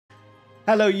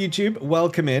Hello YouTube,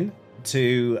 welcome in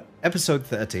to episode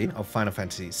 13 of Final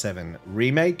Fantasy VII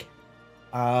Remake.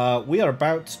 We are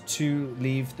about to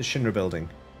leave the Shinra building.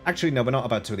 Actually, no, we're not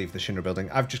about to leave the Shinra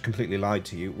building. I've just completely lied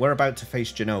to you. We're about to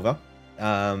face Genova.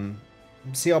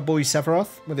 See our boy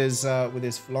Sephiroth with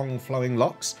his long flowing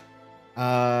locks.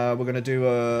 We're going to do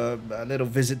a little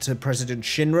visit to President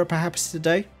Shinra perhaps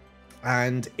today.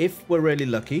 And if we're really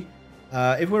lucky,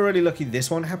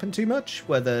 this won't happen too much,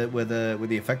 where the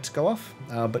effects go off.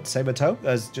 But Sabertoe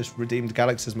has just redeemed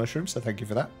Galaxy's mushroom, so thank you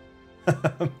for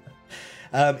that.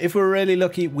 If we're really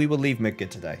lucky, we will leave Midgard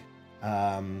today,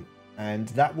 and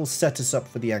that will set us up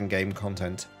for the end game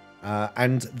content.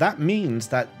 And that means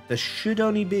that there should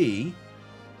only be,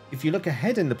 if you look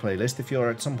ahead in the playlist, if you're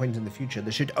at some point in the future,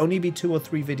 there should only be 2 or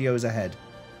 3 videos ahead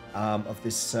of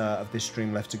this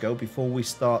stream left to go before we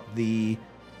start the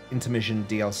intermission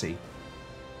DLC,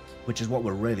 which is what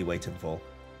we're really waiting for.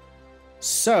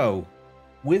 So,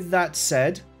 with that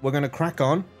said, we're going to crack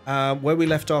on. Where we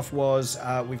left off was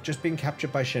we've just been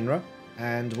captured by Shinra,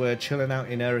 and we're chilling out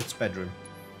in Aerith's bedroom.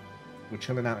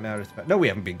 No, we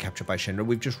haven't been captured by Shinra.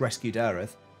 We've just rescued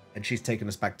Aerith, and she's taken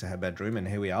us back to her bedroom, and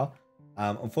here we are.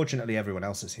 Unfortunately, everyone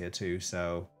else is here too,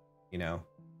 so, you know,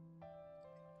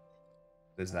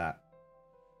 there's that.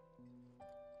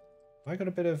 I got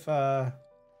a bit of...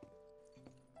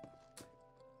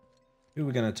 Who are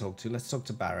we going to talk to? Let's talk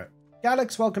to Barrett.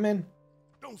 Galax, welcome in.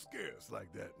 Don't scare us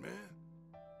like that, man.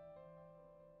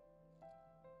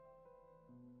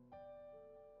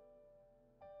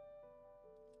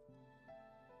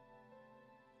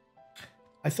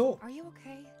 I thought... Are you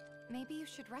okay? Maybe you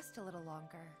should rest a little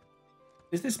longer.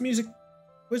 Is this music...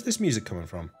 Where's this music coming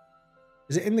from?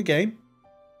 Is it in the game?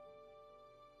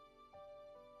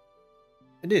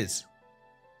 It is.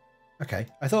 Okay.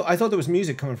 I thought there was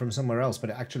music coming from somewhere else,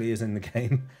 but it actually is in the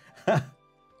game.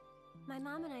 My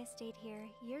mom and I stayed here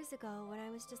years ago when I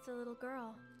was just a little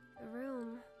girl. The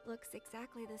room looks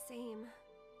exactly the same.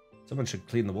 Someone should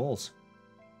clean the walls.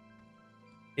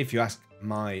 If you ask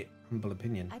my humble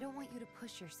opinion. I don't want you to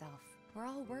push yourself. We're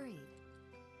all worried.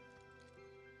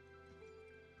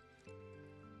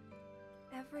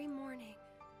 Every morning.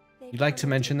 You'd like to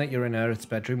mention that you're in Aerith's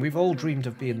bedroom? We've all dreamed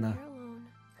of being there.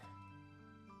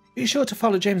 Be sure to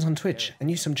follow James on Twitch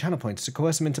and use some channel points to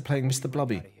coerce him into playing Mr.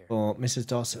 Blobby or Mrs.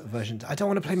 DOS versions. I don't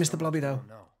want to play Mr. Blobby though.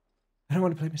 I don't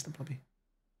want to play Mr. Blobby.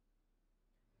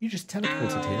 You just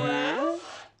teleported here.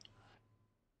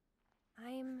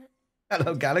 I'm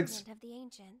Hello, Galax. of the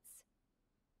ancients.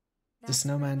 The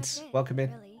Snowman's. Welcome in.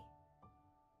 Really.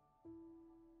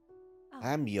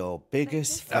 I'm your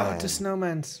biggest fan. Oh, the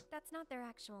Snowman's. That's not their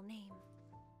actual name.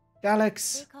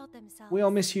 Galax. They called themselves We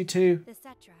all miss you too. the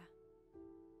Cetra.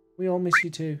 We all miss you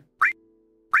too.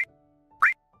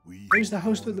 Who's the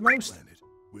host with the most?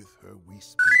 With her we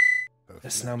speak. The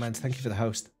Snowman's. Thank you for the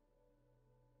host.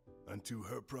 Unto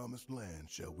her promised land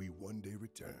shall we one day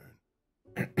return.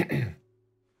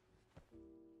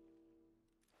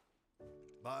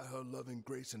 By her loving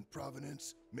grace and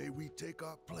providence, may we take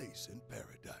our place in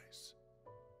paradise.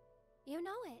 You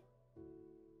know it.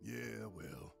 Yeah,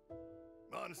 well,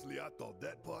 honestly, I thought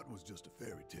that part was just a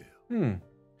fairy tale.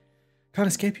 Can't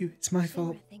escape you. It's my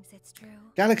fault. Shinra thinks it's true.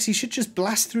 Galaxy should just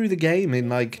blast through the game in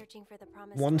like Searching for the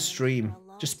promised one land stream. for a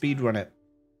long Just time. speedrun it.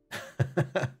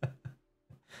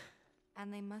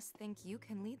 And they must think you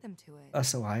can lead them to it.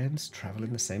 Us Lions travel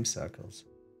in the same circles.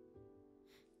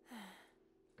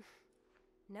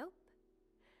 Nope.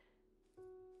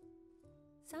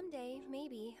 Someday,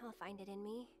 maybe, I'll find it in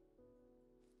me.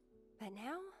 But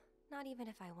now, not even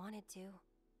if I wanted to.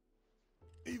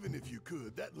 Even if you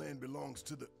could, that land belongs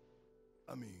to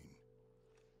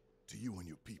to you and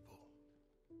your people.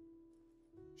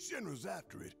 Shinra's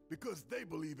after it because they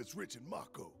believe it's rich in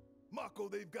Mako. Mako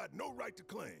they've got no right to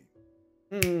claim.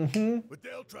 But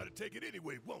they'll try to take it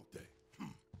anyway, won't they?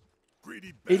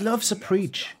 Greedy He loves to bastards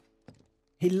preach. never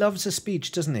He loves a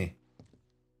speech, doesn't he?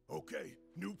 stop. Okay,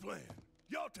 new plan.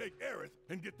 Y'all take Aerith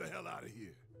and get the hell out of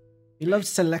here. He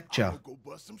loves to I'm lecture. gonna go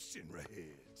bust some Shinra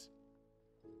heads.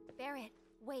 Barrett,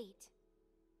 wait.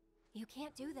 You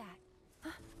can't do that.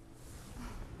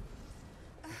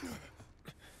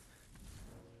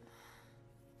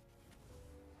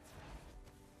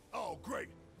 Oh, great.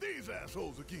 These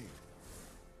assholes again.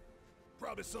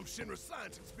 Probably some Shinra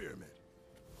science experiment.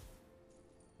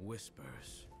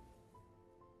 Whispers.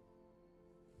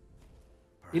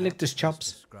 He licked his Perhaps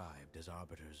chops. described as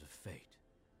arbiters of fate.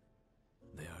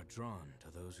 They are drawn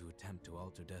to those who attempt to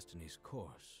alter destiny's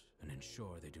course and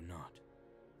ensure they do not.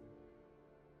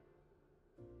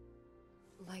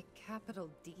 Like capital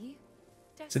D?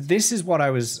 So this is what I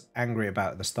was angry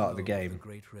about at the start of the game. The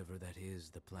great river that is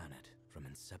the planet, from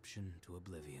inception to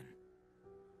oblivion.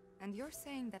 And you're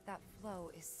saying that that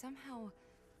flow is somehow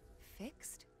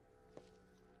fixed?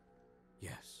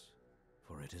 Yes,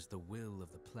 for it is the will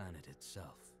of the planet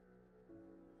itself.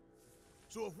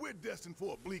 So if we're destined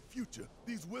for a bleak future,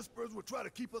 these whispers will try to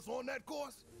keep us on that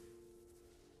course?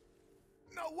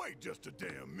 Now wait just a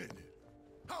damn minute.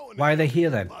 Why are they here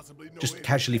then? Just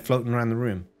casually floating around the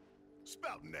room.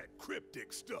 Spouting that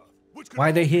cryptic stuff. Why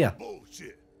are they here?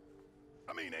 Bullshit.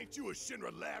 I mean, ain't you a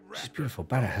Shinra lab rat? She's beautiful.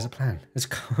 Barrett has a plan. It's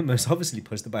most obviously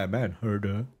posted by a man.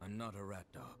 Herder. I'm not a rat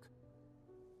dog.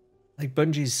 Like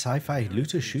Bungie's sci-fi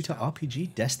looter shooter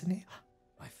RPG Destiny.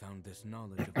 I found this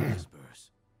knowledge of the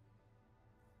whispers.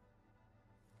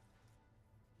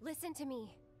 Listen to me.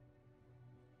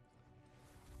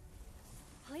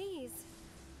 Please.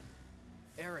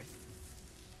 Aerith.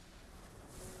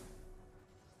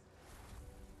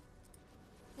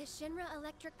 The Shinra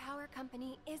Electric Power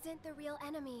Company isn't the real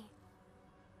enemy.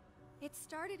 It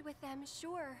started with them,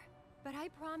 sure, but I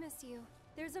promise you,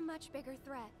 there's a much bigger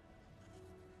threat.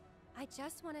 I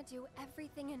just want to do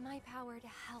everything in my power to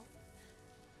help.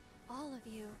 All of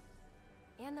you.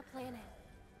 And the planet.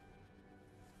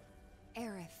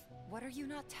 Aerith, what are you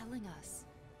not telling us?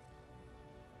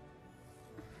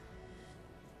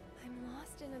 I'm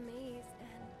lost in a maze,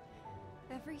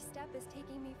 and every step is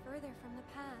taking me further from the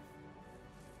path.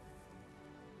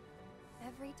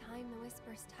 Every time the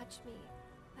whispers touch me,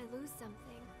 I lose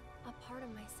something, a part of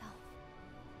myself.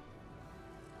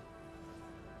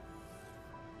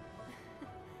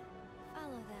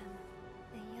 Follow them,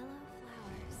 the yellow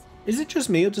flowers. Is it just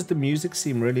me or does the music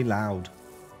seem really loud?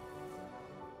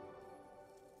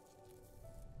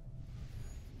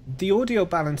 The audio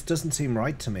balance doesn't seem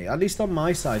right to me, at least on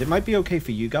my side. It might be okay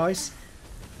for you guys.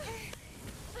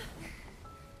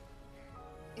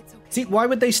 It's okay. See, why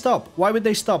would they stop? Why would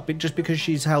they stop just because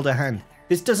she's held her hand?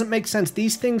 This doesn't make sense.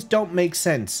 These things don't make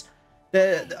sense.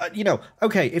 You know,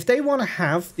 okay, if they want to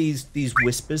have these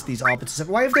whispers, these arbiters,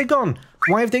 why have they gone?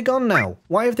 Why have they gone now?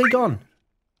 Why have they gone?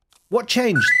 What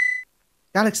changed?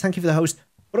 Alex, thank you for the host.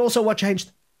 But also, what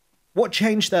changed? What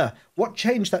changed there? What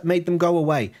changed that made them go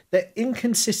away? They're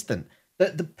inconsistent.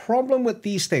 The problem with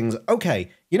these things,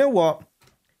 okay, you know what?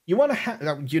 You want to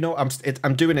have, you know,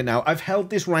 I'm doing it now. I've held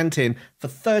this rant in for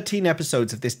 13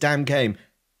 episodes of this damn game.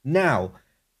 Now,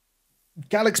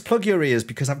 Galax, plug your ears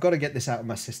because I've got to get this out of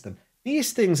my system.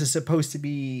 These things are supposed to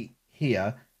be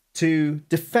here to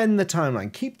defend the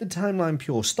timeline, keep the timeline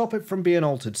pure, stop it from being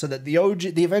altered so that the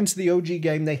events of the OG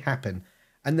game, they happen.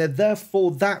 And they're there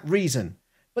for that reason.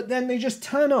 But then they just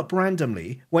turn up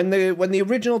randomly when the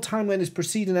original timeline is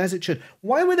proceeding as it should.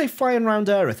 Why were they flying around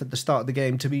Aerith at the start of the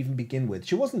game to even begin with?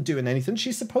 She wasn't doing anything.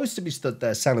 She's supposed to be stood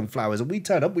there selling flowers. And we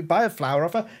turn up, we buy a flower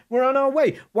off her, we're on our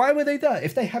way. Why were they there?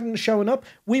 If they hadn't shown up,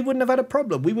 we wouldn't have had a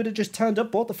problem. We would have just turned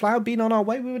up, bought the flower, been on our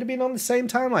way. We would have been on the same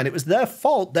timeline. It was their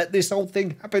fault that this whole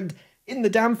thing happened in the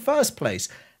damn first place.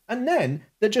 And then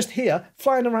they're just here,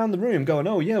 flying around the room, going,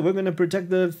 oh, yeah, we're going to protect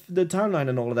the timeline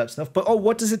and all of that stuff. But, oh,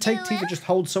 what does it take to even just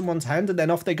hold someone's hand and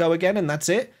then off they go again and that's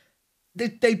it?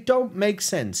 They don't make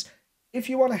sense. If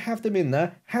you want to have them in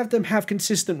there, have them have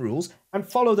consistent rules and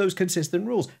follow those consistent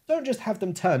rules. Don't just have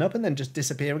them turn up and then just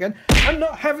disappear again. I'm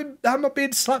not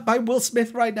being slapped by Will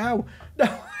Smith right now.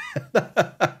 No.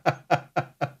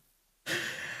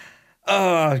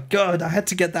 Oh, God, I had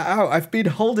to get that out. I've been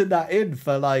holding that in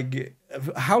for, like,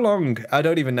 how long? I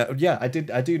don't even know. Yeah, I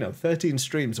do know. 13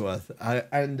 streams worth.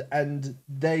 And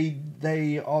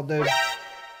they are the...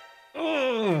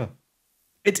 Ugh.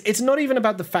 It's not even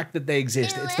about the fact that they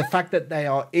exist. It's the fact that they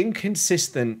are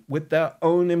inconsistent with their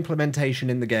own implementation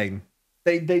in the game.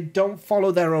 They don't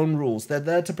follow their own rules. They're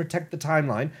there to protect the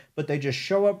timeline, but they just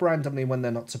show up randomly when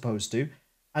they're not supposed to.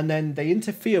 And then they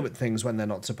interfere with things when they're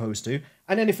not supposed to.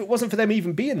 And then if it wasn't for them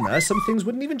even being there, some things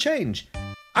wouldn't even change.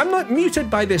 I'm not muted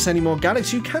by this anymore,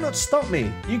 Galax. You cannot stop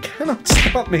me. You cannot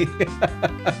stop me.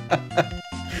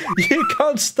 You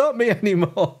can't stop me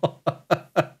anymore.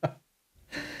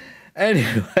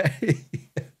 Anyway.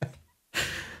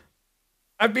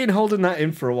 I've been holding that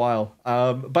in for a while.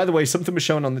 By the way, something was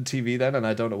shown on the TV then, and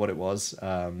I don't know what it was.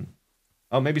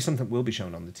 Oh, maybe something will be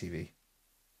shown on the TV.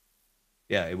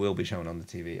 Yeah, it will be shown on the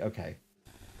TV. Okay.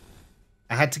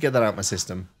 I had to get that out of my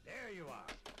system. There you are.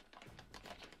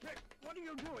 Rick, what are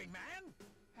you doing, man?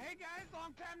 Hey, guys,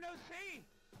 long time no see.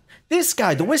 This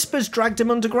guy, the Whispers dragged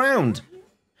him underground.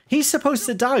 He's supposed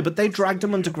to die, but they dragged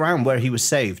him underground where he was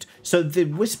saved. So the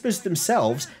Whispers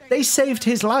themselves, they saved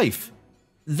his life.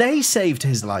 They saved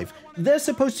his life. they're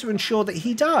supposed to ensure that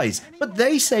he dies, but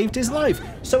they saved his life.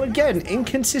 So again,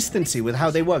 inconsistency with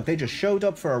how they work. They just showed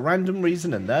up for a random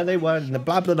reason, and there they were, and the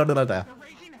blah blah blah blah blah. They're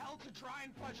raising hell to try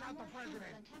and flush out the president.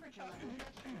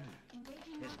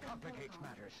 This complicates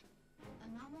matters.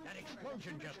 That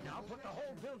explosion just now put the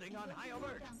whole building on high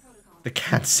alert. The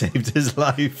cat saved his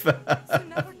life. So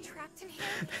now we're trapped in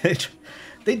here?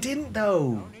 They didn't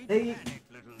though. They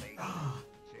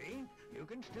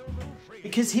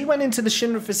because he went into the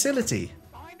Shinra facility.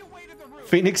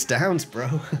 Phoenix Downs, bro.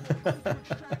 HQ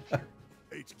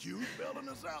bailing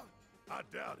us out? I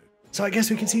doubt it. So I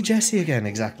guess we can see Jessie again.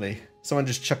 Exactly. Someone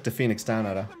just chucked a Phoenix down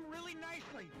at her. Really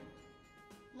nicely.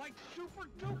 Like super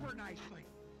duper nicely.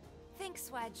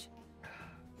 Thanks, Wedge.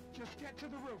 Just get to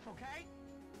the roof, okay?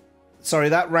 Sorry,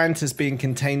 that rant has been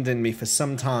contained in me for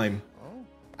some time.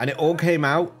 And it all came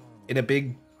out in a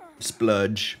big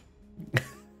splurge.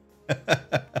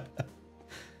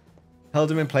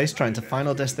 Held him in place trying to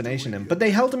final destination him. But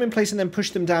they held him in place and then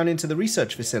pushed him down into the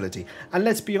research facility. And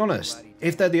let's be honest,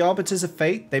 if they're the Arbiters of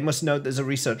Fate, they must know there's a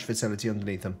research facility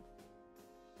underneath them.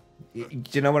 Do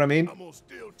you know what I mean?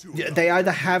 They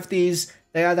either have these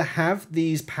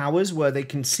powers where they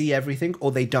can see everything,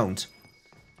 or they don't.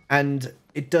 And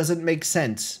it doesn't make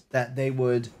sense that they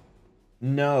would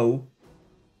know.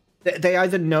 They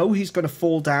either know he's going to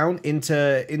fall down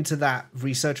into that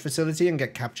research facility and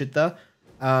get captured there,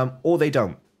 or they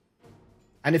don't.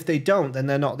 And if they don't, then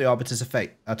they're not the Arbiters of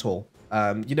Fate at all.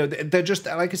 You know, they're just,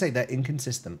 like I say, they're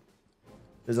inconsistent.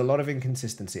 There's a lot of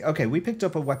inconsistency. Okay, we picked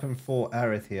up a weapon for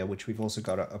Aerith here, which we've also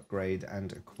got to upgrade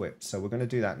and equip. So we're going to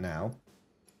do that now.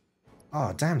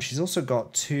 Oh, damn, she's also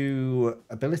got 2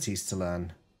 abilities to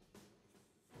learn.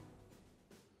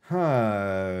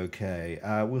 Okay,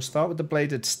 we'll start with the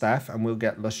Bladed Staff, and we'll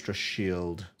get Lustrous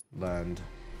Shield learned.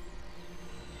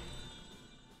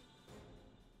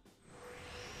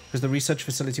 Because the research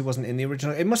facility wasn't in the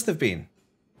original. It must have been.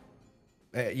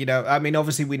 You know, I mean,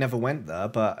 obviously we never went there,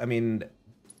 but I mean,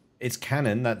 it's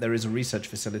canon that there is a research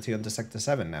facility under Sector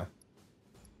 7 now.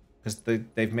 Because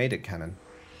they've made it canon.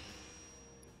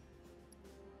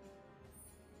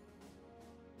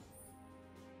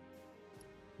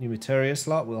 New materia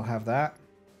slot, we'll have that.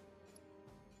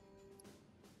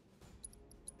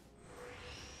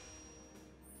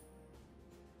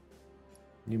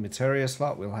 New materia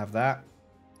slot, we'll have that.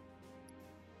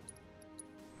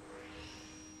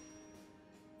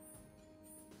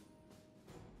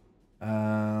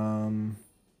 I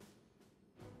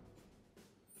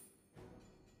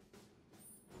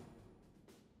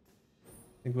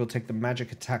think we'll take the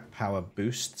magic attack power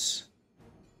boosts.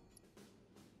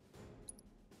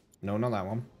 No, not that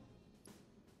one.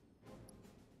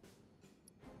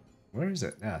 Where is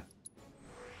it? Yeah.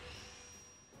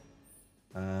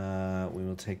 We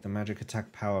will take the magic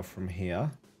attack power from here.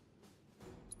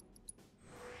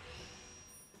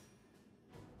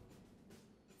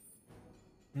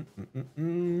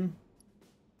 May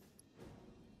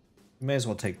as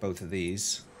well take both of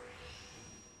these.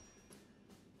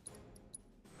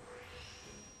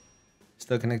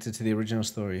 Still connected to the original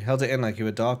story. Held it in like you were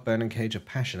a dark, burning cage of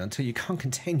passion until you can't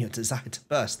contain your desire to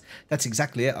burst. That's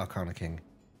exactly it, Arcana King.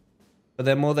 But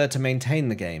they're more there to maintain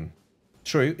the game.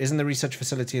 True, isn't the research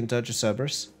facility in Dirge of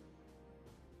Cerberus?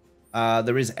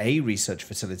 There is a research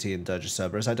facility in Dirge of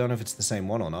Cerberus. I don't know if it's the same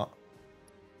one or not.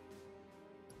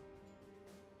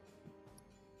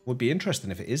 Would be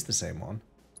interesting if it is the same one.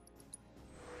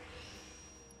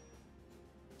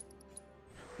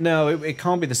 No, it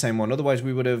can't be the same one. Otherwise,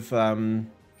 we would have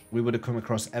come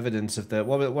across evidence of the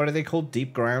what are they called?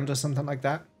 Deep ground or something like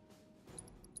that.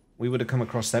 We would have come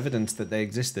across evidence that they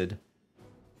existed.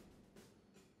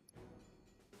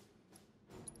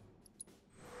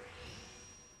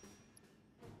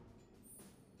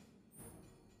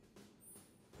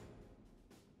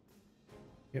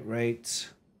 Hit rate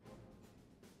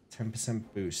 10%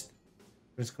 boost.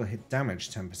 Critical hit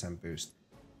damage 10% boost.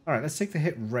 All right, let's take the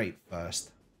hit rate first.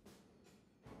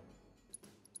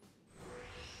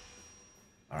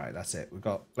 All right, that's it. We've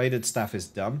got Bladed Staff is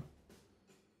done.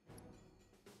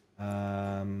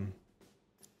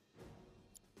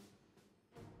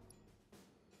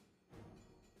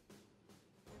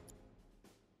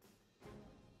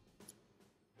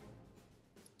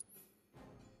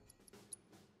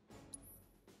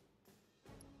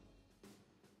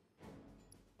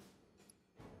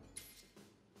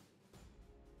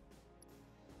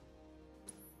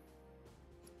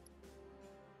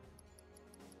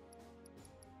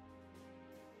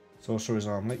 Sorcerer's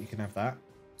Armlet, you can have that.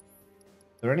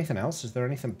 Is there anything else? Is there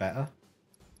anything better?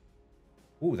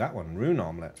 Ooh, that one. Rune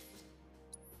Armlet.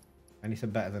 Anything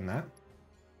better than that?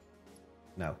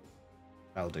 No.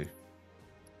 That'll do.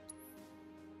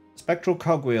 Spectral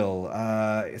cogwheel.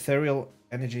 Ethereal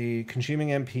energy consuming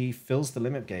MP fills the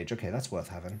limit gauge. Okay, that's worth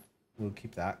having. We'll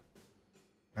keep that.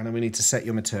 And then we need to set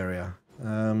your materia.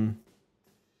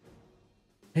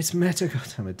 It's meta,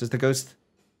 goddammit. Does the ghost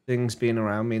things being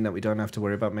around mean that we don't have to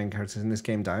worry about main characters in this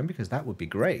game dying? Because that would be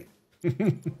great.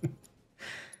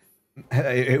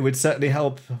 It would certainly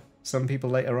help some people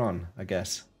later on, I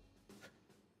guess.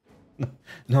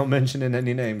 Not mentioning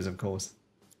any names, of course.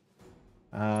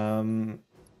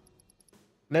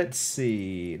 Let's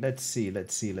see.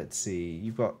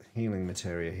 You've got healing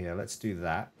materia here. Let's do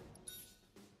that.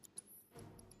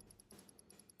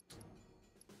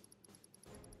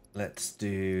 Let's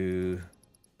do...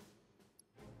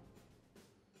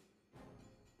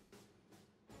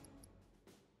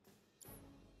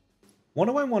 What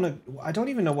do I want to... I don't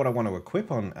even know what I want to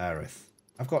equip on Aerith.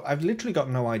 I've literally got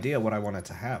no idea what I want it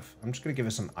to have. I'm just going to give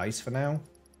her some ice for now.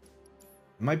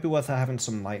 It might be worth her having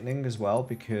some lightning as well,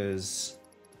 because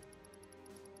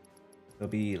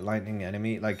there'll be lightning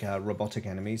enemy, like robotic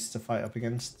enemies to fight up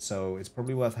against. So it's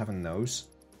probably worth having those.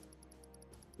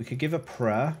 We could give her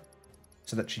prayer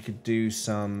so that she could do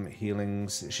some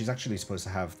healings. She's actually supposed to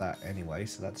have that anyway,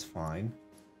 so that's fine.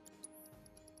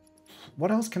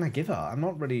 What else can I give her? I'm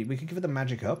not really... We could give her the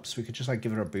magic ups. We could just like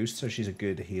give her a boost so she's a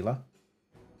good healer.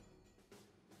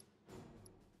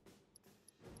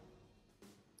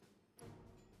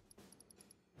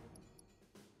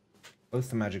 Both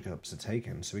the magic ups are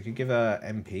taken, so we could give her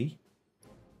MP.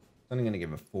 It's only going to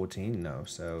give her 14, no,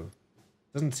 so...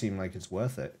 Doesn't seem like it's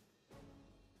worth it.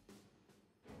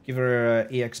 Give her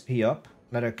EXP up.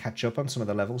 Let her catch up on some of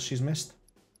the levels she's missed.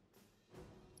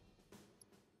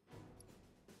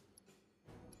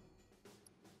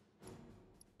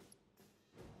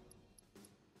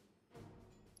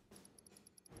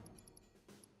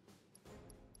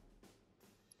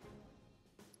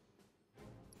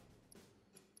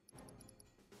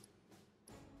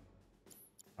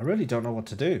 I really don't know what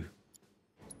to do.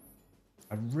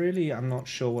 I really am not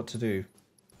sure what to do.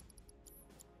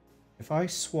 If I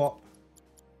swap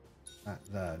that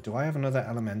there, do I have another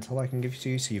elemental I can give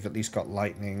to you? So you've at least got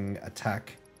lightning,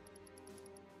 attack,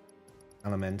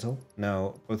 elemental.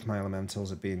 No, both my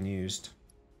elementals are being used.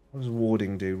 What does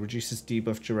warding do? Reduces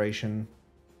debuff duration.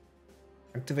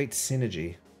 Activate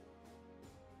synergy.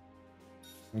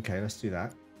 Okay, let's do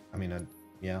that. I mean,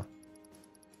 yeah.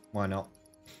 Why not?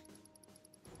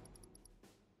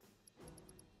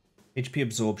 HP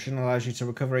absorption allows you to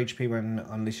recover HP when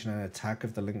unleashing an attack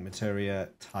of the link materia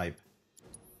type.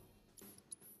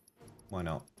 Why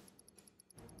not?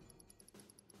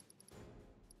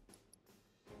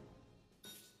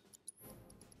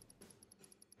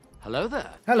 Hello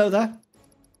there. Hello there.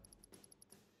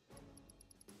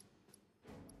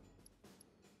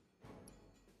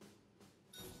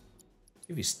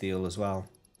 Give you steel as well.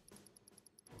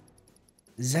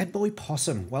 Z-Boy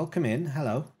Possum, welcome in.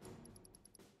 Hello.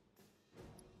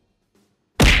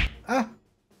 Ah!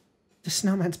 The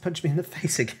snowman's punched me in the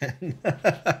face again.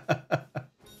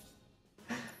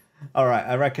 Alright,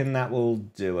 I reckon that will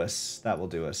do us. That will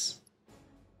do us.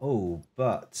 Oh,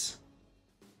 but...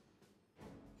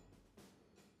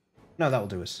 No, that will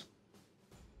do us.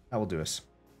 That will do us.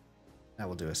 That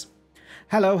will do us.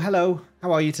 Hello, hello.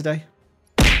 How are you today?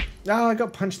 Oh, I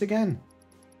got punched again.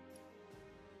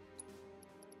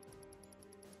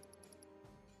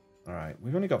 Alright,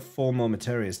 we've only got 4 more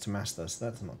materials to master, so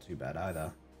that's not too bad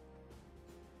either.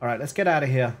 Alright, let's get out of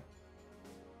here.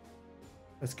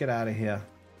 Let's get out of here.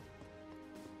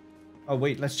 Oh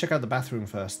wait, let's check out the bathroom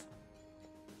first.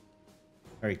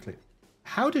 Very clear.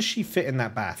 How does she fit in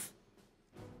that bath?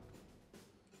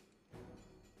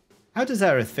 How does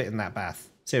Aerith fit in that bath?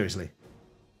 Seriously.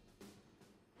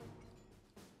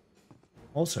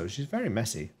 Also, she's very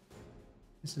messy.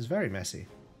 This is very messy.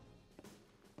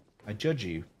 I judge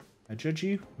you. I judge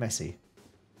you messy.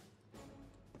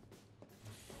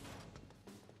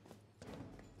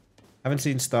 Haven't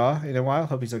seen Star in a while.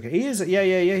 Hope he's okay. He is.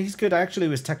 Yeah. He's good. I actually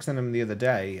was texting him the other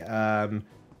day.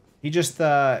 He just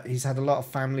he's had a lot of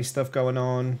family stuff going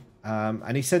on.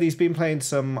 And he said he's been playing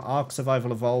some Ark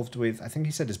Survival Evolved with, I think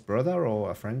he said his brother or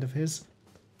a friend of his.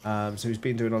 So he's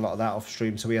been doing a lot of that off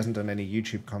stream. So he hasn't done any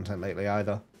YouTube content lately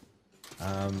either.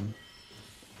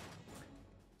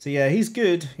 So yeah, he's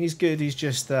good. He's good. He's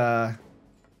just not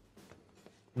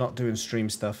doing stream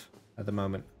stuff at the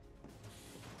moment.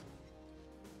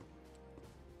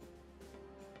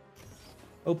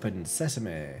 Open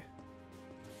sesame.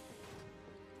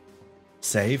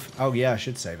 Save? Oh yeah, I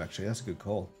should save actually. That's a good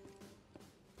call.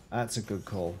 That's a good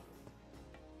call.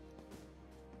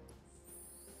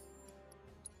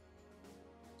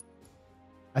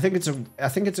 I think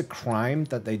it's a crime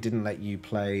that they didn't let you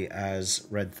play as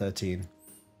Red 13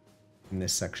 in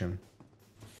this section.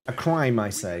 A crime, I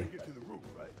say.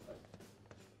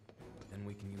 Then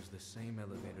we can use the same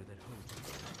elevator that Hope.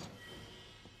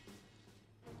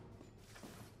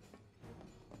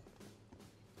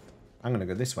 I'm gonna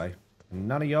go this way.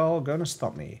 None of y'all gonna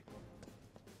stop me.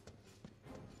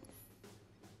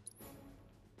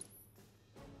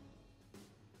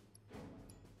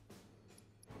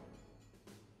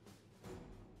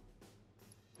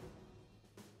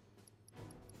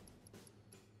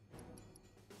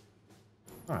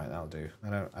 Alright, that'll do.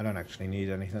 I don't actually need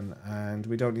anything, and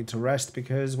we don't need to rest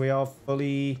because we are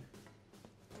fully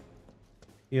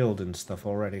healed and stuff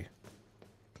already.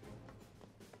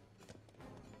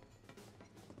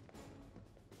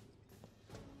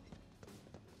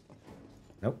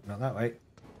 Nope, not that way.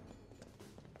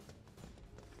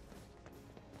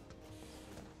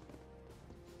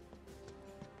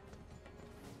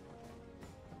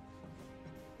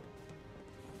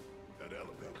 That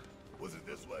elevator, was it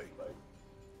this way?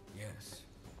 Yes,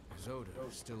 his odor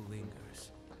still lingers.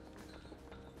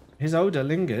 His odor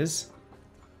lingers.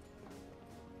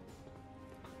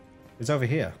 It's over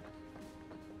here.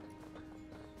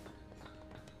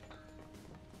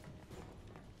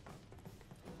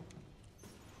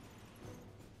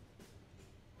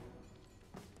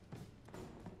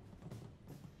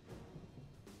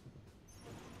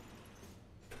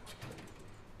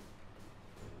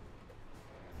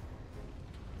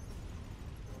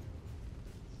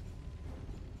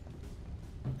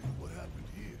 What happened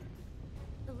here?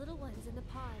 The little ones in the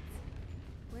pods.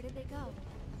 Where did they go?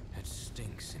 It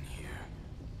stinks in here.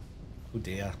 Oh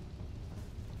dear.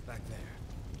 Back there.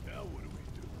 Now what do we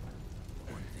do?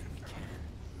 One thing we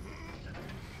can.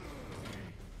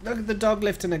 Look at the dog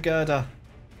lifting a girder.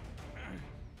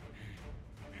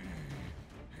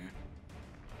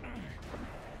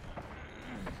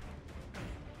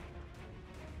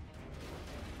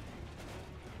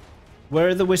 Where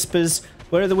are the whispers?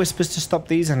 Where are the whispers to stop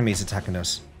these enemies attacking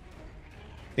us?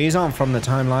 These aren't from the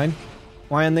timeline.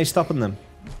 Why aren't they stopping them?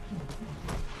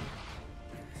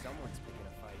 Someone's picking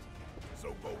a fight.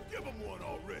 So go give them one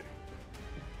already.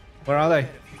 Where are they?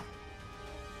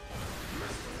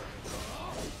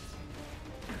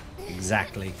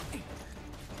 Exactly.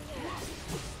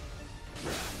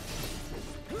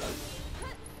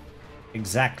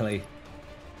 Exactly.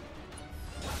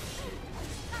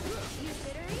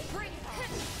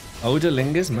 Odor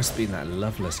lingers must be in that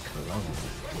loveless cologne.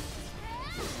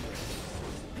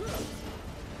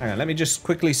 Hang on, let me just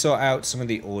quickly sort out some of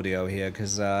the audio here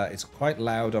because it's quite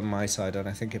loud on my side and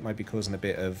I think it might be causing a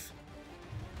bit of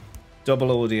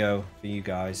double audio for you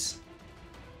guys.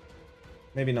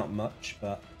 Maybe not much,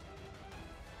 but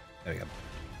there we go.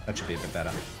 That should be a bit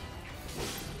better.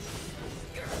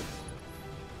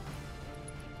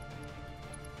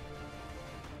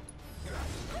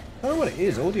 I don't know what it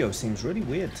is. Audio seems really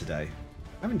weird today.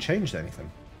 I haven't changed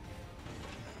anything.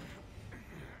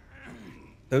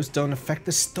 Those don't affect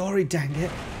the story, dang it.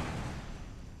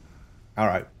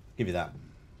 Alright, give you that.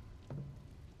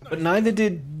 But neither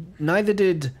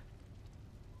did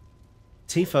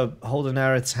Tifa holding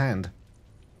Aerith's hand.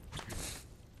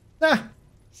 Ah!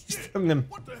 She stung them.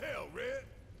 What the hell,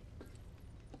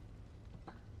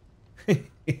 Red?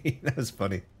 That was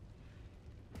funny.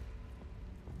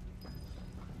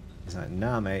 He's like,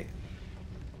 nah, mate.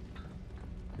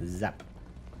 Zap.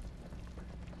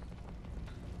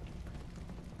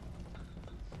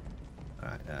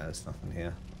 Alright, there's nothing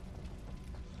here.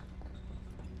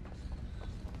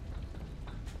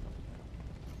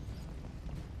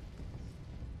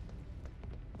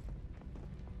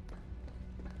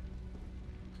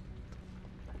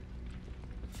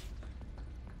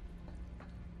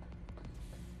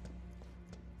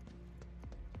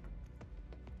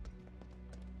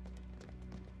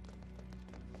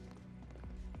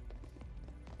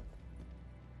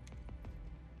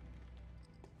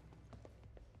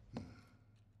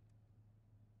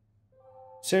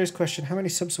 Serious question, how many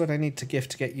subs would I need to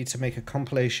gift to get you to make a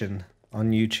compilation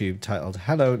on YouTube titled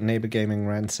Hello Neighbor Gaming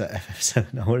Rants at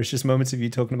FF7, or it's just moments of you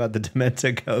talking about the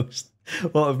Dementor ghost?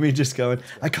 Or of me just going,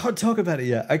 I can't talk about it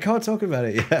yet, I can't talk about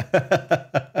it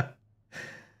yet.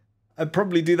 I'd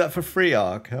probably do that for free,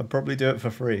 Ark. I'd probably do it for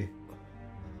free.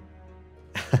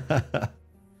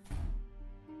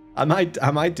 I might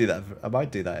do that. I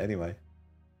might do that anyway.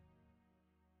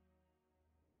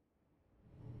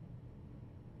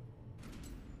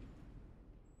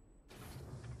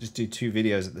 Just do 2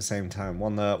 videos at the same time.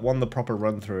 One the proper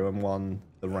run through and one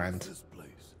the rant. This place.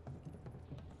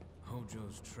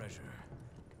 Hojo's treasure.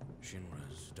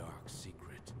 Shinra's dark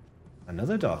secret.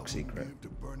 Another dark I won't secret. live to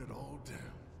burn it all down.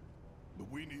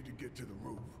 But we need to get to the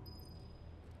roof.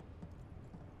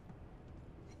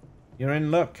 You're in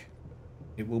luck.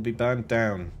 It will be burnt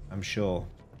down, I'm sure.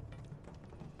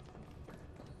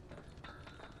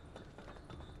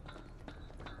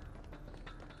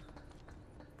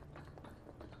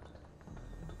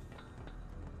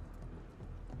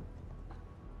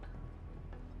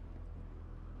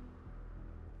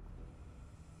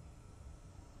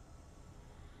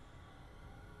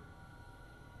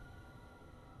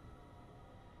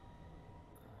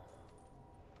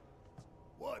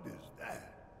 What is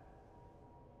that?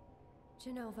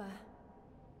 Genova.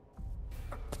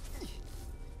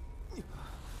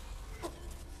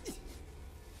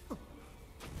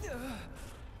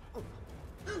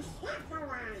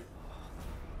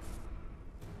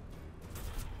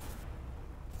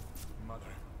 Mother.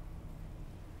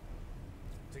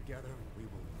 Together, we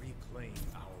will reclaim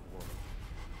our world.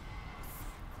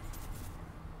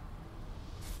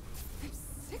 I'm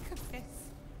sick of this.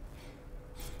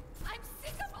 I'm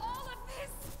sick of all of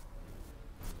this.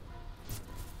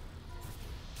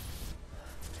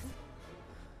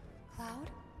 Cloud?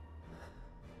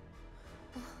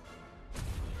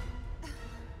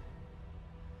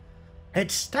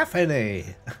 It's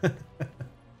Stephanie!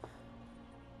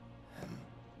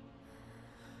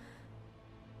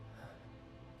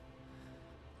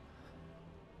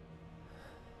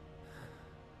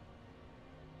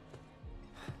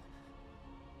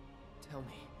 Tell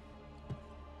me,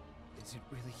 is it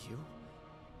really you?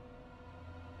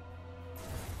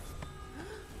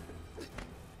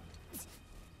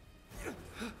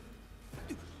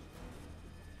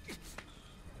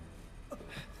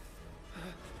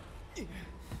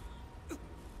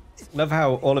 Love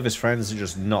how all of his friends are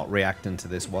just not reacting to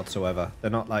this whatsoever. They're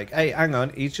not like, hey, hang on.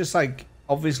 He's just like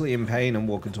obviously in pain and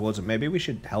walking towards him. Maybe we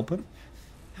should help him.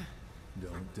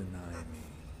 Don't deny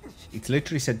me. He's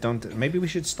literally said, don't. Maybe we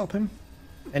should stop him.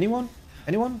 Anyone?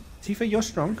 Anyone? Tifa, you're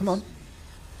strong. Come on.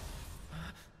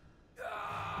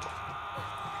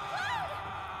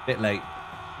 Bit late.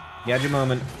 You had your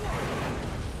moment.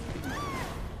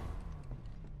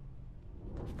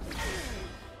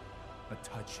 A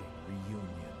touching reunion.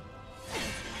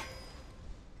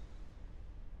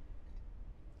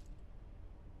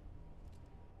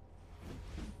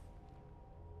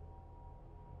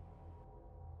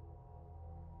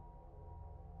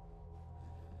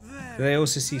 Do they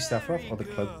also see Sephiroth or the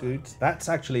cloak dudes? That's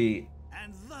actually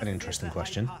an interesting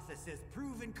question.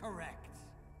 Proven correct.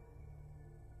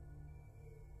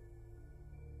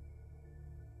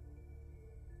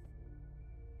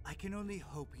 I can only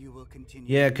hope you will continue.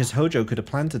 Yeah, because Hojo could have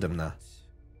planted him there.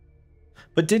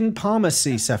 But didn't Palmer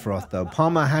see Sephiroth, though?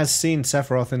 Palmer has seen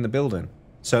Sephiroth in the building.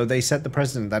 So they set the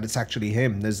precedent that it's actually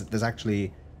him. There's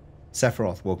actually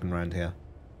Sephiroth walking around here.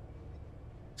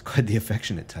 It's quite the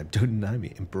affectionate type. Don't deny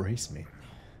me. Embrace me.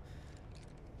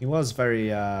 He was very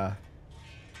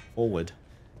forward.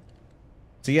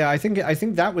 So yeah, I think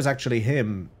that was actually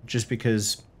him, just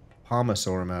because Palmer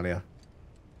saw him earlier.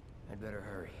 I'd better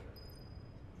hurry.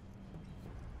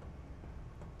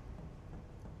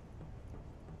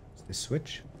 Is this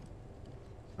switch?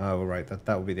 Oh, right.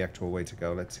 That would be the actual way to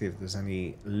go. Let's see if there's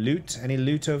any loot. Any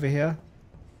loot over here?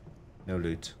 No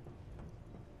loot.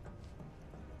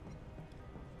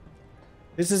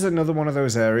 This is another one of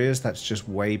those areas that's just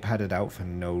way padded out for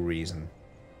no reason.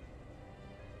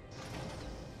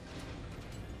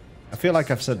 I feel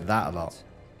like I've said that a lot.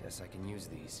 Guess I can use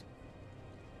these.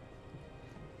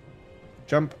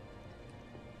 Jump.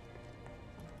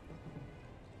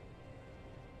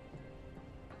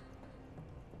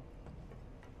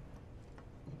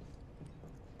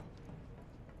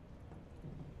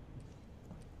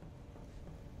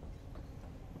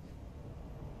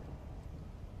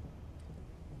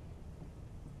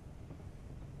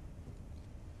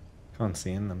 Can't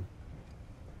see in them.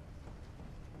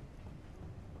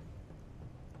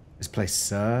 This place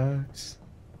sucks.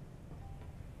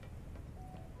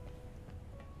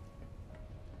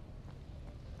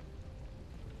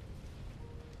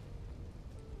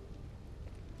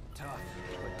 Tough,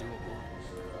 but doable.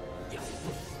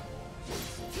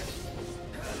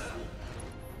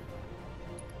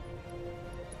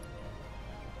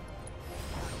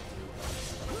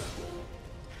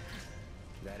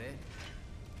 That it?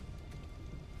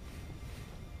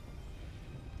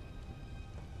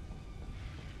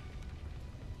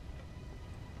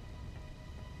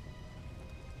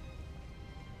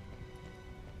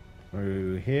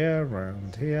 Through here,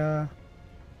 around here.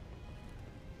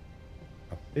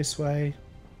 Up this way.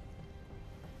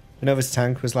 Nova's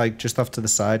tank was like just off to the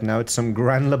side. Now it's some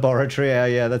grand laboratory.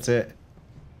 Yeah, that's it.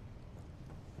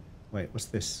 Wait, what's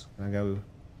this? Can I go...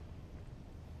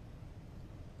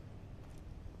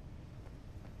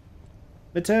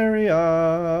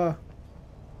 Materia!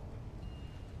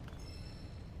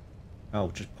 Oh,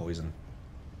 just poison.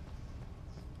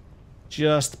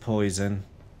 Just poison.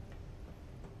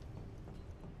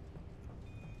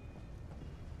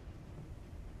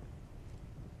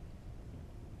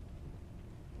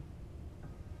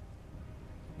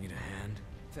 Need a hand?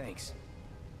 Thanks.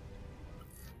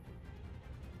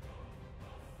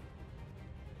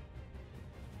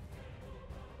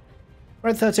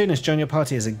 Red 13 has joined your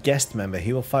party as a guest member.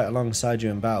 He will fight alongside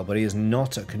you in battle, but he is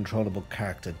not a controllable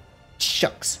character.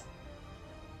 Shucks!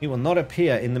 He will not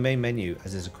appear in the main menu,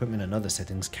 as his equipment and other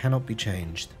settings cannot be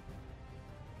changed.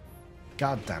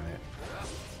 God damn it.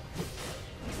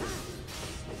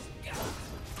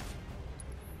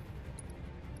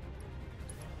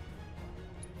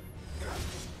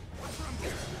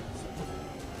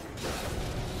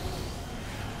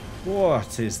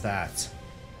 What is that?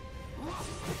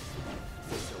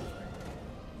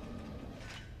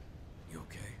 You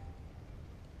okay?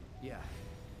 Yeah.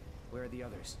 Where are the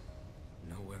others?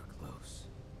 Nowhere close.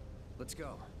 Let's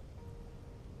go.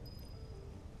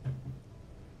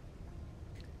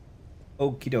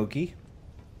 Okie dokie.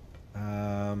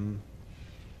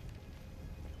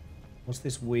 What's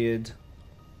this weird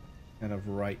kind of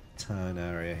right turn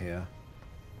area here?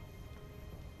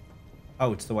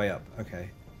 Oh, it's the way up.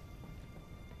 Okay.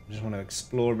 I just want to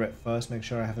explore a bit first, make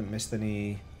sure I haven't missed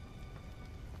any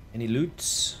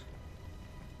loots.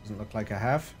 Doesn't look like I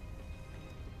have.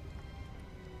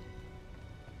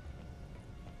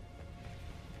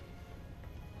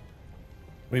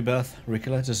 Rebirth,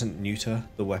 Ricola doesn't neuter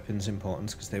the weapons'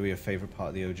 importance because they were your favorite part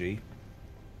of the OG.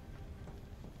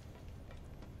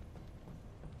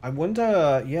 I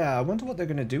wonder, yeah, I wonder what they're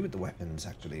going to do with the weapons,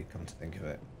 actually, come to think of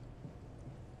it.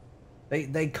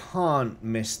 They can't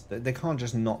miss, they can't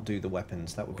just not do the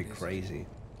weapons, that would be crazy.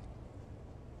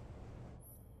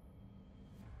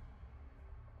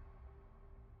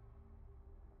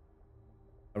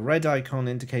 A red icon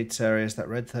indicates areas that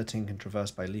Red 13 can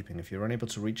traverse by leaping. If you're unable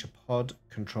to reach a pod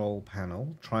control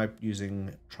panel, try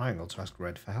using triangle to ask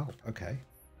Red for help. Okay.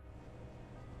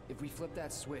 If we flip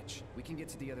that switch, we can get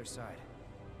to the other side.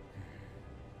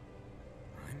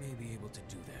 I may be able to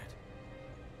do that.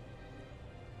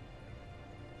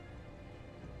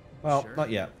 Well, Sure? not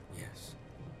yet. Yes.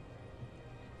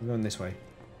 I'm going this way.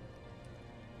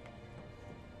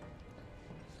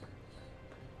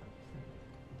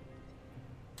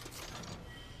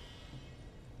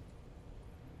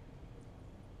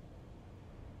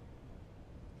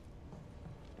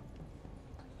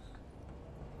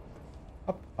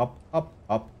 Up, up, up,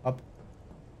 up, up.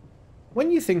 When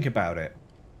you think about it,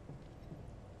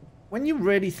 when you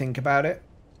really think about it,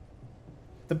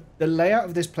 the layout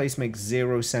of this place makes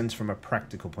zero sense from a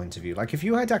practical point of view. Like, if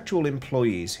you had actual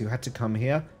employees who had to come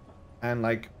here and,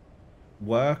 like,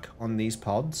 work on these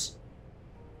pods,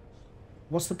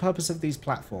 what's the purpose of these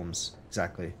platforms,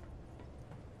 exactly?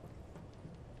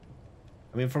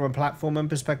 I mean, from a platformer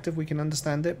perspective, we can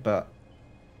understand it, but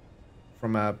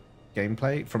from a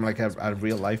gameplay, from, like, a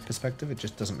real-life perspective, it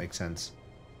just doesn't make sense.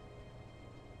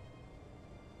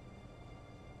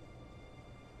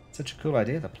 Such a cool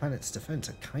idea. The planet's defense.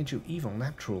 A kaiju evil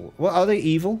natural. Well, are they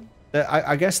evil?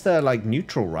 I guess they're like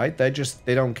neutral, right? They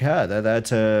don't care. They're there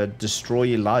to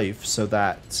destroy life so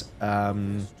that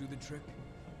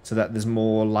so that there's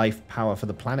more life power for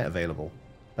the planet available.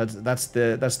 That's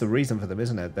the reason for them,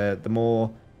 isn't it? The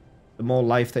more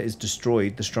life that is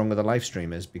destroyed, the stronger the life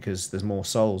stream is, because there's more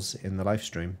souls in the life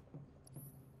stream.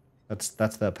 That's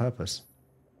their purpose.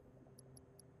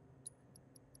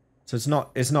 So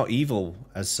it's not evil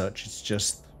as such, it's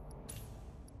just,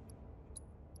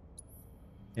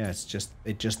 yeah,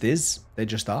 it just is. They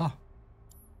just are.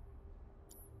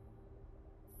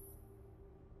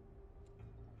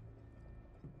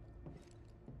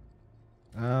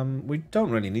 We don't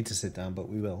really need to sit down, but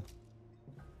we will.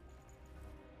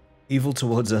 Evil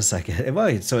towards us, I guess.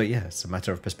 Well, so yeah, it's a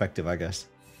matter of perspective, I guess.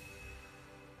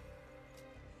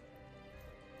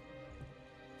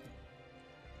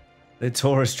 The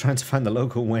tourist trying to find the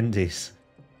local Wendy's.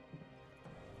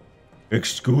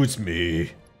 Excuse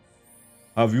me.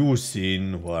 Have you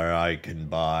seen where I can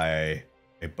buy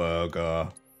a burger?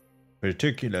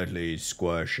 Particularly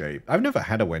square shaped. I've never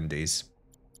had a Wendy's.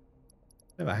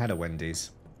 Never had a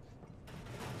Wendy's.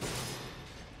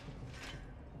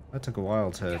 That took a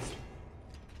while to... Have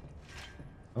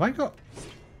I got...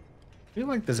 I feel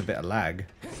like there's a bit of lag.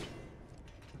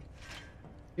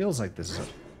 Feels like there's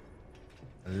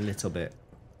a little bit.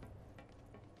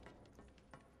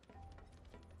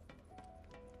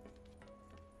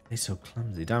 They're so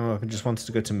clumsy. Damn it, I just wanted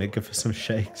to go to Mika for some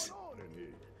shakes.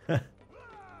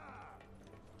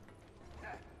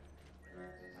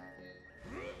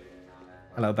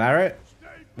 Hello, Barrett.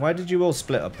 Why did you all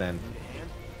split up then?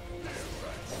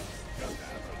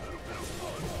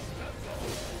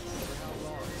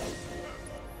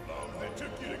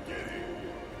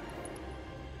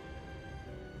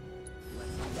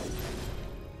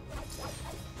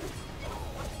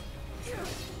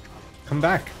 Come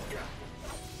back.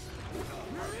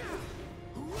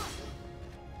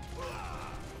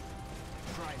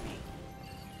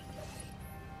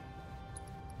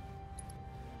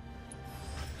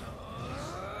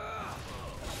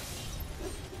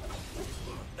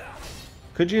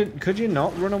 Could you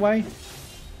not run away?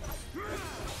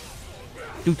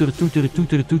 Toeter, toeter,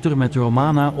 toeter, toeter met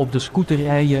Romana op de scooter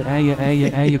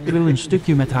rijden. Ik wil een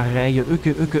stukje met haar rijden.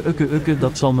 Ukke.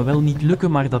 Dat zal me wel niet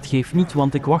lukken, maar dat geeft niet,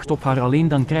 want ik wacht op haar alleen,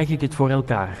 dan krijg ik het voor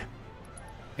elkaar.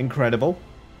 Incredible.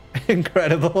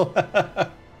 Incredible.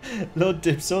 Lord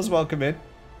Dipsos, welcome in.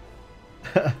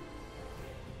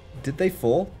 Did they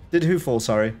fall? Did who fall,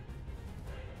 sorry?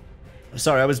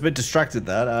 Sorry, I was a bit distracted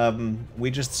there.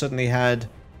 We just suddenly had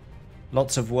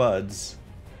lots of words.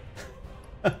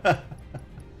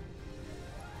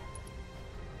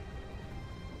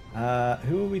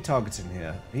 Who are we targeting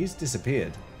here? He's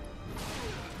disappeared.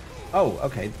 Oh,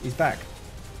 okay, he's back.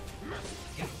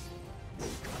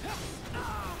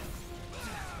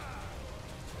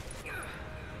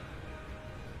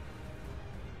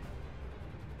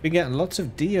 Been getting lots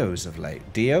of Dios of late.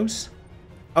 Dios?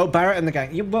 Oh, Barrett and the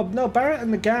gang. Yeah, well, no, Barrett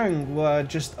and the gang were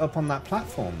just up on that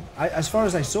platform. As far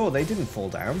as I saw, they didn't fall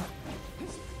down.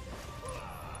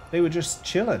 They were just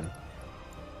chilling.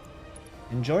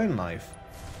 Enjoying life.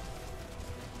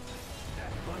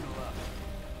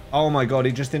 Oh my god,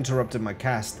 he just interrupted my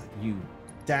cast. You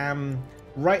damn...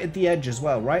 Right at the edge as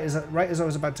well. Right as I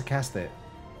was about to cast it.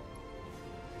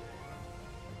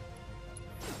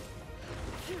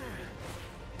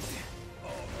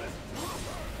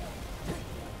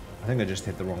 I think I just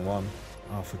hit the wrong one.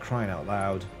 Oh, for crying out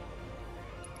loud.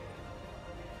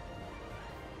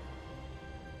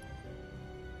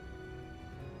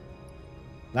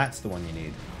 That's the one you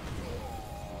need.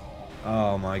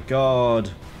 Oh my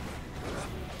god.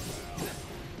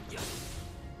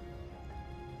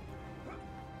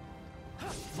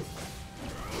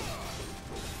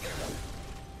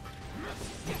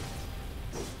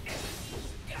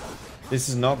 This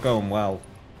is not going well.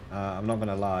 I'm not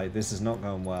gonna lie, this is not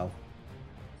going well.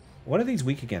 What are these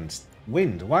weak against?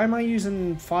 Wind. Why am I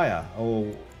using fire?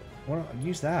 Oh, what?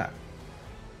 Use that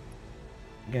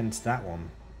against that one.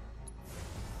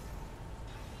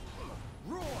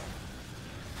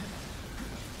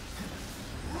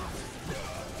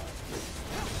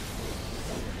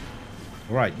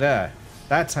 Right there.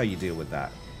 That's how you deal with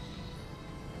that.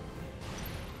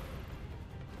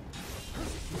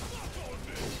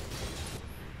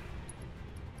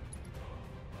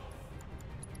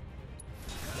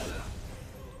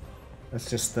 Let's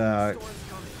just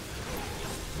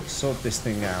sort this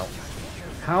thing out.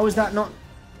 How is that not...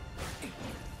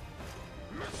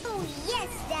 Oh, yes,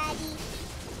 Daddy.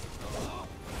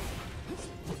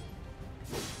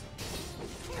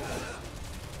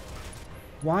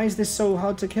 Why is this so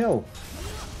hard to kill?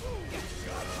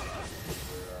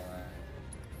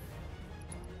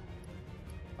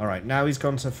 Alright, now he's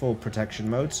gone to full protection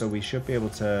mode, so we should be able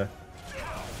to...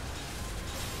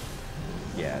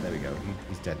 Yeah, there we go.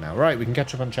 He's dead now. Right, we can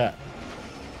catch up on chat.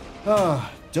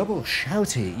 Oh, double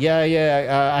shouty.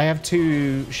 Yeah. I have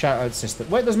 2 shout-out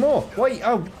systems. Wait, there's more. Wait,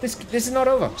 oh, this is not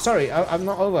over. Sorry, I'm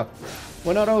not over.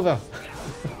 We're not over.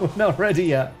 We're not ready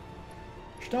yet.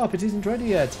 Stop, it isn't ready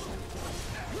yet.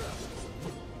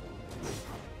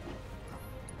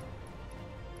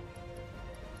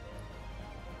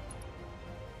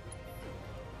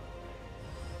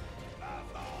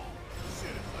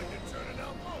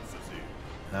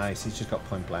 Nice, he's just got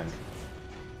point blank.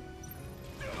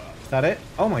 Is that it?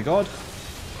 Oh my god.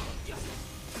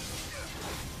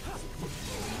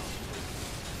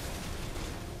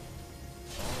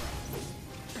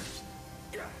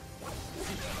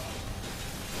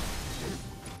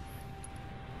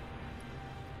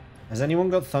 Has anyone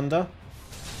got thunder?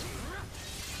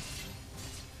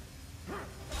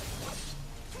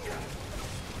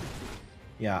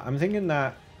 Yeah, I'm thinking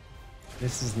that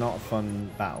this is not a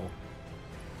fun battle.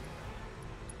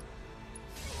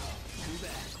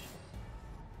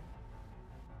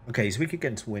 Okay, so we could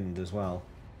get into wind as well.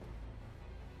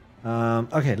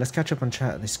 Okay, let's catch up on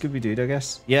chat. They Scooby-Dooed, I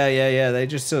guess. Yeah. They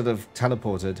just sort of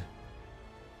teleported.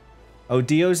 Oh,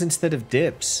 Dios instead of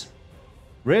dips.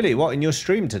 Really? What, in your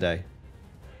stream today?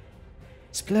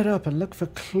 Split up and look for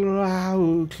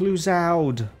clues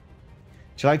out. Do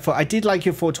you like I did like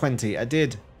your 420. I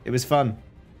did. It was fun.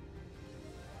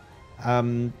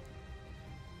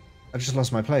 I just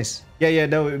lost my place. Yeah,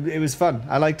 no, it was fun.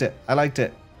 I liked it.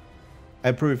 I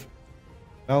approve.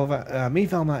 Me,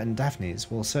 Velma, and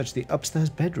Daphne's will search the upstairs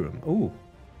bedroom. Ooh.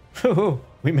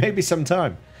 We may be some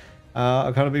time.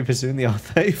 I can't be pursuing the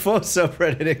R34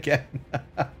 subreddit again.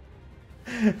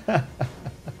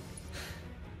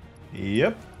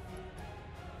 Yep.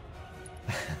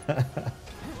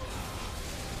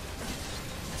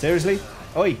 Seriously?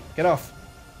 Oi, get off.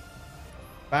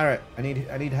 Barrett, I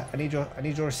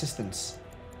need your assistance.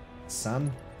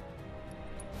 Son.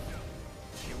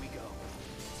 Here we go.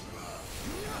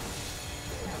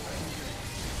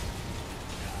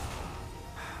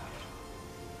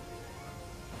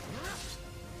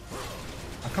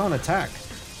 I can't attack.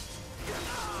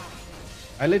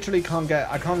 I literally can't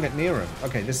get near him.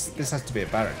 Okay, this has to be a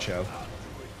Barrett show.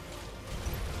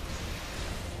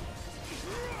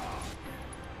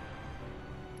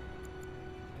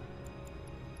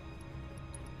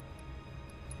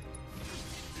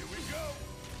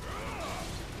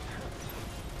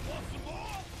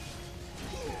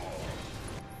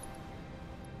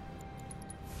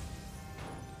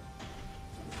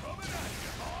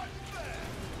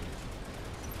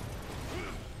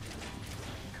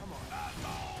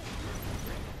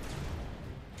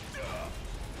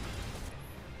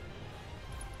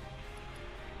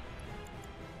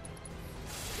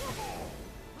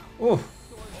 Oh.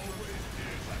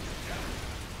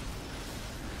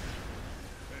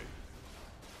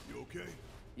 You okay?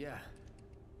 Yeah.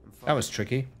 I'm fine. That was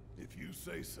tricky. If you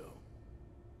say so.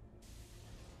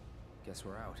 Guess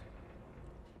we're out.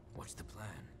 What's the plan?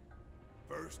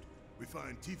 First, we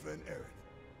find Tifa and Aerith.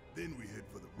 Then we head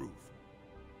for the roof.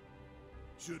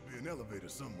 Should be an elevator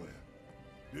somewhere.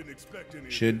 Didn't expect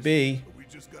any. Should be. But we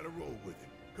just gotta roll with it.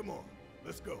 Come on,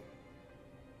 let's go.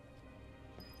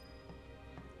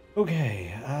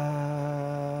 Okay.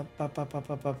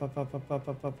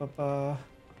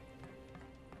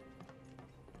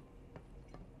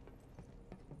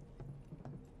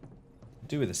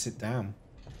 Do with a sit down.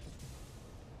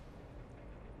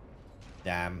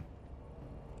 Damn.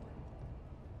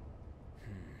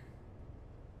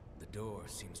 The door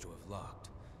seems to have locked.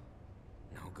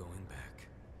 No going back.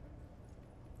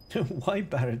 Why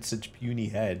Barrett such puny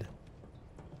head?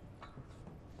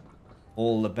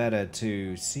 All the better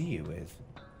to see you with.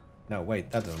 No,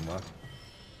 wait, that doesn't work.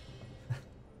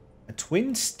 A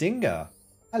twin stinger.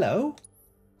 Hello?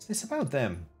 What's this about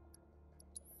them?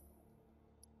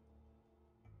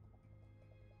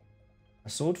 A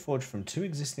sword forged from 2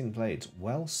 existing blades,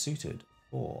 well suited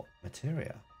for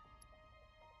materia.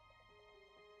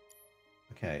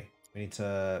 Okay, we need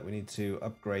to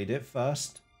upgrade it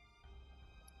first.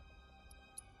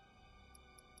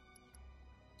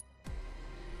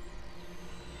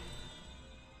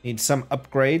 Need some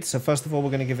upgrades. So first of all, we're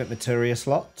going to give it materia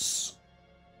slots.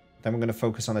 Then we're going to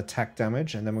focus on attack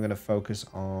damage, and then we're going to focus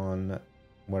on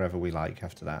whatever we like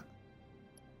after that.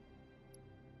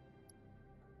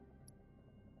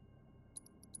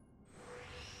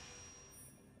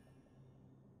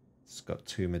 It's got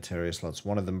 2 materia slots.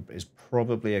 One of them is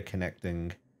probably a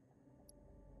connecting.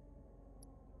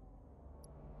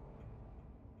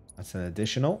 That's an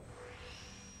additional.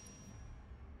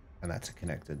 And that's a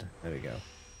connected. There we go.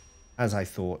 As I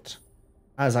thought.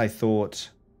 As I thought.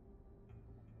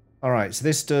 Alright, so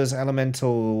this does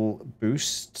elemental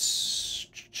boosts.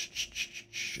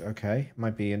 Okay,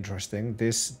 might be interesting.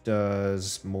 This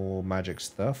does more magic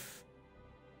stuff.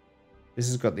 This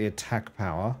has got the attack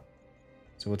power.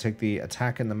 So we'll take the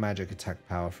attack and the magic attack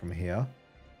power from here.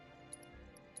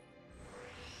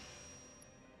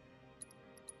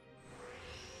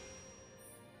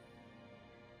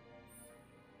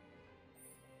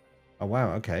 Oh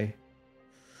wow, okay.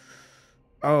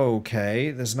 Okay,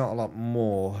 there's not a lot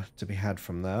more to be had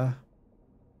from there.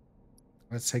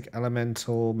 Let's take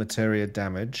elemental materia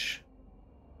damage.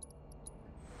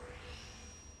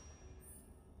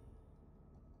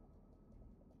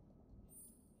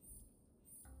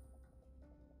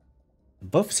 The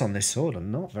buffs on this sword are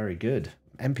not very good.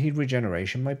 MP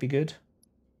regeneration might be good.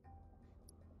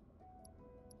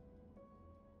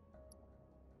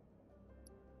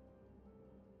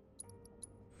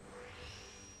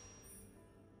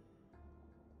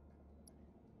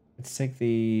 Let's take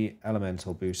the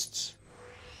elemental boosts.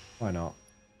 Why not?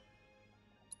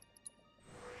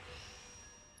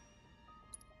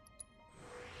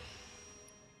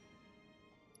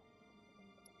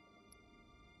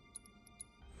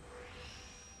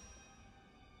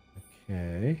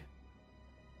 Okay.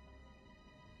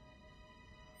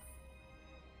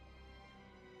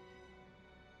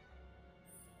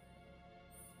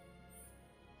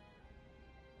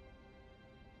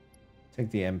 Take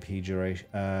the MP duration,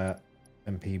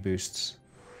 MP boosts.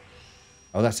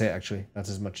 Oh, that's it, actually. That's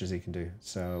as much as he can do.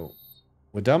 So,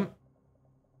 we're done.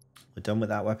 We're done with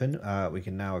that weapon. We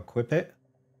can now equip it.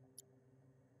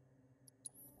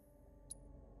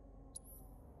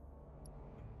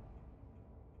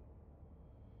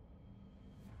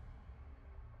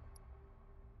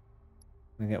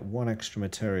 We get one extra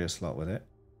materia slot with it.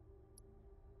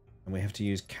 And we have to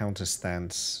use counter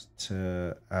stance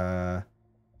to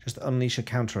just unleash a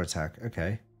counter attack.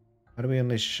 Okay. How do we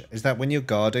unleash? Is that when you're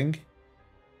guarding?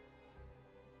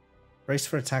 Brace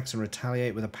for attacks and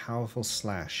retaliate with a powerful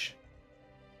slash.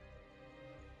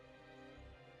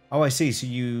 Oh, I see. So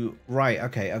you... Right.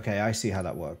 Okay. Okay. I see how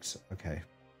that works. Okay.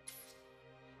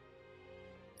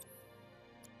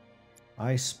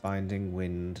 Ice, binding,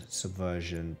 wind,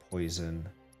 subversion, poison.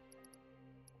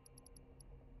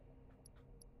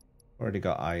 Already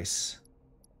got ice.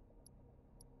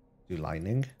 Do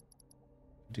lightning.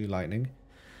 Do lightning.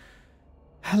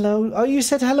 Hello. Oh, you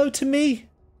said hello to me.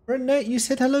 Renette, you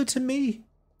said hello to me.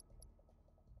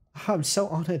 Oh, I'm so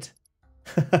honored.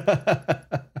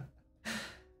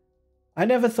 I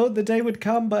never thought the day would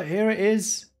come, but here it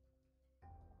is.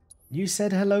 You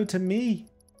said hello to me.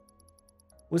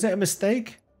 Was it a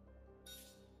mistake?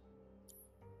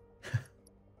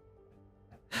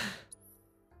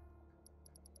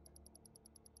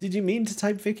 Did you mean to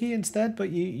type Vicky instead, but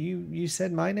you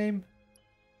said my name?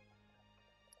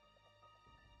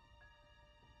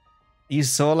 You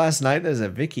saw last night there's a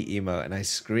Vicky emote and I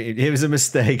screamed. It was a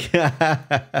mistake. There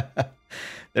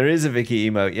is a Vicky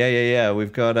emote. Yeah.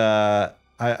 We've got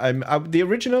the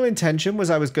original intention was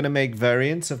I was going to make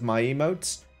variants of my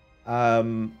emotes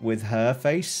with her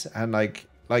face and like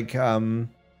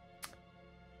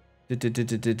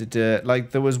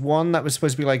there was one that was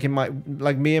supposed to be like in my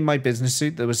me in my business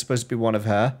suit. There was supposed to be one of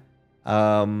her.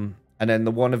 And then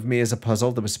the one of me as a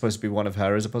puzzle, there was supposed to be one of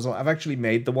her as a puzzle. I've actually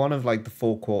made the one of like the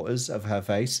 4 quarters of her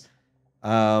face.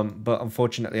 But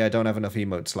unfortunately, I don't have enough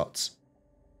emote slots.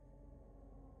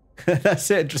 That's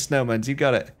it, just Snowmans. You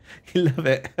got it. You love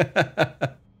it.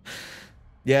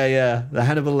 Yeah. The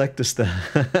Hannibal Lecter star.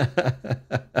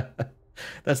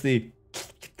 That's the...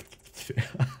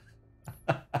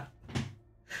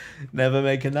 Never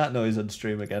making that noise on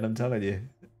stream again, I'm telling you.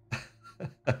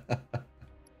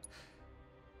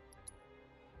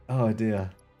 Oh dear.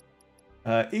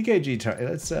 EKG try.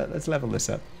 Let's level this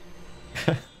up.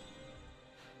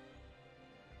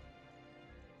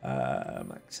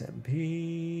 Max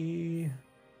MP.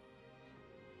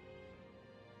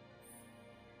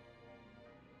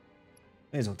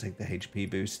 May as well take the HP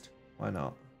boost. Why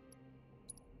not?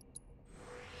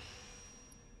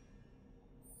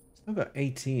 Still got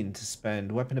 18 to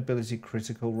spend. Weapon ability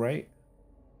critical rate.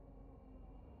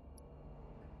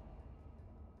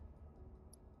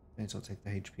 May as well take the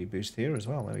HP boost here as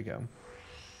well. There we go.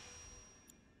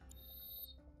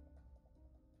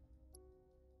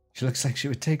 She looks like she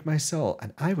would take my soul,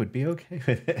 and I would be okay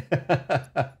with it.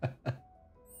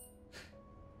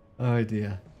 Oh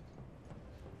dear.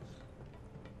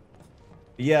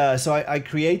 Yeah, so I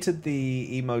created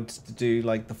the emotes to do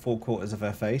like the 4 quarters of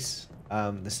her face.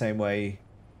 The same way...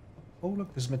 Oh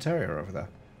look, there's materia over there.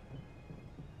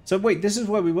 So wait, this is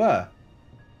where we were.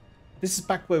 This is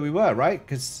back where we were, right?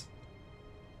 Because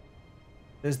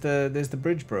there's the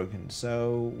bridge broken.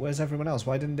 So where's everyone else?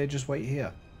 Why didn't they just wait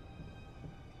here?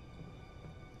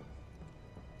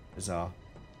 Bizarre.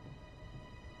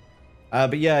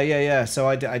 But yeah. So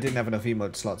I didn't have enough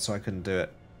emote slots, so I couldn't do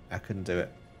it.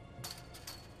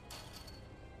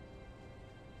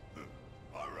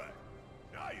 All right,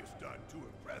 now you're starting to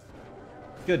impress me.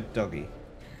 Good doggy.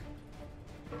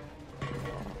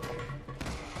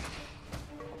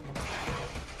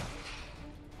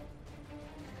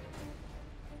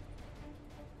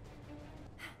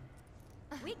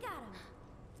 We got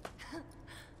him.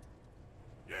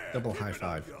 Yeah, Double keep high it up,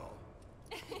 five. y'all.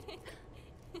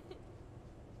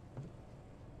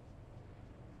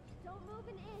 Don't move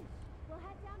an inch. We'll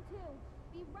head down too.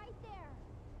 Be right there.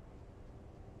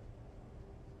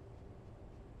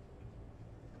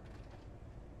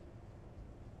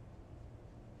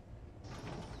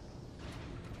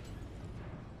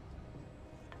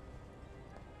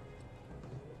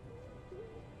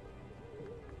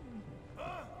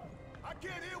 Huh? I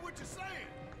can't hear what you're saying.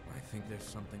 I think there's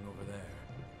something over there.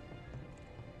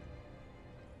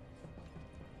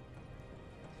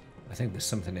 I think there's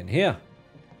something in here.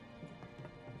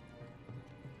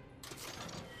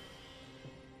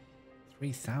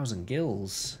 $3,000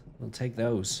 gills. We'll take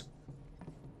those.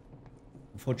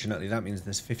 Unfortunately, that means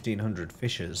there's 1,500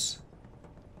 fishers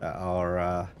that are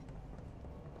a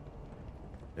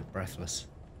bit breathless.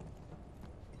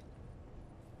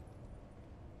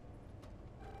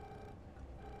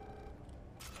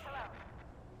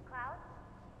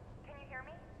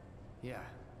 Yeah.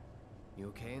 You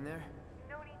okay in there?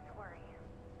 No need to worry.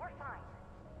 We're fine.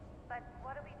 But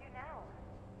what do we do now?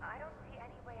 I don't see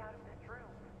any way out of this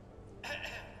room.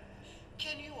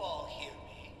 Can you all hear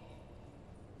me?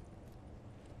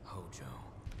 Hojo.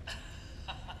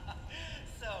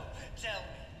 So, tell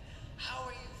me, how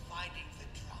are you finding the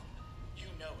drum? You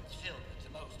know it's filled with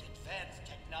the most advanced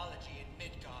technology in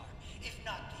Midgar, if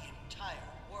not the entire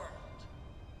world.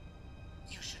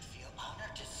 You should feel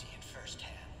honored to see it firsthand.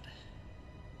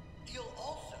 You'll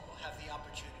also have the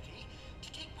opportunity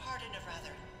to take part in a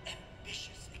rather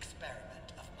ambitious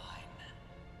experiment of mine.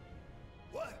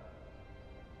 What?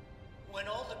 When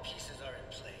all the pieces are in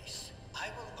place, I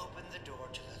will open the door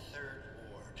to the third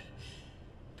ward.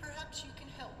 Perhaps you can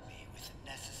help me with the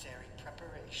necessary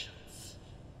preparations.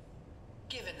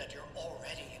 Given that you're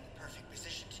already in the perfect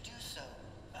position to do so,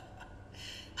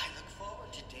 I look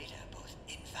forward to data both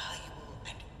invaluable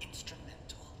and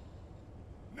instrumental.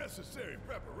 Necessary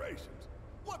preparations?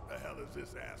 What the hell is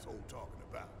this asshole talking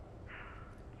about?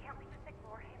 Can't we just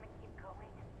ignore him and keep going?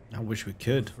 I wish we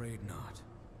could. Afraid not.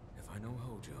 If I know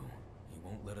Hojo, he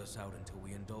won't let us out until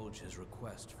we indulge his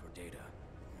request for data.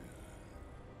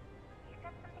 He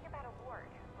said something about a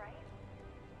ward, right?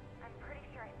 I'm pretty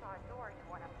sure I saw a door to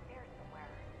one upstairs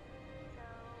somewhere. So,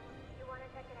 you want to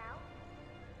check it out?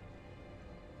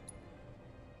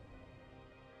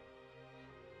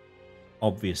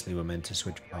 Obviously, we're meant to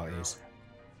switch parties.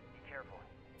 Be careful.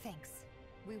 Thanks.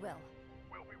 We will.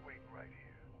 We'll be waiting right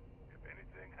here. If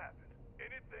anything happens,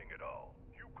 anything at all,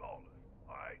 you call us,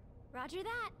 alright? Roger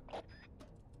that.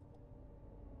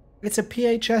 It's a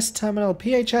PHS terminal.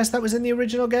 PHS, that was in the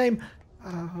original game.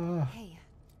 Hey,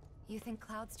 you think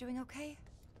Cloud's doing okay?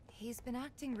 He's been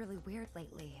acting really weird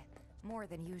lately. More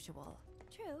than usual.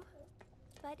 True.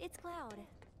 But it's Cloud.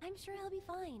 I'm sure he'll be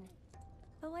fine.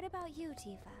 But what about you,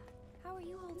 Tifa? How are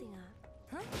you holding up?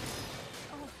 Huh?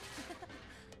 Oh,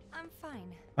 I'm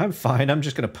fine. I'm fine. I'm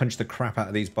just going to punch the crap out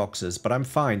of these boxes, but I'm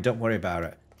fine. Don't worry about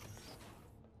it.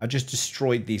 I just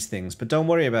destroyed these things, but don't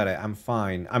worry about it. I'm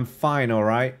fine. I'm fine, all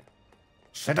right?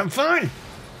 Said I'm fine!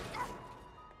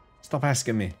 Stop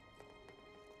asking me.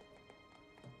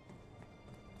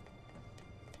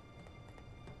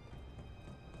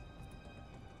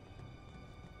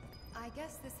 I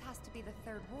guess this has to be the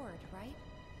third ward, right?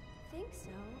 Think so,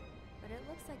 but it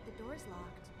looks like the door's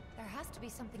locked. There has to be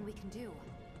something we can do.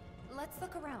 Let's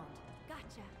look around.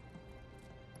 Gotcha.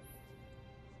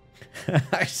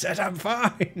 I said I'm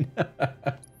fine.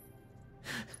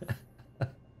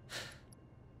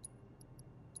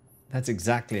 That's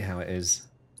exactly how it is.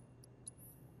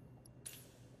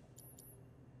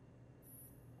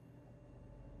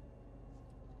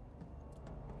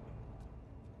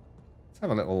 Let's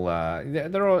have a little.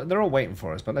 They're all waiting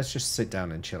for us, but let's just sit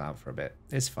down and chill out for a bit.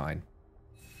 It's fine.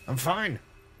 I'm fine.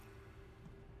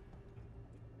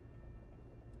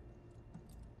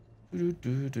 I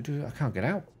can't get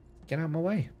out. Get out of my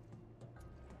way.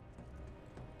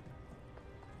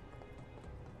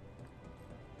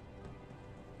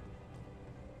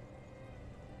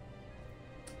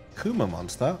 Kuma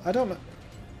Monster? I don't know.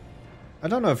 I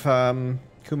don't know if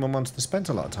Kuma Monster spent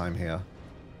a lot of time here.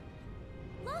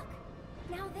 Look!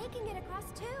 Now they can get across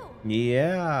too.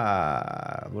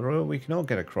 Yeah, we can all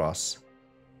get across.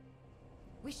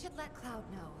 We should let Cloud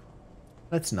know.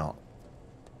 Let's not.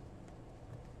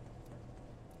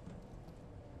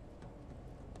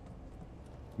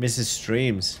 Mrs.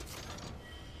 Streams.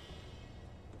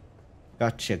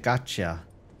 Gotcha, gotcha.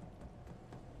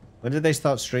 When did they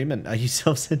start streaming? Are you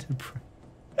self-centered?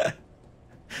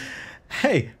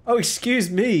 Hey, oh,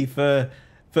 excuse me for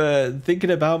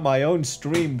thinking about my own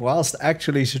stream whilst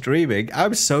actually streaming.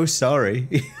 I'm so sorry.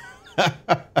 Cloud,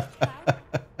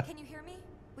 can you hear me?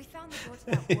 We found the door to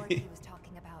that ward he was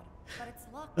talking about, but it's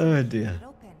locked. Oh dear.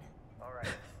 Open. All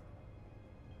right.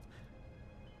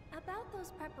 About those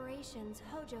preparations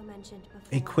Hojo mentioned before.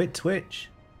 He quit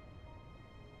Twitch.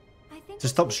 I think To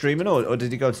stop streaming, or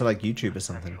did he go to like YouTube or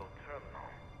something?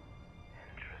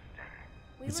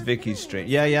 It's Vicky's stream.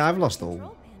 Yeah, I've lost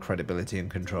all credibility and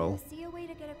control. See a way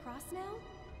to get across now?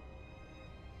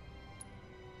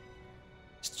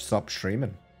 Stop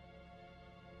streaming.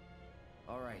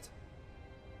 All right.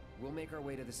 We'll make our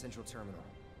way to the central terminal.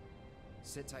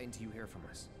 Sit tight until you hear from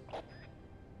us.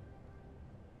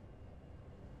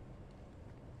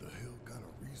 The hell kind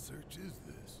of research is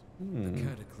this? The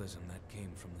cataclysm that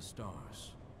came from the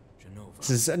stars. Genova.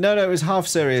 This is, no, it was half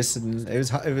serious, and it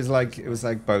was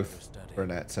like both,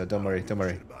 Burnett. So don't worry.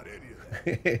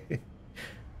 The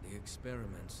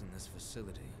experiments in this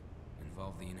facility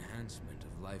involve the enhancement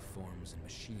of life forms and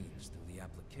machines through the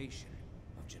application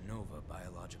of Genova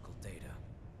biological data.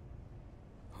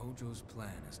 Hojo's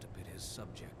plan is to pit his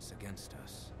subjects against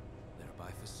us,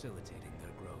 thereby facilitating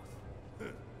their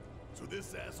growth. So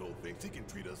this asshole thinks he can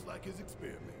treat us like his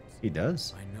experiments. He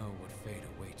does. I know what fate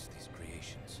awaits these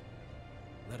creations.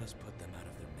 Let us put them out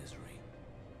of their misery.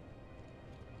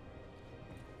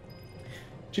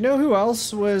 Do you know who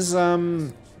else was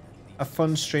a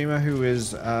fun streamer who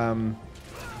is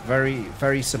very,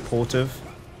 very supportive?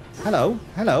 Hello,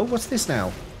 hello, what's this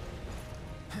now?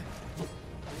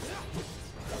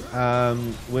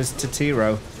 Was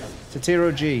Totiro.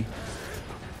 Totiro G.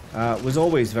 Was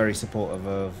always very supportive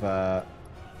of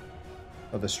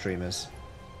other streamers.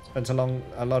 Spent a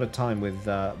lot of time with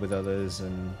others,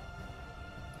 and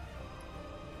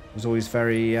was always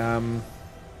very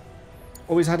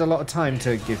always had a lot of time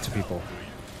to give to people.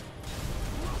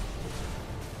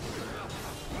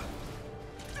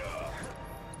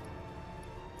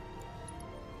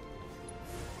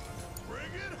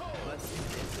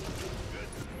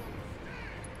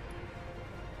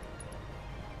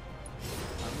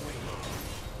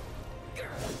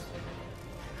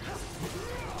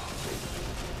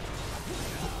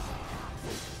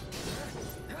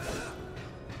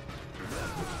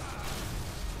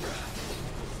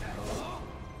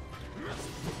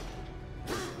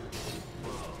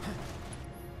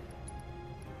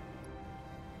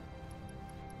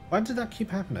 Why did that keep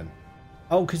happening?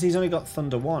 Oh, because he's only got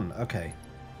Thunder 1. Okay.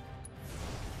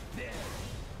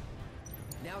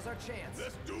 Now's our chance.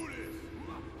 Let's do this.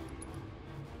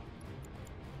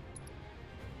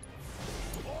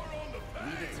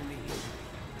 Leave it to me.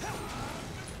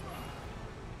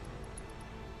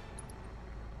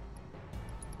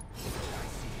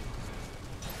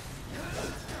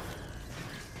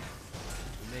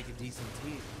 We make a decent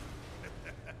team.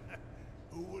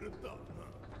 Who would have thought, huh?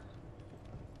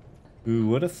 Who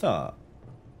would have thought?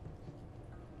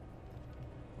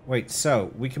 Wait,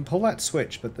 so we can pull that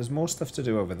switch, but there's more stuff to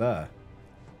do over there.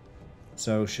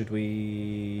 So should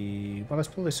we... Well, let's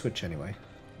pull this switch anyway.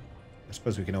 I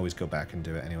suppose we can always go back and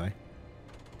do it anyway.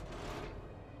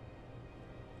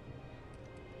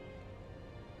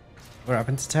 What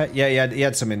happened to Ted? Yeah, he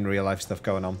had some in real life stuff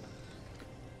going on.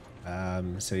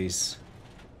 So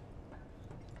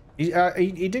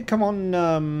he did come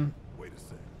on. Wait a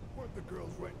sec. Weren't the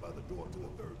girls right by the door to the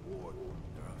third ward?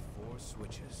 There are 4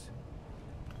 switches.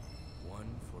 One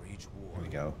for each ward. There we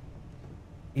go.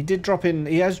 He did drop in.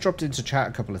 He has dropped into chat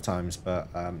a couple of times,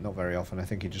 but not very often. I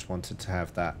think he just wanted to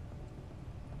have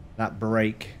that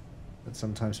break that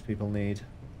sometimes people need.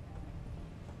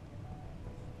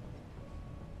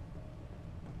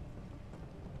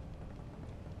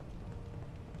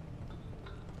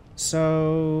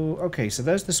 So, okay, so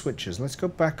there's the switches. Let's go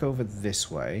back over this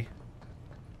way.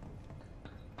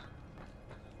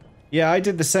 Yeah, I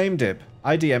did the same, Dip.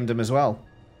 I DM'd him as well.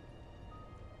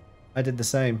 I did the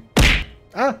same.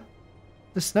 Ah!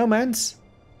 The snowman's.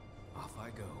 Off I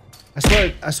go.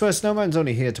 I swear Snowman's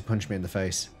only here to punch me in the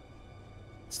face.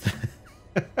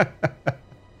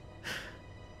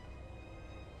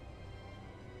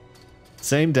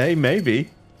 Same day, maybe.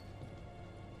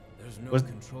 There's no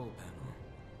control panel.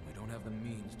 We don't have the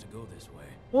means to go this way.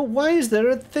 Well, why is there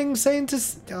a thing saying to...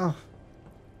 Oh.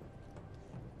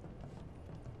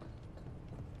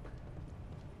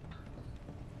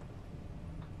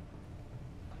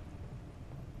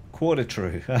 Quarter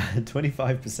true.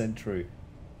 25% true.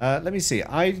 Let me see.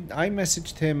 I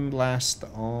messaged him last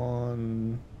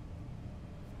on...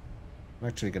 I'm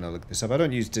actually going to look this up. I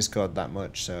don't use Discord that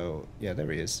much, so... Yeah,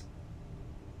 there he is.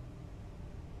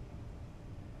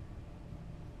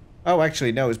 Oh,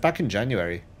 actually, no. It was back in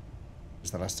January. Was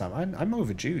the last time. I'm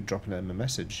overdue dropping him a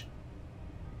message.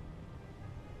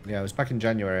 Yeah, it was back in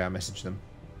January I messaged them.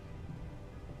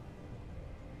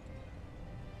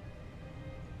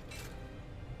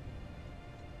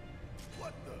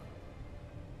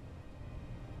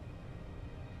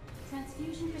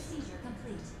 Transfusion procedure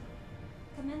complete.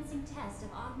 Commencing test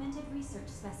of augmented research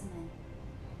specimen.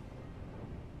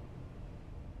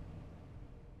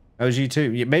 Oh, was you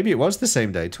too? Maybe it was the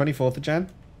same day, 24th of Jan?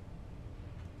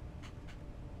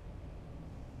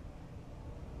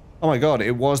 Oh my god,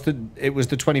 it was the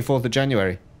 24th of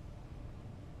January.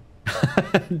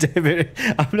 David,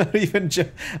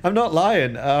 I'm not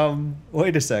lying.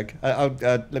 Wait a sec.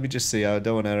 Let me just see. I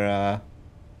don't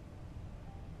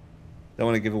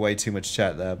want to give away too much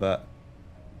chat there, but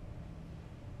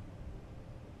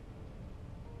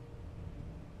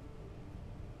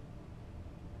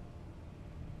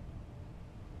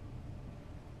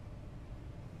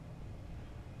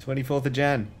 24th of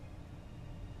Jan.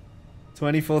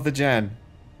 24th of Jan.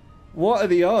 What are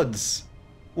the odds?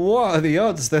 What are the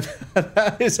odds?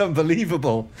 That is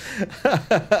unbelievable.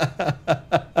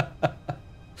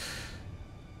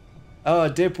 Oh,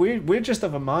 Dip, we're just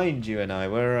of a mind, you and I.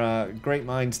 We're great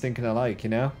minds thinking alike, you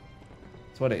know?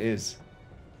 That's what it is.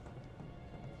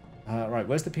 Right,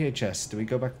 where's the PHS? Do we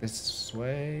go back this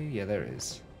way? Yeah, there it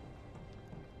is.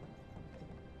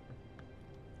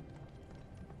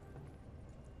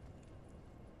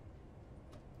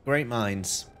 Great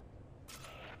minds.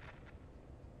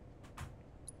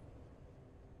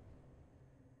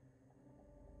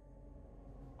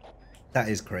 That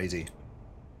is crazy.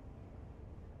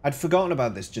 I'd forgotten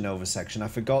about this Genova section. I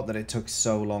forgot that it took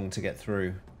so long to get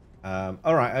through.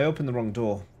 Alright, I opened the wrong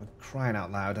door. I'm crying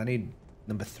out loud. I need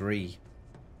number 3.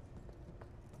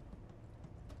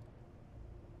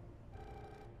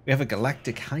 We have a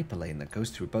galactic hyperlane that goes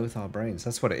through both our brains.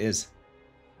 That's what it is.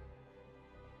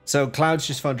 So Cloud's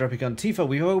just phoned her up again. Tifa,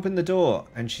 we've opened the door.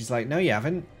 And she's like, no, you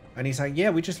haven't. And he's like, yeah,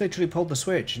 we just literally pulled the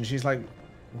switch. And she's like,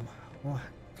 what?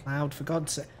 Cloud, for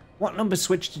God's sake. What number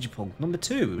switch did you pull? Number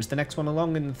 2. It was the next one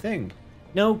along in the thing.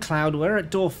 No, Cloud, we're at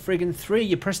door friggin' 3.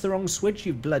 You pressed the wrong switch,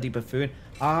 you bloody buffoon.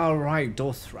 Alright,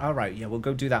 door 3. Alright, yeah, we'll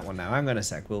go do that one now. Hang on a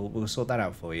sec. We'll sort that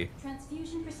out for you.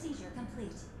 Transfusion procedure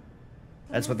complete.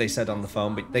 That's what they said on the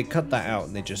phone, but they cut that out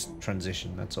and they just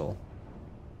transitioned, that's all.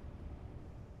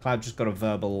 Cloud just got a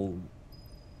verbal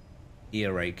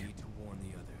earache. Need to warn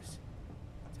the others.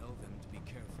 Tell them to be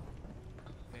careful.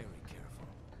 Very careful.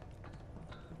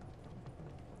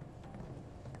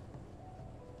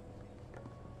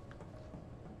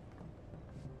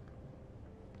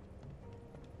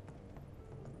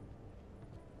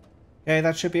 Okay,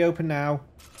 that should be open now.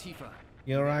 Tifa.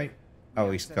 You alright?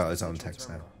 Oh, he's got his own text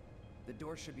now. The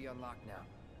door should be unlocked now.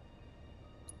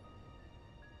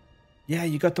 Yeah,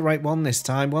 you got the right one this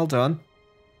time. Well done.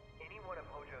 Any one of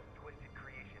Hojo's twisted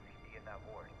creations can be in that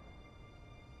ward.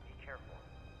 Be careful.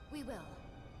 We will.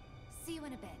 See you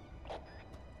in a bit.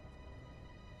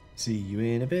 See you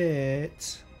in a bit.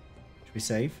 Should we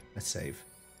save? Let's save.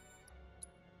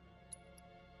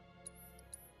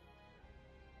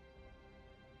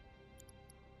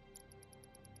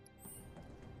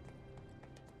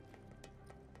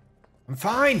 I'm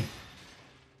fine.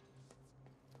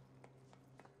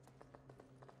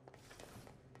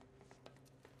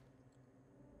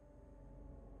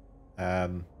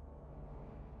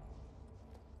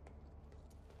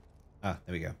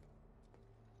 There we go.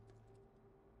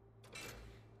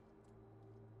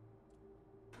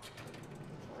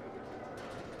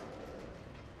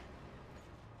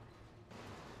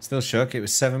 Still shook. It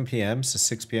was 7 p.m., so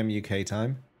 6 p.m. UK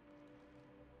time.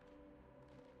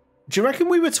 Do you reckon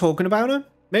we were talking about him?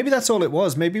 Maybe that's all it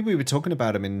was. Maybe we were talking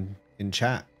about him in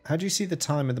chat. How do you see the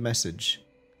time of the message?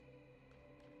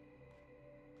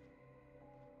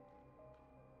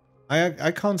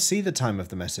 I can't see the time of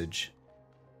the message.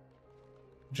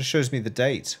 It just shows me the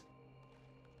date.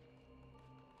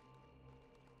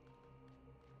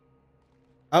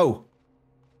 Oh.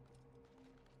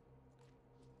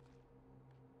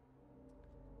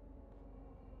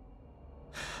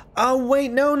 Oh,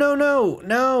 wait, no.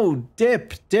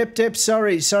 Dip,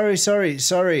 sorry.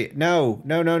 No.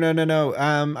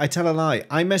 I tell a lie.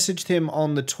 I messaged him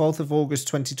on the 12th of August,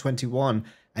 2021,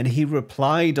 and he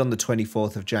replied on the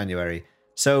 24th of January.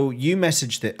 So you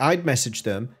messaged it. I'd messaged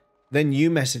him, then you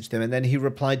messaged him, and then he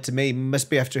replied to me. Must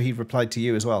be after he replied to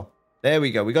you as well. There we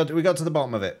go. We got to the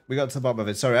bottom of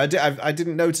it. Sorry, I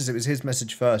didn't notice it was his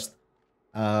message first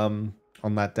on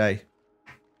that day.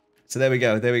 So there we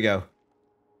go.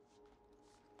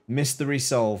 Mystery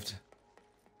solved.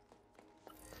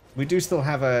 We do still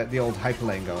have the old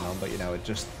hyperlane going on, but you know, it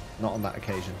just not on that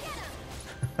occasion.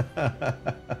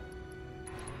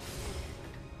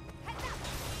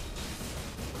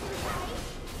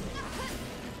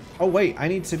 Oh wait, I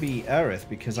need to be Aerith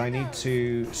because I need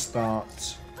to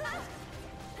start.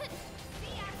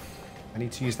 I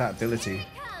need to use that ability.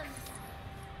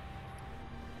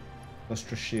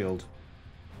 Lustrous Shield.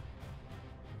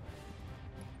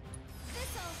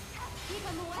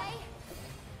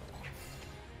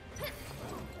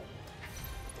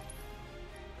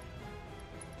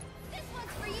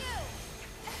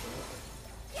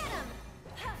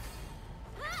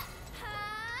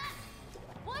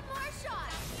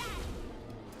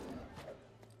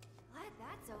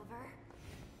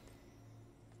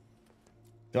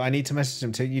 Do I need to message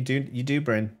him too? You do,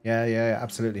 Bryn. Yeah,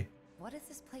 absolutely. What is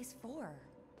this place for?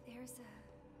 There's a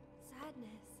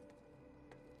sadness.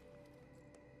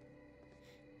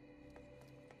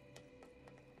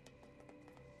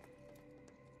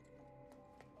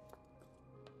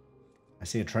 I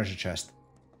see a treasure chest.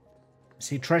 I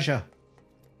see treasure.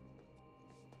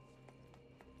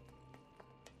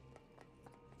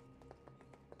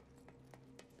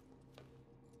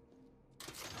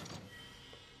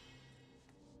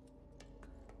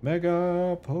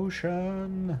 Mega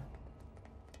potion.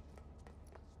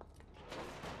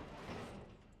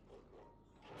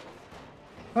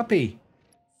 Puppy.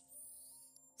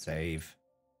 Save.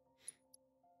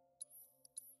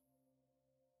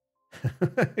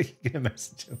 You can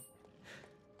message him.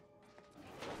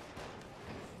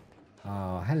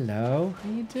 Oh, hello. How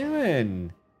you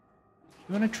doing?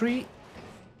 You want a treat?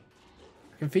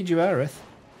 I can feed you Aerith.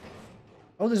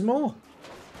 Oh, there's more.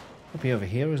 Puppy over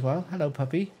here as well. Hello,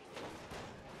 puppy.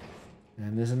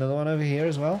 And there's another one over here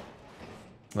as well.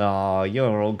 Oh,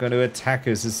 you're all going to attack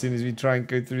us as soon as we try and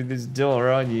go through this door,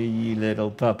 aren't you, you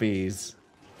little puppies?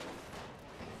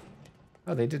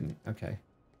 Oh, they didn't. Okay.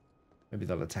 Maybe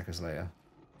they'll attack us later.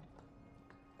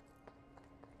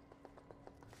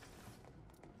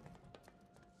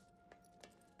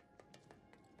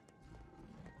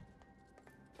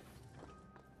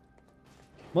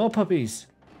 More puppies.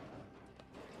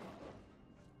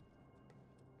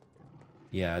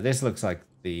 Yeah, this looks like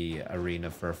the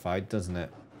arena for a fight, doesn't it?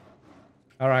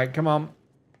 Alright, come on.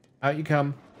 Out you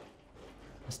come.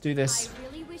 Let's do this. I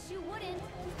really wish you wouldn't.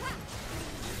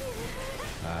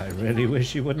 I really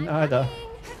wish you wouldn't either.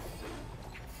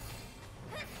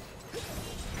 This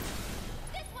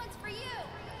one's for you.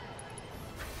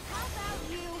 How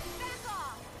about you back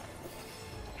off?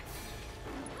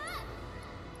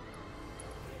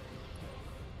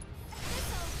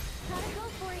 Gotta go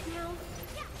for it now.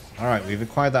 Alright, we've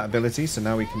acquired that ability, so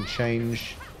now we can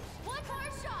change. One more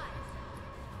shot.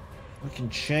 We can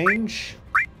change.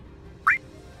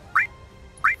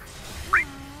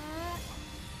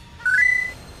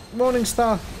 Morning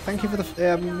Star, thank you for the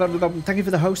thank you for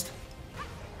the host.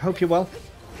 Hope you're well. This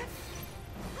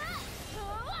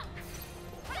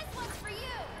one's for you.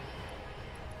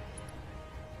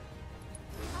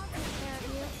 I'll take care of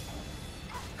you.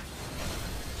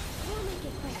 We'll make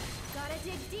it quick. Gotta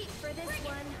dig deep for this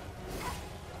one.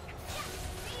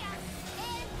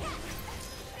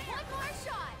 One more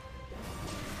shot.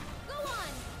 Go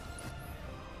on.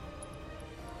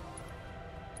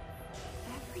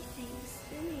 Everything's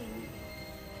spinning.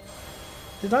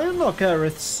 Did I unlock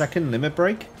Aerith's second limit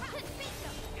break?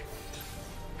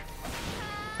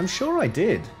 I'm sure I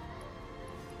did.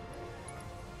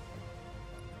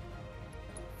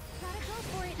 Gotta go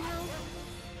for it now.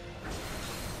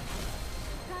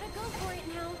 Gotta go for it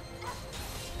now.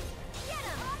 Get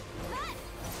him!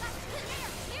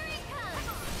 Here he comes!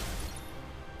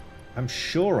 I'm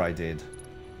sure I did.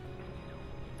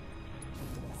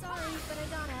 Sorry, but I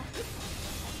gotta.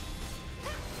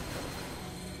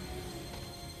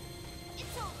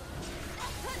 It's over.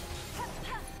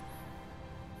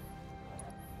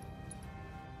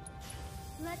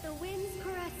 Let the winds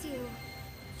caress you.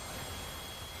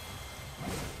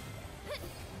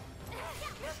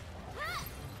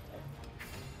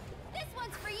 This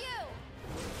one's for you.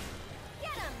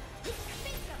 Get him.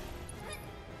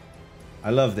 I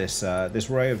love this. This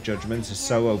Ray of Judgments is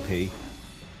so OP.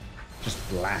 Just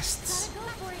blasts. Gotta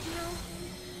go for it now.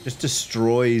 Just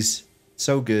destroys.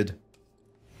 So good.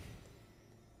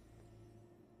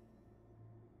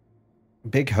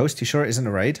 Big host, you sure it isn't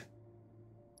a raid?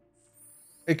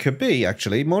 It could be,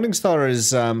 actually. Morningstar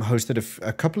has hosted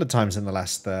a couple of times in the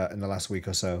last week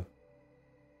or so.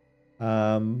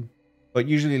 But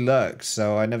usually lurks,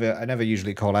 so I never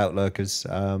usually call out lurkers.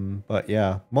 But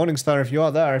yeah, Morningstar, if you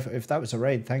are there, if that was a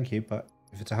raid, thank you. But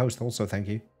if it's a host, also thank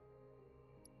you.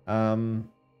 Battle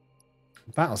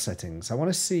settings. I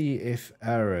want to see if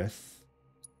Aerith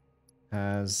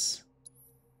has.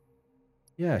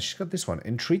 Yeah, she's got this one.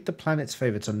 Entreat the planet's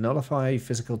favor to nullify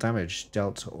physical damage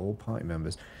dealt to all party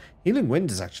members. Healing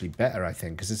Wind is actually better, I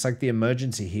think, because it's like the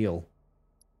emergency heal.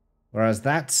 Whereas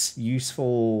that's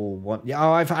useful. One, yeah,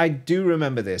 oh, I do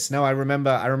remember this. No, I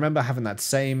remember having that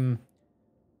same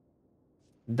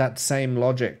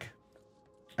logic.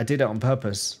 I did it on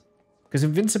purpose because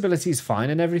invincibility is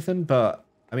fine and everything, but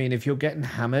I mean, if you're getting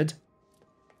hammered,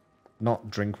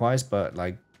 not drink-wise, but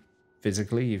like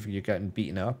physically, if you're getting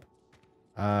beaten up.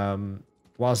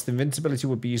 Whilst invincibility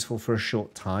would be useful for a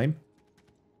short time,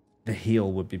 the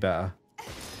heal would be better.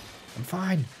 I'm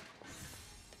fine.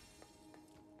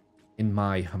 In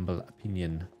my humble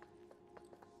opinion.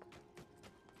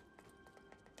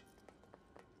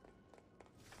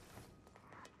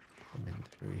 Come in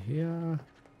through here.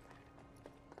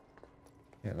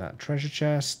 Get that treasure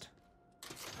chest.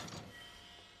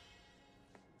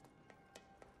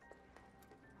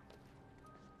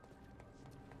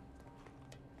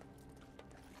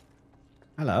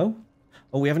 Hello.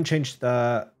 Oh, we haven't changed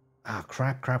the... Ah,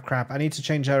 crap. I need to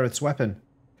change Aerith's weapon.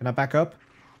 Can I back up?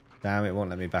 Damn, it won't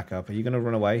let me back up. Are you going to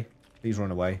run away? Please run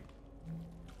away.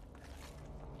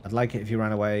 I'd like it if you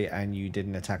ran away and you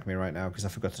didn't attack me right now because I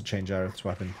forgot to change Aerith's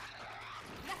weapon.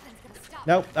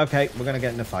 Nope, okay, we're gonna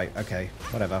get in a fight. Okay,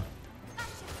 whatever.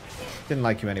 Didn't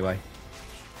like you anyway.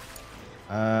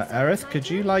 Aerith, could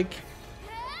you, like,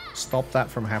 stop that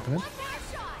from happening?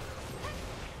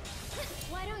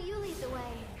 Why don't you lead the way?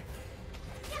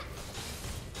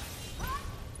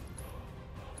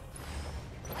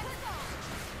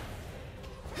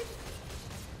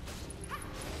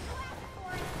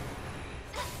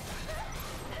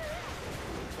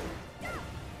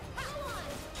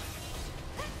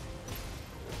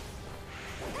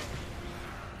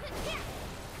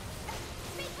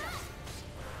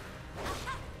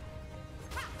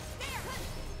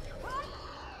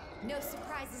 No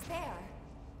surprises there.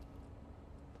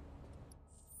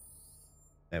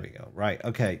 There we go. Right,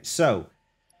 okay, so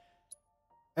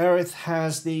Aerith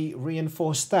has the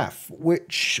reinforced staff,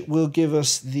 which will give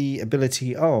us the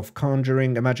ability of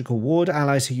conjuring a magical ward.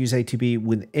 Allies who use ATB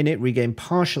within it regain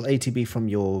partial ATB from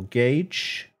your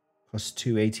gauge. Costs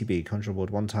 2 ATB. Conjure a ward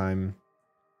one time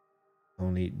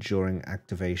only during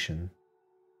activation.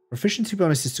 Proficiency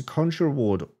bonus is to conjure a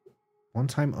ward one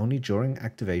time only during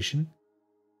activation.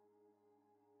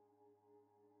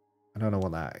 I don't know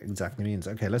what that exactly means.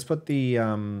 Okay, let's put the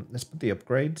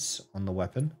upgrades on the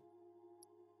weapon.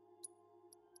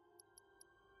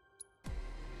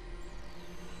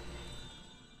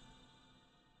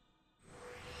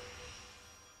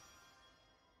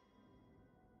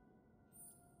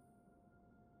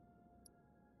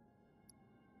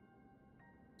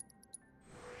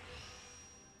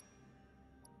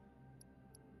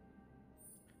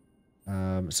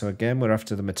 So again, we're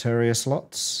after the materia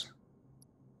slots,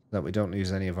 so that we don't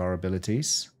lose any of our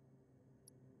abilities.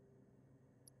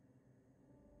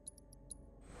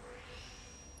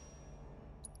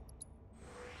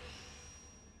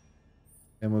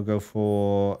 Then we'll go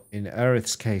for, in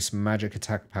Aerith's case, magic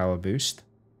attack power boost.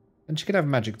 And she can have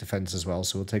magic defense as well,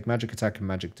 so we'll take magic attack and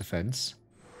magic defense.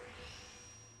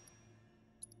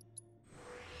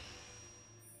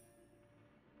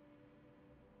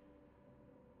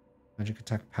 Magic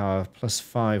attack power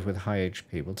 +5 with high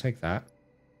HP. We'll take that.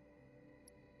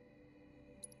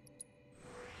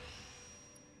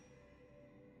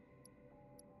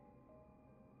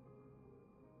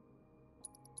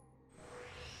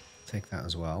 Take that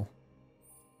as well.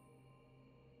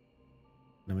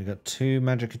 Then we got 2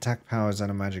 magic attack powers and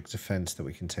a magic defense that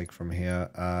we can take from here,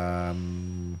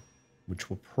 which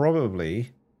will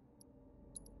probably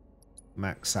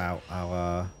max out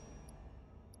our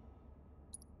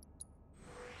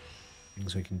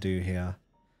things we can do here.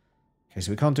 Okay,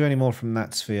 so we can't do any more from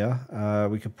that sphere.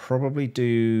 We could probably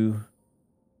do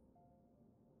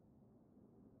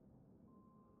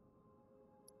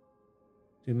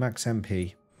max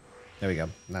MP. There we go.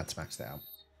 That's maxed out.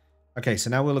 Okay, so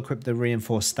now we'll equip the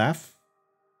reinforced staff.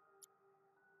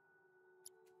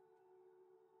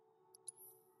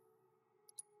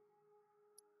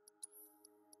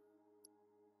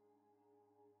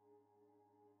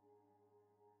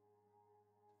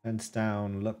 Defense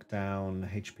down, luck down,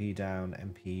 HP down,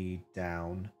 MP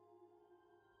down.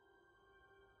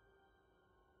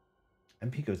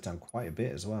 MP goes down quite a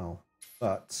bit as well,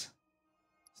 but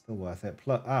still worth it.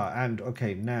 Plus, and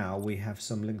okay, now we have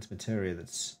some linked materia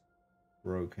that's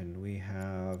broken. We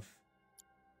have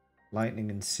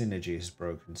lightning and synergy is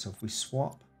broken. So if we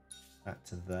swap that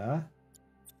to there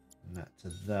and that to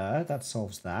there, that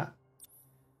solves that.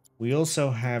 We also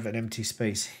have an empty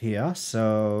space here,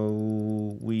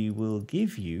 so we will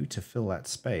give you, to fill that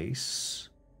space,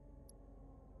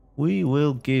 we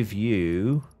will give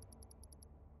you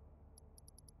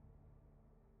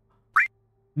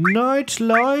night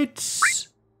lights.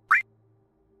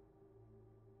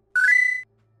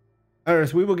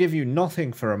 Aerith, we will give you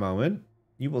nothing for a moment.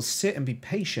 You will sit and be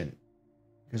patient,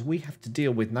 because we have to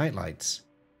deal with night lights.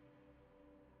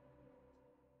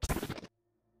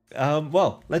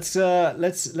 Well, let's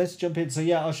jump in. So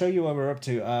yeah, I'll show you what we're up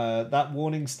to. That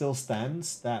warning still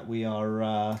stands that we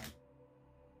are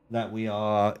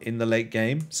in the late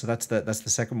game. So that's the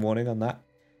second warning on that.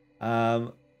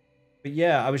 But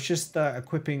yeah, I was just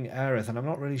equipping Aerith, and I'm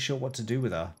not really sure what to do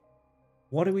with her.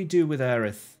 What do we do with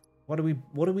Aerith? What do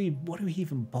we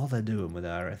even bother doing with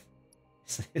Aerith?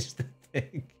 Is the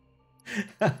thing.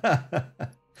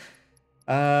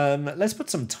 Let's put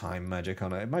some time magic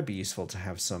on it. It might be useful to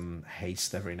have some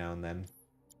haste every now and then.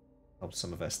 Help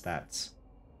some of her stats.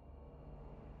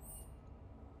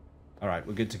 Alright,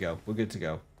 we're good to go. We're good to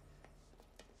go.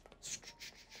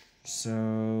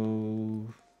 So,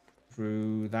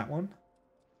 through that one.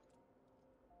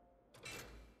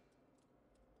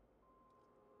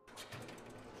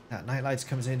 That Nightlights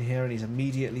comes in here and he's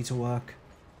immediately to work.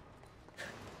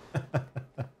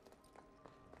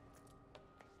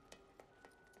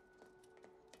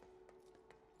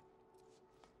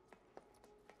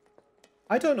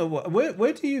 I don't know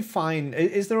where do you find,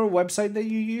 is there a website that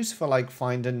you use for like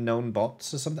finding known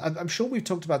bots or something? I'm sure we've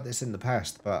talked about this in the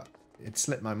past, but it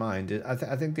slipped my mind. I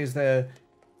think is there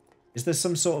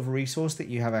some sort of resource that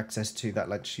you have access to that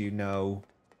lets you know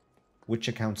which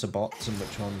accounts are bots and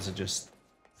which ones are just,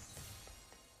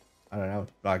 I don't know,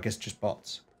 I guess just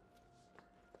bots.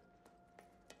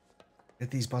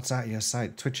 Get these bots out of your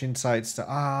site. Twitch Insights to,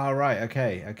 right,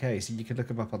 okay, so you can look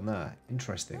them up on there.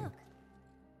 Interesting. Look.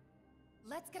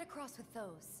 Let's get across with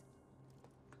those.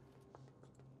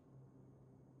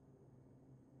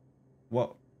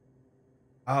 What?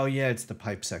 Oh yeah, it's the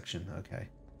pipe section. Okay.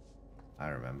 I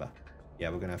remember.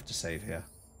 Yeah, we're gonna have to save here.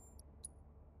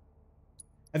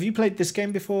 Have you played this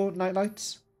game before,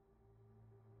 Nightlights?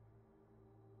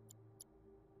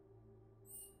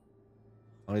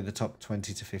 Only the top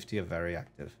 20 to 50 are very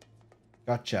active.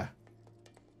 Gotcha.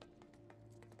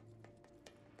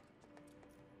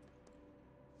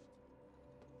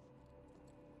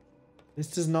 This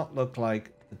does not look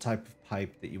like the type of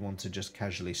pipe that you want to just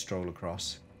casually stroll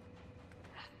across.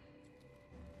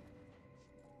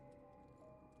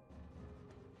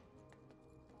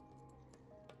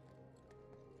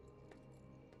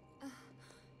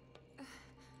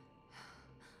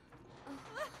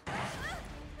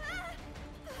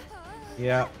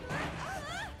 Yeah.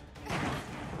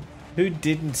 Who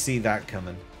didn't see that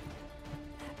coming?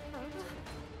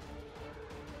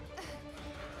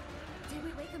 Did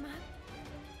we wake him up?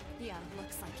 Yeah,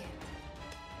 looks like it.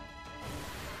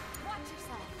 Watch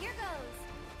yourself. Here goes.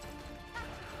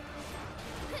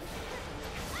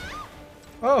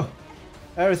 Oh!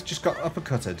 Aerith just got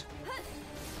uppercutted.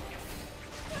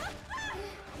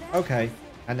 Okay.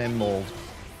 And then mauled.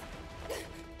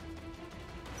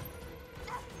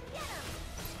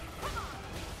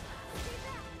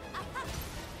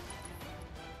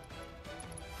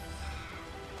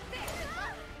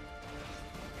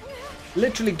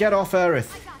 Literally get off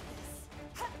Aerith.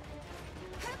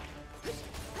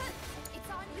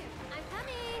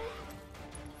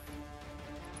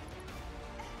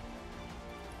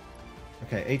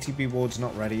 Okay, ATB ward's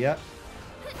not ready yet.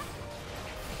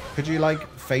 Could you like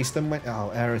face them when...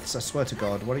 Oh, Aerith, I swear to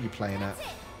God, what are you playing at?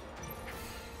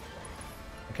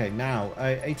 Okay, now,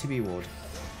 ATB ward.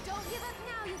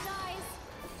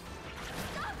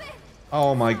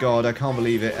 Oh my God, I can't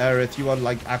believe it. Aerith, you are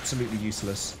like absolutely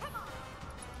useless.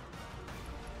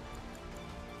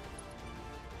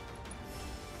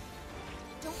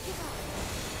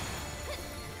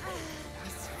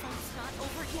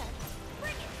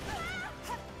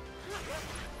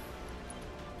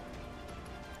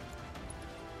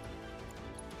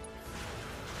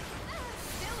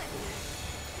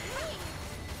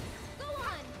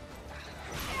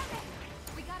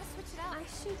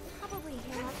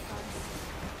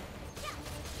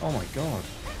 Oh my God.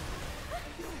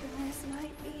 This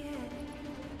might be it.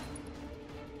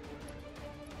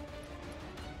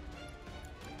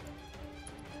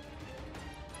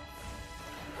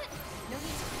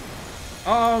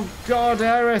 Oh God,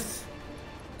 Aerith!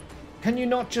 Can you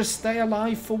not just stay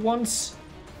alive for once?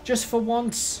 Just for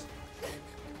once?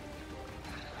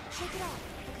 Shake it off,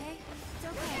 okay? It's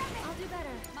okay. I'll do better.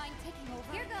 Mind taking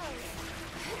over? Here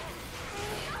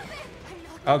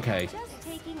goes. Okay. Just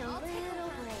taking a little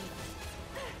break.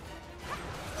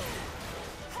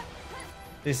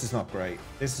 This is not great.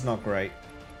 This is not great.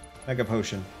 Mega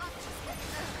potion.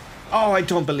 Oh, I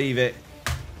don't believe it.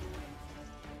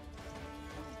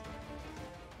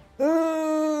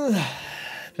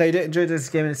 Played it, enjoyed this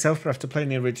game in itself, but after playing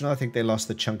the original, I think they lost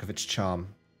a chunk of its charm.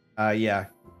 Yeah,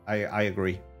 I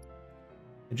agree.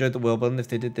 Enjoyed the world building. If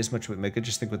they did this much with Mega,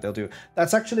 just think what they'll do.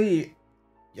 That's actually...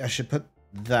 I should put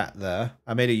that there.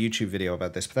 I made a YouTube video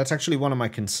about this, but that's actually one of my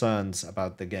concerns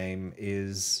about the game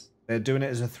is they're doing it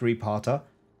as a 3-parter,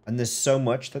 and there's so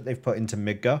much that they've put into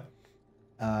Midgar.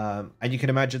 And you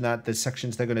can imagine that the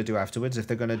sections they're going to do afterwards, if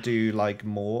they're going to do like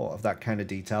more of that kind of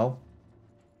detail,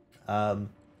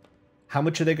 how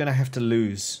much are they going to have to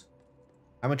lose?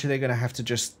 How much are they going to have to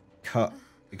just cut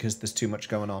because there's too much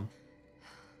going on?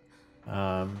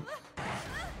 I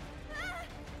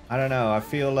don't know. I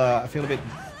feel a bit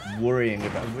worrying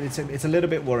about it's a little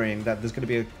bit worrying that there's going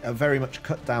to be a very much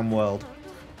cut down world.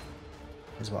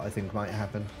 Is what I think might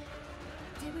happen.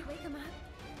 Did we wake him up?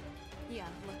 Yeah,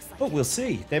 looks like But we'll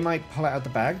see. They might pull it out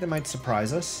the bag. They might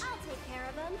surprise us. I'll take care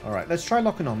of him. All right, let's try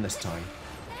locking on this time.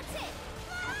 That's it.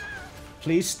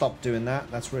 Please stop doing that.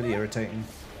 That's really irritating.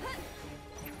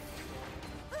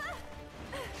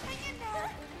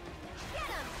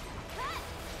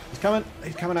 He's coming.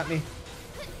 He's coming at me.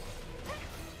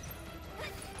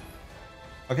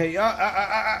 Okay.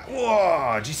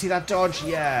 Whoa! Did you see that dodge?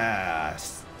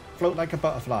 Yes. Float like a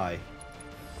butterfly.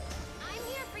 I'm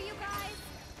here for you guys.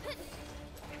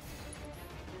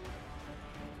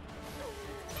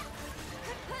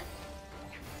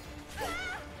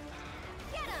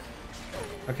 Get him.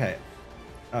 Okay.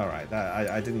 All right. That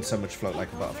I didn't so much float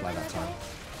like a butterfly that time.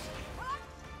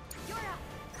 You're up.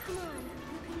 Come on,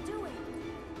 you can do it.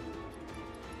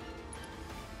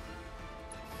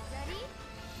 Ready?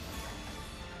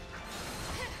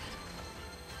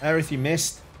 Aerith, you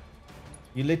missed.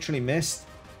 You literally missed.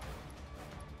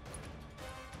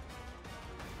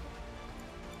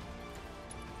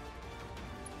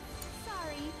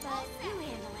 Sorry, but you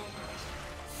handle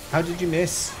it. How did you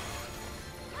miss?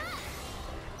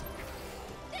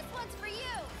 This one's for you.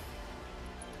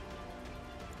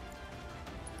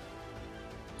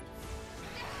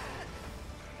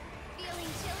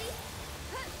 Feeling chilly?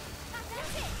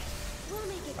 That's it. We'll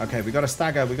make it. Okay, we got a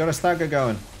stagger. We got a stagger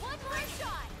going. One more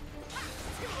shot.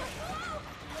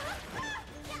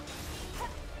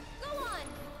 Go on.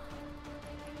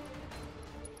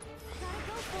 Gotta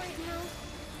go for it now.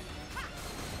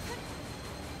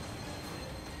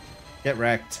 Get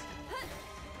wrecked.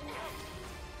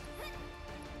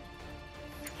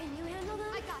 Can you handle them?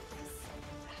 I got this.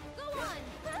 Go on.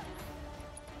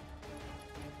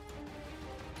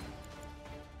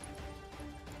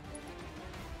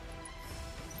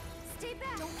 Stay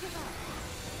back. Don't give up.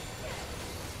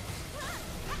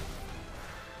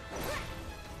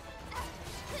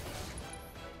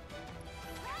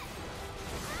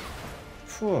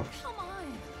 Phew. Come on.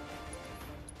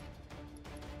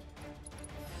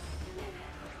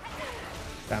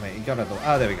 Damn it, he got it.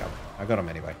 Oh, there we go. I got him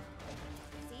anyway.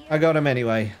 I got him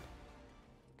anyway.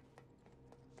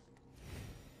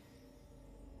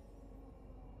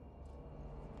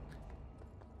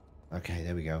 Okay,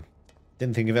 there we go.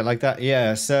 Didn't think of it like that.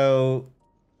 Yeah, so...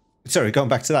 Sorry, going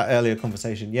back to that earlier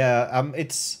conversation. Yeah,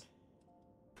 it's...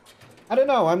 I don't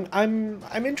know.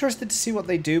 I'm interested to see what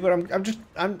they do, but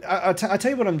I'll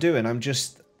tell you what I'm doing. I'm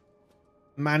just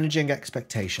managing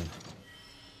expectation.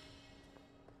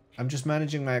 I'm just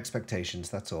managing my expectations,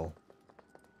 that's all.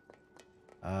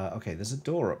 Okay, there's a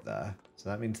door up there. So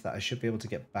that means that I should be able to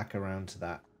get back around to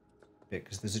that bit,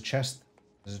 because there's a chest.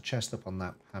 There's a chest up on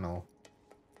that panel.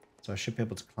 So I should be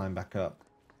able to climb back up.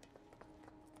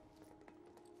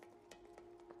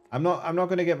 I'm not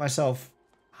going to get myself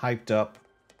hyped up.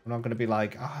 I'm not going to be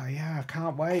like, oh yeah, I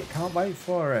can't wait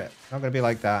for it. I'm not going to be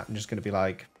like that. I'm just going to be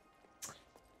like,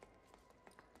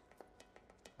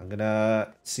 I'm going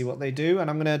to see what they do, and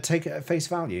I'm going to take it at face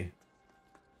value.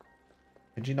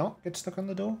 Did you not get stuck on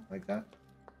the door like that?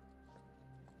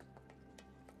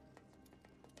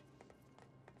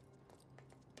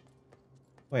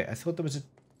 Wait, I thought there was a...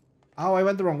 Oh, I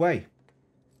went the wrong way.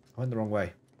 I went the wrong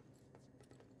way.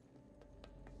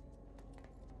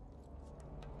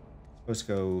 Supposed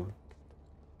to go...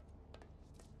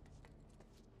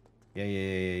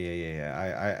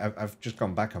 Yeah. I've just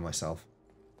gone back on myself.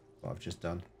 What I've just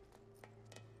done.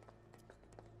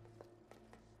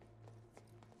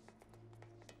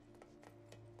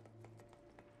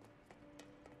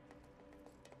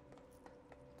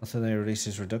 Also, they release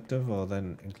is reductive or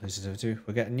then inclusive of 2.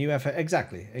 We're getting new effort.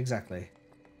 Exactly.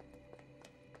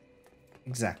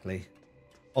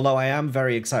 Although I am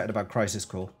very excited about Crisis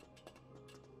Core.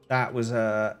 That was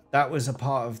a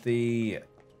part of the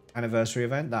anniversary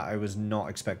event that I was not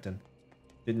expecting.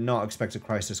 Did not expect a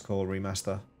Crisis Core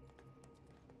remaster.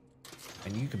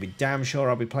 And you can be damn sure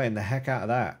I'll be playing the heck out of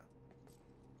that.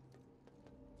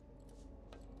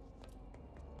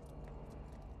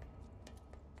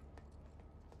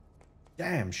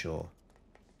 Damn sure.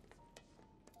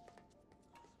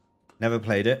 Never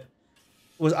played it.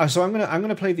 So I'm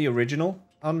gonna play the original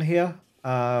on here,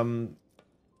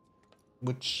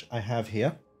 which I have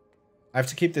here. I have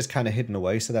to keep this kind of hidden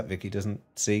away so that Vicky doesn't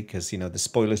see, because you know the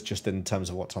spoilers just in terms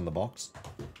of what's on the box.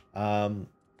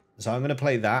 So I'm gonna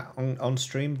play that on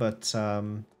stream, but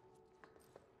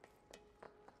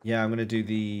yeah, I'm gonna do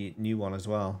the new one as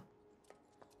well.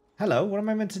 Hello, what am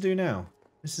I meant to do now?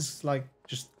 This is like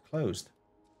just closed.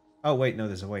 Oh wait, no,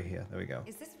 there's a way here. There we go.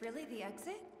 Is this really the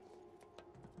exit?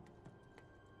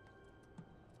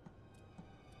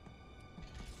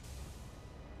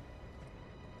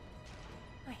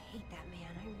 I hate that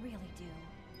man, I really do.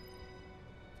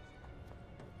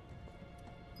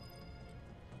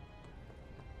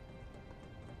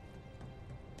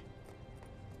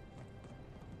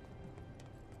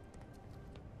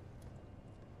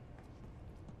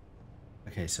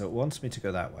 Okay, so it wants me to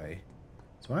go that way.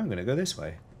 So I'm going to go this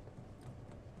way.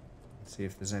 See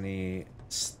if there's any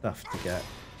stuff to get.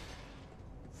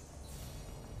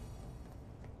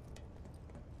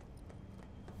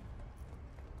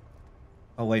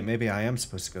 Oh wait, maybe I am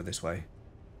supposed to go this way.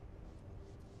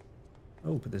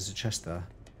 Oh, but there's a chest there.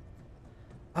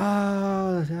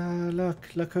 Ah,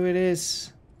 look who it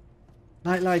is.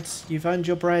 Nightlights, you've earned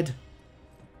your bread.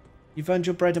 You've earned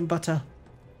your bread and butter.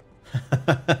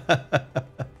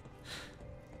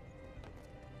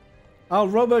 Oh,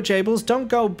 Robo-Jables, don't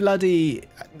go bloody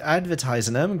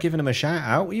advertising them and giving them a shout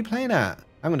out. What are you playing at?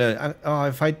 I'm gonna...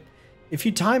 if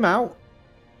you time out...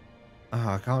 Oh,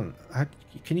 I can't.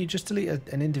 Can you just delete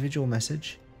an individual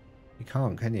message? You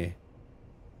can't, can you?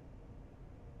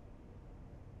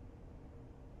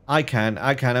 I can.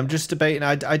 I'm just debating.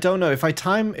 I don't know. If I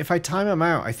time them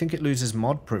out, I think it loses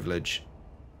mod privilege.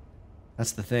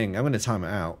 That's the thing. I'm gonna time it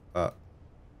out, but...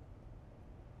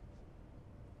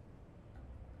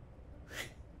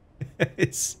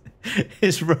 Is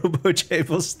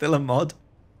Robo-Jable still a mod?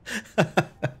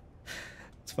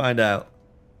 Let's find out.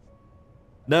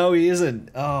 No, he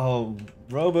isn't. Oh,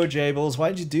 Robo-Jables,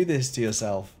 why'd you do this to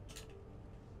yourself?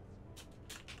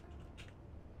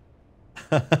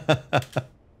 What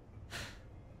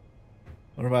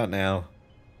about now?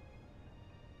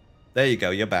 There you go,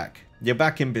 you're back. You're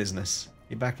back in business.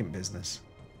 You're back in business.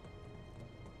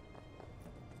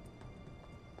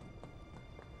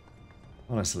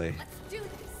 Honestly. Let's do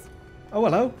this. Oh,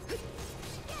 hello.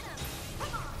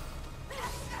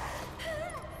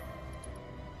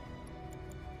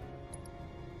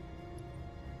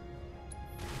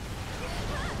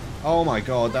 Oh my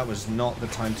god, that was not the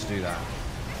time to do that.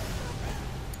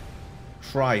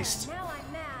 Christ. Now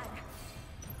I'm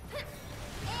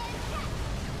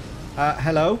mad.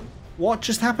 Hello? What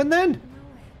just happened then?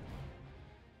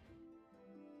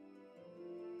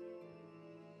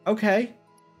 Okay.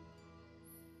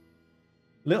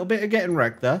 Little bit of getting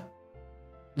wrecked there.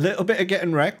 Little bit of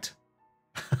getting wrecked.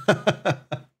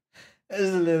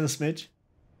 There's a little smidge.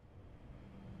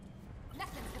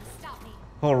 Nothing's gonna stop me.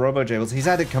 Poor Robo-Jables. He's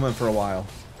had it coming for a while.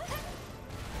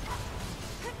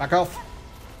 Back off.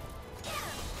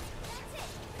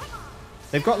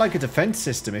 They've got like a defense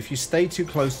system if you stay too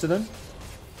close to them.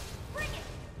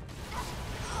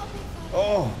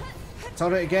 Oh, it's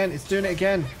on it again. It's doing it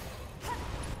again.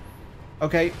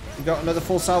 Okay, we got another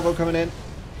full salvo coming in.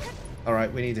 All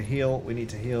right, we need to heal. We need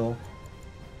to heal.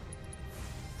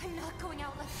 I'm not going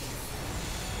out like this.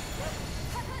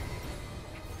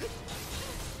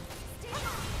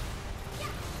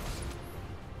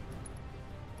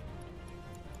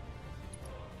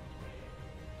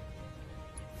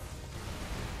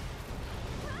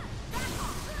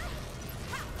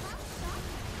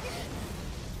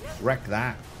 Wreck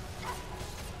that.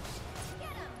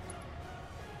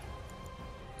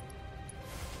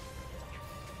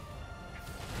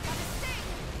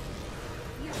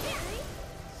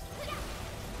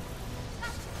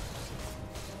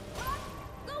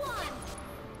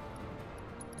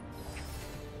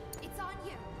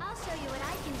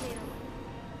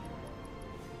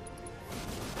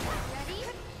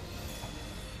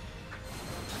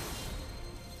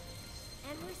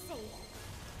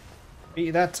 Beat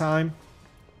you that time.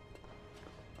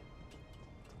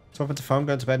 Swap into phone,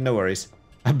 going to bed, no worries.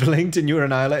 I blinked and you were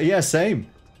annihilated. Yeah, same.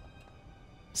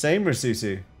 Same,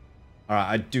 Rasusu. Alright,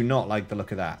 I do not like the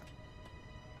look of that.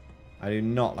 I do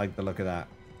not like the look of that.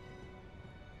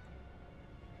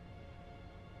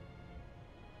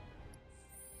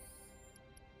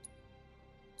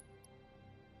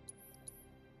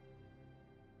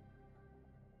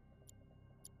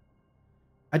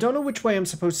 I don't know which way I'm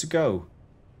supposed to go.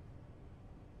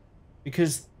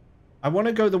 Because I want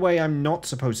to go the way I'm not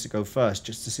supposed to go first,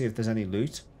 just to see if there's any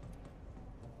loot.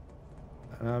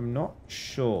 And I'm not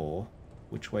sure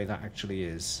which way that actually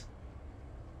is.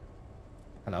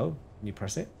 Hello? Can you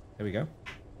press it? There we go.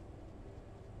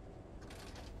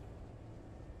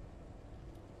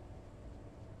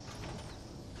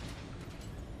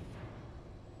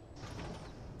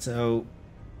 So...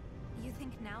 You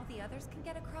think now the others can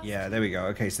get across? Yeah, there we go.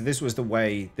 Okay, so this was the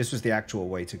way, this was the actual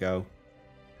way to go.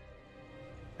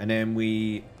 And then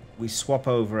we swap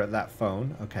over at that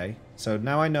phone. Okay, so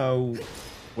now I know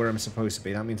where I'm supposed to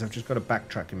be. That means I've just got to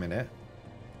backtrack a minute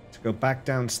to go back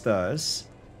downstairs.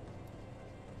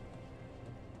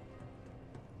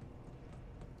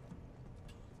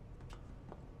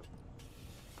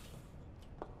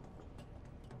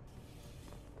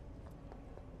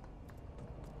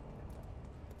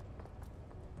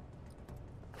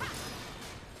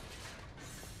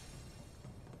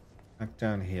 Back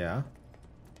down here.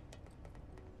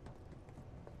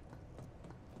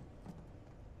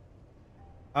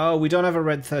 Oh, we don't have a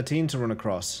red 13 to run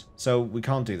across, so we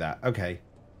can't do that. Okay.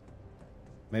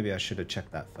 Maybe I should have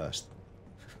checked that first.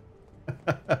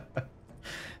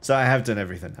 So I have done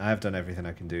everything. I have done everything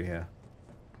I can do here.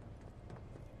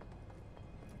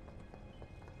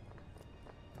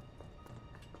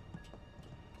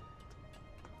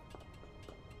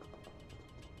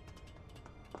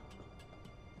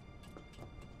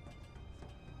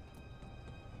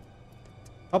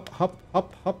 Hop, hop,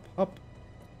 hop, hop, hop.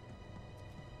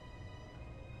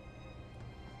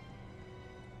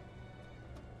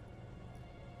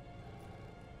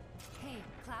 Hey,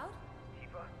 Cloud?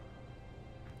 Tifa?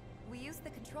 We used the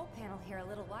control panel here a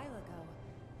little while ago,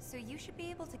 so you should be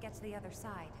able to get to the other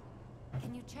side.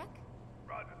 Can you check?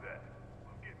 Roger that.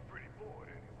 I'm getting pretty bored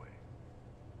anyway.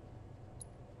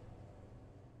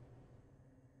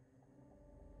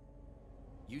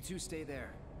 You two stay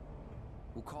there.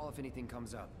 We'll call if anything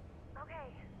comes up. Okay.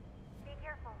 Be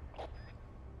careful.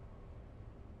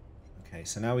 Okay,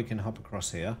 so now we can hop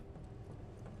across here.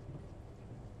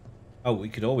 Oh, we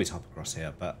could always hop across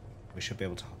here, but we should be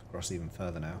able to hop across even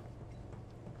further now.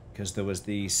 Because there was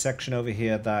the section over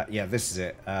here that... Yeah, this is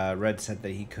it. Red said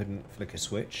that he couldn't flick a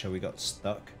switch, so we got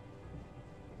stuck.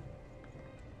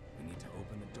 We need to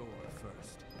open the door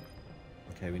first.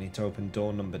 Okay, we need to open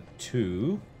door number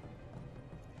 2.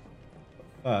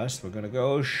 But first, we're going to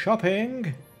go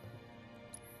shopping.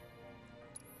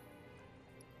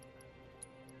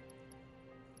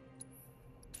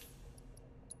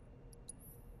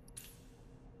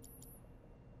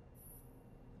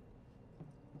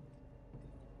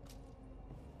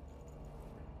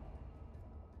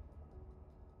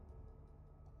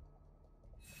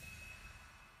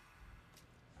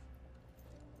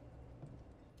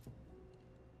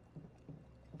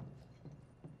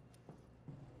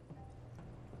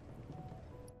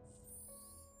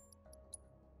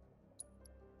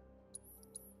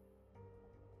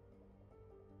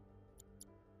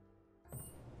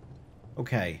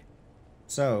 Okay,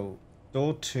 so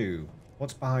door 2.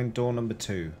 What's behind door number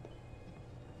 2?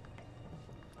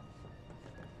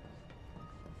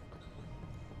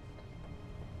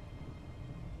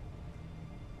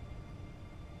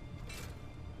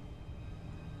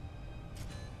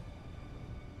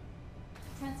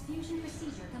 Transfusion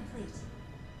procedure complete.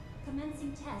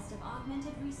 Commencing test of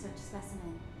augmented research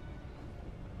specimen.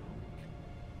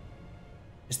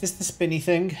 Is this the spinny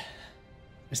thing?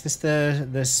 Is this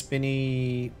the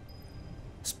spinny,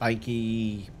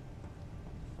 spiky,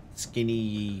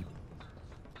 skinny,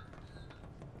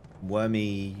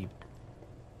 wormy,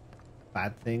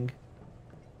 bad thing?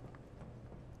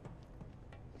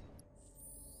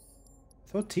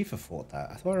 I thought Tifa fought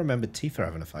that. I thought I remembered Tifa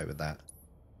having a fight with that.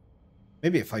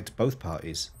 Maybe it fights both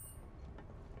parties.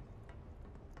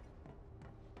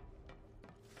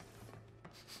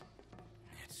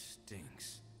 It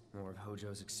stinks. More of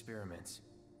Hojo's experiments.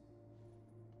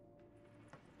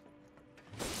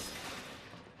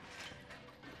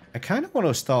 I kind of want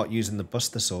to start using the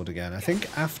Buster Sword again. I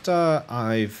think after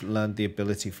I've learned the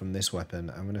ability from this weapon,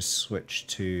 I'm going to switch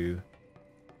to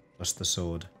Buster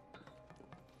Sword.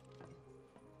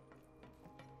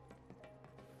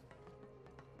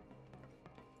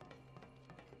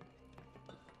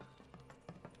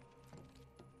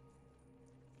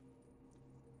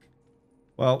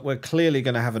 Well, we're clearly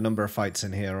going to have a number of fights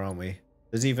in here, aren't we?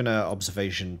 There's even an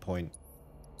observation point.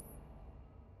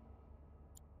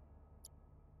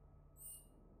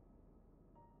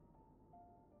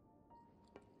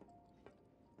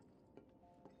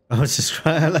 I was just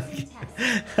trying like...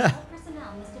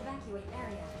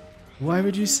 Why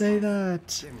would you say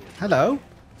that? Hello?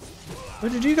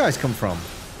 Where did you guys come from?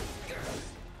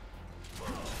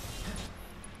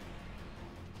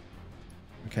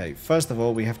 Okay, first of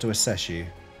all, we have to assess you.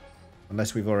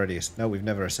 Unless we've already... No, we've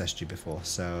never assessed you before,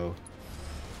 so...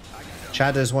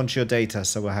 Chadders wants your data,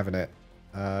 so we're having it.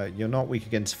 You're not weak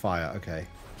against fire. Okay.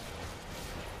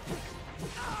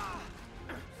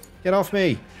 Get off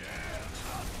me!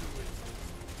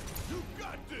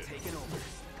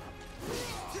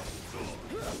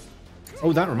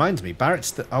 Oh, that reminds me.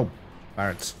 Barrett's... Oh,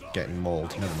 Barrett's getting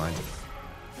mauled. Never mind.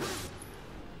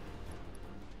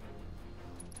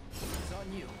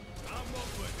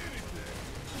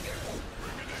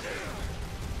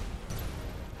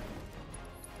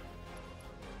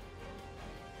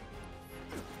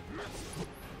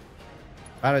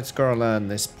 Barrett's got to learn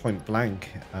this point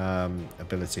blank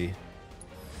ability.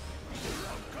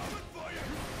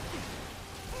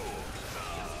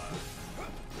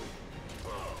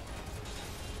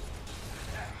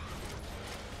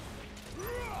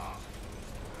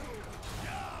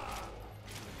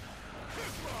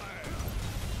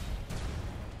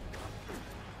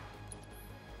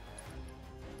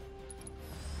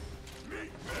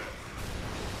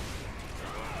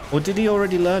 Or did he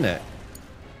already learn it?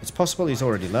 It's possible he's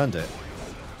already learned it.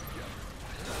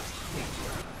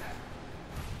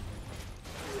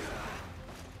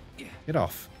 Get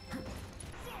off.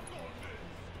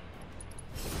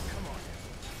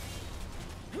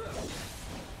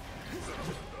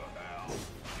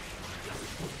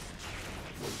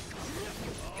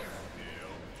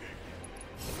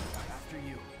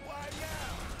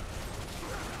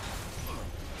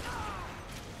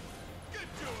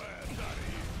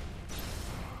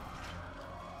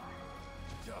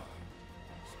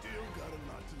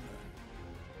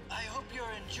 I hope you're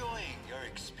enjoying your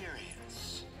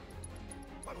experience.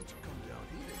 Why don't you come down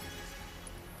here?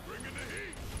 Bring in the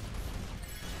heat.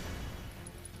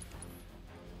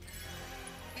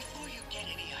 Before you get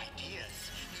any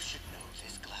ideas, you should know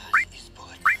this glass is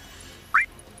put.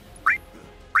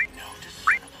 No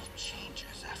discernible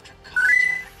changes after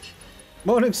contact.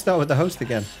 Morning Star with the host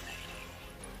again.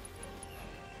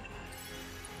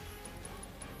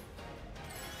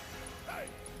 Hey,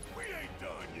 we ain't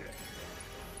done yet.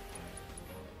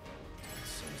 It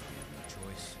seems we have no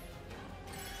choice.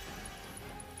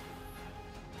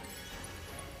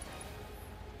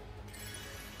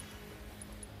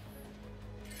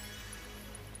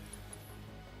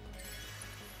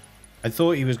 I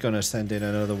thought he was going to send in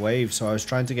another wave, so I was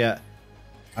trying to get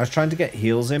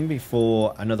heals in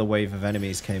before another wave of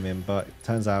enemies came in, but it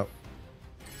turns out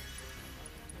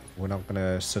we're not going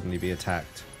to suddenly be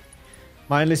attacked.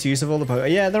 Mindless use of all the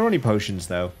potions. Yeah, they're only potions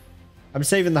though. I'm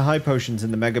saving the high potions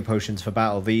and the mega potions for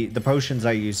battle. The potions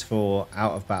I use for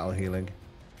out of battle healing.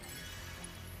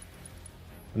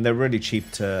 And they're really cheap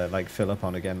to like fill up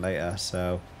on again later,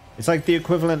 so it's like the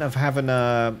equivalent of having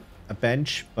a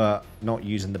bench but not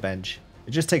using the bench.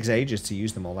 It just takes ages to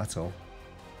use them all, that's all.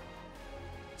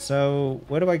 So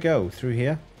where do I go? Through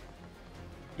here?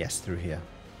 Yes, through here.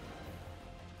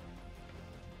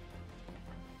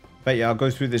 Bet you I'll go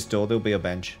through this door, there'll be a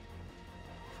bench.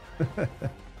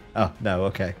 Oh, no,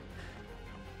 okay.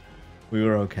 We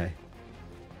were okay.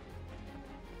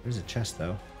 There's a chest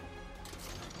though.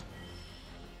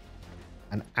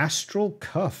 An astral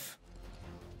cuff.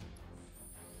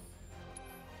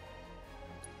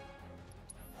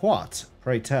 What,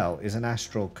 pray tell, is an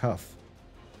astral cuff?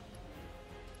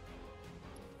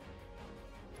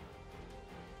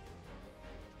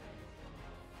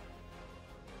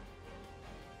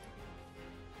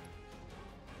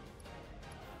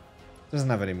 Doesn't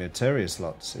have any materia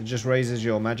slots. It just raises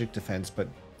your magic defense, but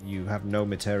you have no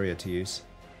materia to use.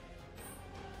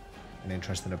 An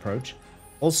interesting approach.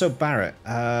 Also, Barrett,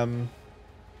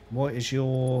 what is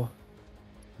your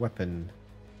weapon?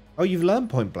 Oh, you've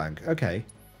learned point blank. Okay.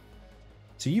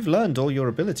 So you've learned all your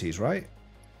abilities, right?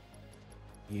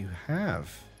 You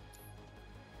have.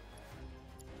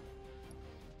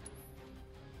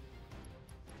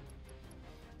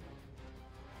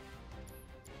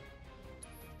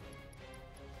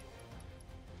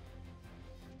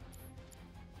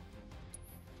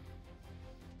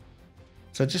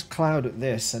 So just cloud at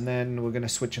this, and then we're going to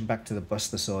switch him back to the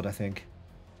Buster Sword, I think.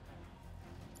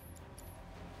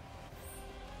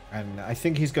 And I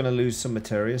think he's going to lose some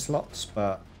materia slots,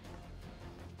 but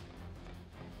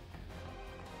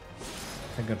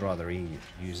I think I'd rather he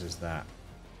uses that.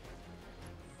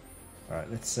 Alright,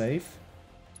 let's save.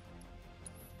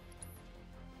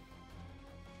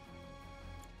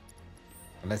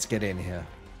 And let's get in here.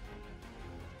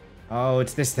 Oh,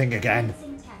 it's this thing again.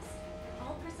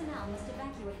 All personnel must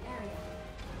evacuate area.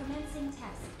 Commencing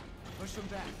test. Push them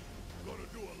back. Gonna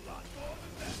do a lot more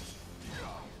than that.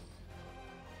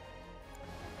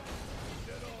 Is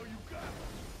that all you got?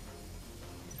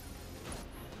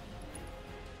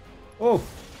 Oh.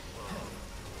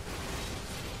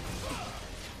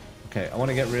 Okay, I want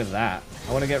to get rid of that.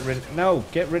 I want to get rid of... No,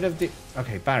 get rid of the...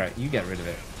 Okay, Barrett, you get rid of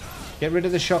it. Get rid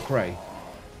of the shock ray.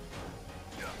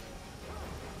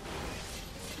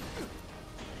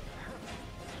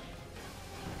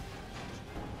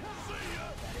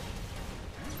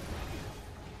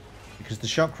 Because the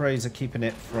shock rays are keeping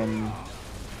it from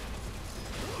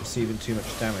receiving too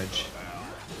much damage.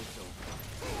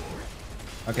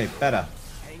 Okay, better.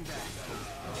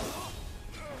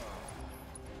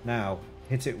 Now,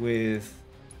 hit it with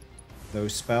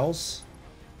those spells.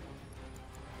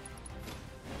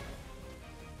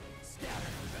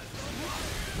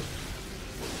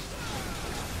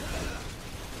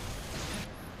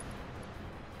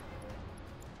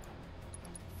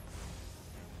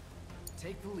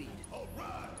 Take the lead. All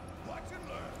right, watch and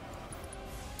learn.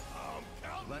 I'm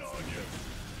counting on you.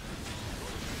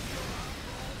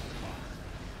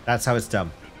 That's how it's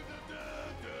done.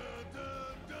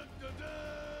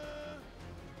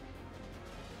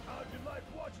 How'd you like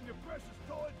watching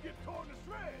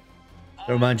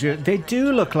Remind you, they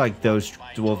do look like those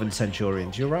dwarven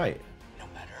centurions. You're right. No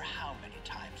matter how many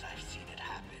times I've seen it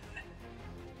happen.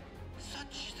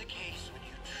 Such is the case when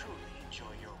you truly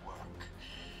enjoy your work.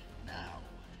 Now,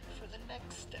 for the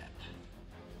next step.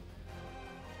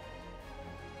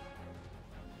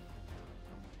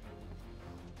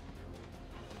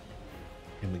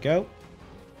 Here we go.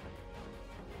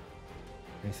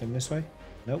 Anything this way?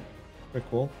 Nope.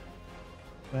 Brick wall.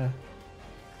 There.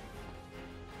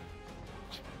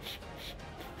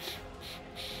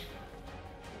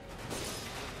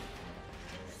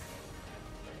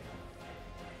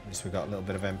 At least we got a little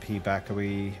bit of MP back.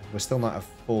 We're still not a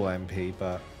full MP,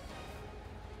 but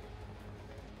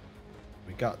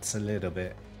we got a little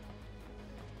bit.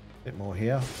 Bit more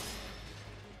here.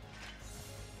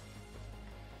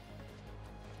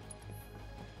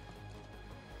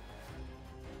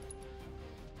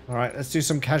 Alright, let's do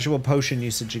some casual potion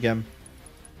usage again.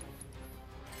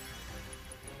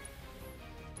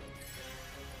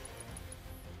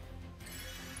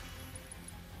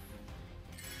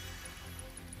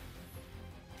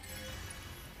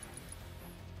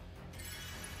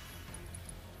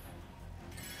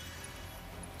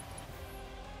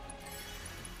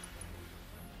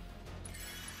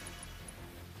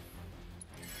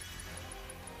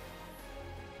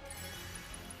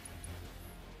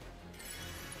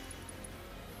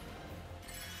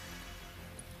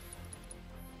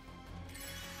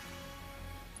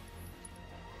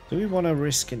 Do we want to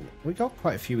risk it? We got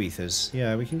quite a few ethers.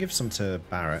 Yeah, we can give some to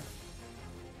Barrett.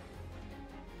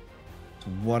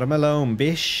 Watermelon,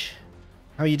 bish.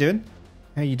 How you doing?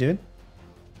 How you doing?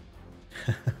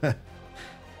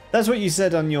 That's what you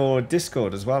said on your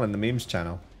Discord as well in the memes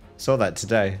channel. Saw that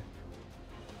today.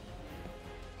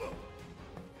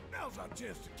 Now's our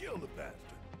chance to kill the bastard.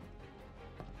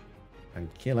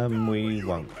 And kill him we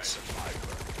won't.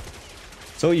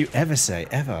 That's all you ever say,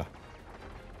 ever.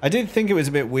 I did think it was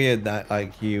a bit weird that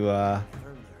like you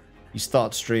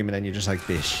start streaming and you're just like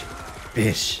bish,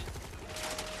 bish,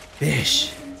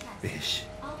 bish, bish.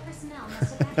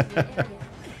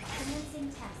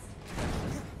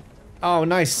 Oh,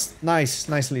 nice, nice,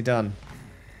 nicely done.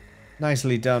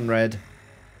 Nicely done, Red.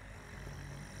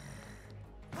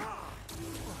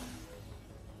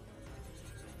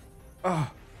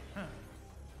 Oh,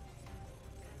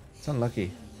 it's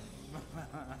unlucky.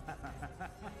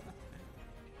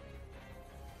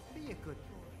 Be a good boy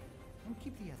and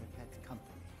keep the other pets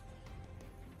company.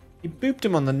 You booped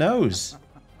him on the nose.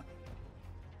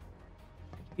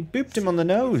 You booped him on the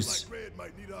nose. Like Red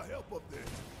might need our help up there.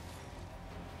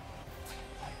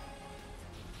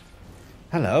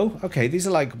 Hello. Okay, these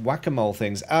are like whack-a-mole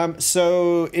things.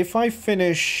 So if I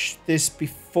finish this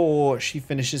before she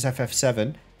finishes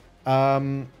FF7,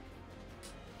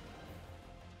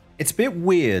 it's a bit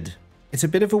weird. It's a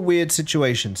bit of a weird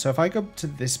situation. So if I go to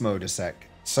this mode a sec.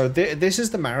 So this is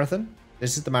the marathon.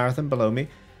 This is the marathon below me.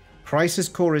 Crisis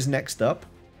Core is next up.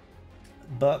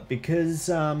 But because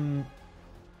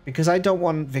I don't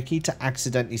want Vicky to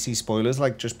accidentally see spoilers,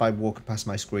 like just by walking past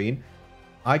my screen,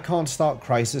 I can't start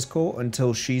Crisis Core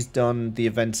until she's done the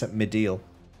events at Mideel.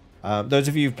 Those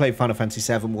of you who've played Final Fantasy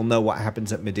VII will know what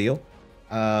happens at Mideel.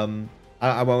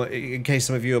 I won't, in case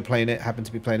some of you are playing it, happen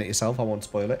to be playing it yourself, I won't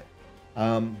spoil it.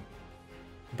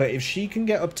 But if she can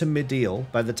get up to Mideel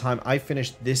by the time I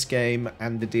finish this game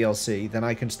and the DLC, then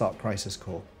I can start Crisis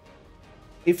Core.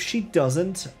 If she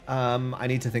doesn't, I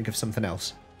need to think of something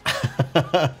else.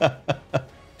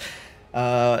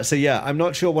 So yeah, I'm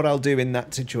not sure what I'll do in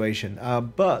that situation.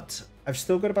 But I've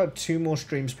still got about 2 more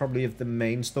streams probably of the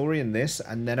main story in this,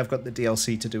 and then I've got the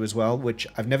DLC to do as well, which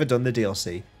I've never done the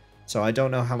DLC. So I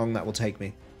don't know how long that will take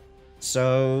me.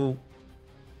 So...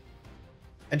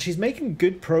 And she's making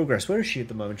good progress. Where is she at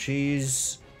the moment?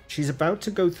 She's about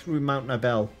to go through Mount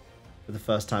Nibel for the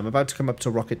first time. About to come up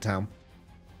to Rocket Town.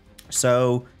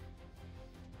 So...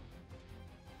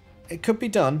 It could be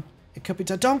done. It could be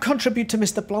done. Don't contribute to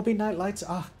Mr. Blobby Nightlights.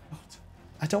 Ah, oh,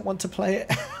 I don't want to play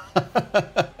it.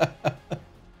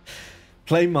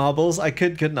 Play marbles? I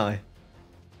could, couldn't I?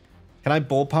 Can I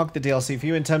ballpark the DLC for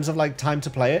you in terms of like time to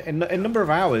play it? In number of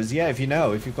hours, yeah, if you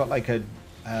know. If you've got like a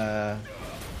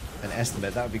an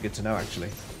estimate, that would be good to know actually.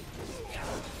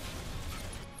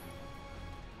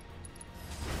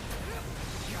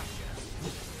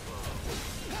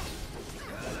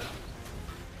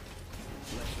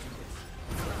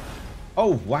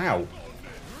 Oh, wow.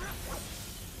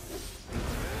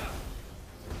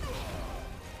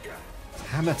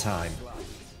 Hammer time.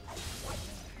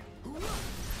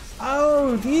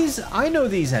 Oh, these... I know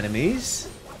these enemies.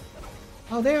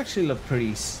 Oh, they actually look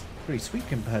pretty sweet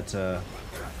compared to...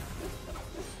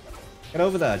 Get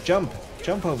over there. Jump.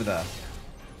 Jump over there.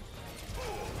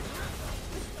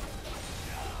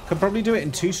 Could probably do it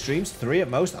in 2 streams, 3 at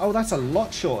most. Oh, that's a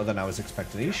lot shorter than I was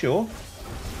expecting. Are you sure?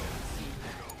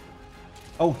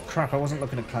 Oh, crap. I wasn't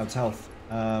looking at Cloud's health.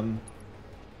 Oh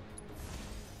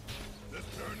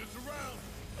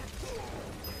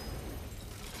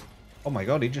my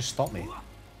god, he just stopped me.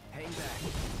 Hang back.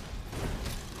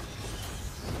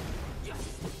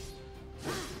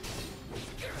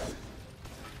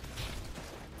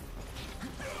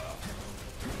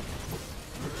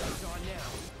 It's on now.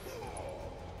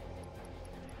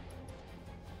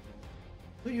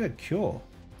 I thought you had cure.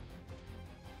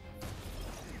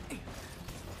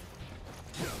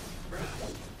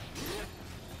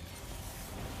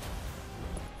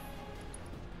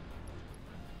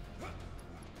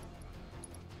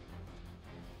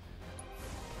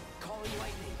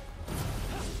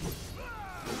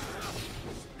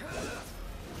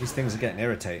 These things are getting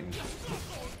irritating.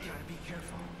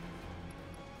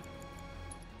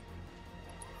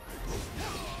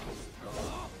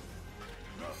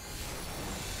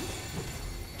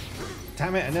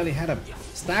 Damn it, I nearly had a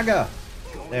stagger.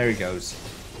 There he goes.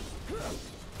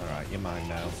 Alright, you're mine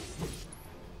now.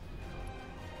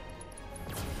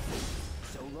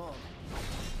 So long.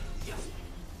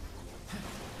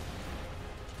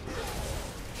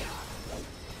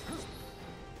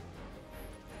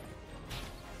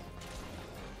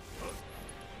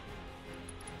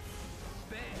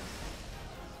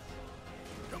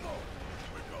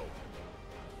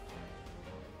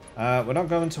 We're not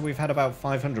going until we've had about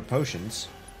 500 potions.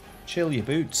 Chill your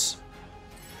boots.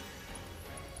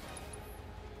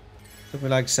 Took me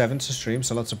like 7 to stream,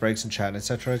 so lots of breaks and chat,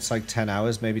 etc. It's like 10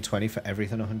 hours, maybe 20 for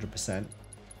everything, 100%.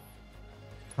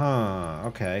 Huh,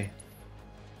 okay.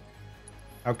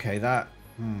 Okay, that...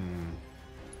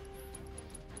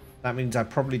 That means I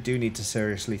probably do need to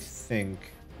seriously think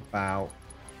about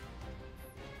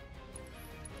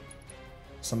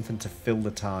something to fill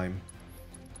the time.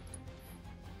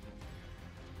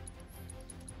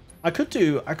 I could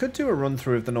do a run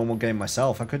through of the normal game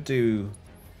myself. I could do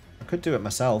it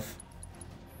myself.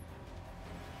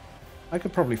 I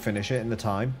could probably finish it in the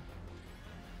time.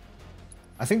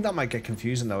 I think that might get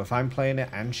confusing though if I'm playing it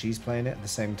and she's playing it at the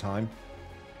same time.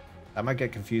 That might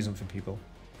get confusing for people.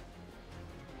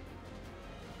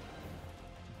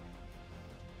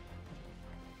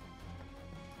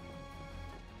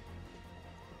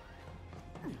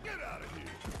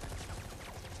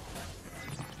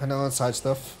 I know on side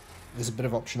stuff. There's a bit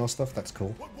of optional stuff. That's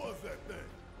cool. What was that thing?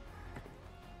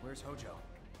 Where's Hojo?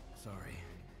 Sorry,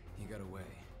 he got away.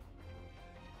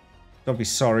 Don't be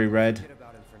sorry, Red. Forget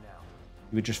about him for now.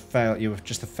 You were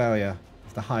just a failure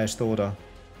of the highest order.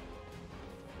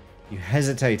 You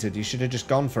hesitated. You should have just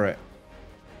gone for it.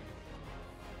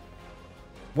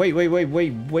 Wait.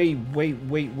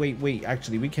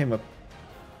 Actually, we came up...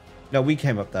 No, we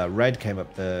came up there. Red came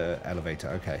up the elevator.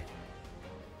 Okay.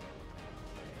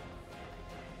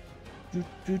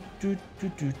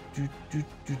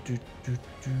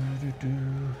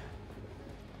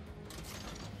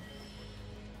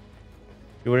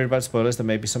 You're worried about spoilers? There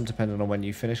may be some depending on when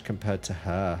you finish compared to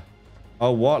her.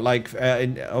 Oh, what? Like,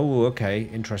 oh, okay.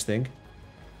 Interesting.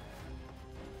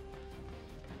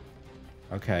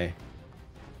 Okay.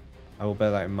 I will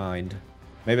bear that in mind.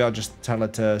 Maybe I'll just tell her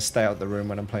to stay out the room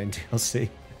when I'm playing DLC.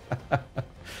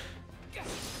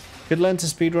 Could learn to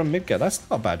speedrun Midgar. That's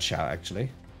not a bad shout,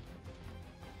 actually.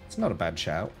 It's not a bad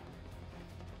shout.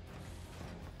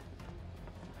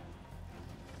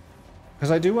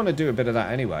 Because I do want to do a bit of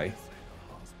that anyway.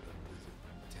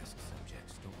 Test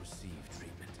subjects don't receive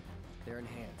treatment. They're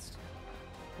enhanced.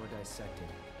 Or dissected.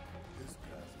 This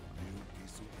guy's a real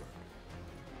piece of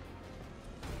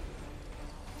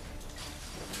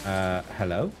work.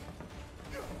 Hello?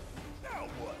 Now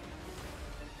what?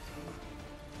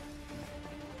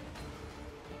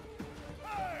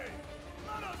 Hey!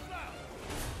 Let us out!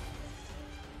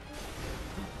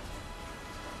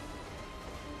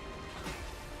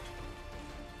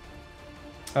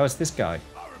 Oh, it's this guy.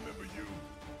 I remember you.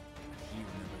 He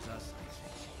remembers us, I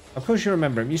think. Of course you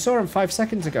remember him. You saw him 5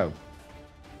 seconds ago.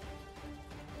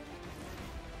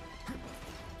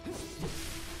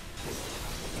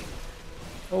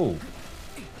 Oh.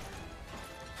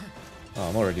 Oh,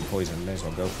 I'm already poisoned. May as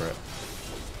well go for it.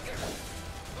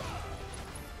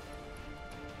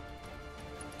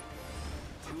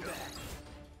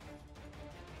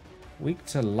 Weak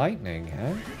to lightning,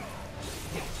 huh?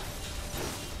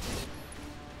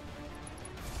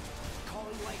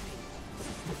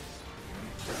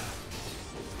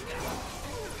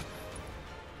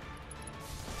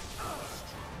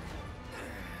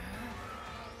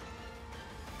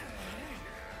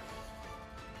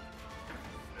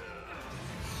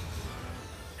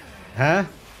 Huh?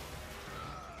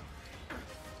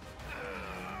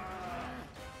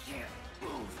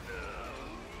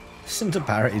 listen to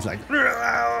Parrot. He's like,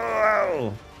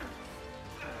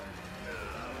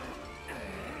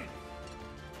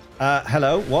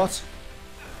 hello, what?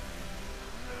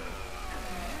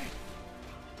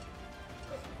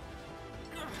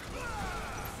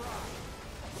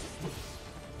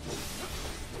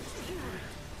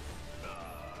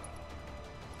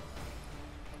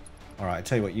 Alright, I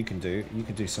tell you what you can do. You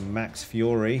can do some Max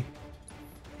Fury.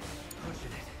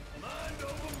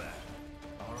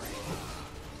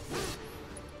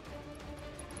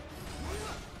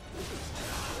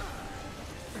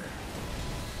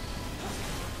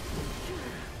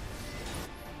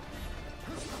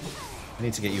 I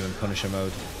need to get you in Punisher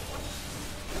mode.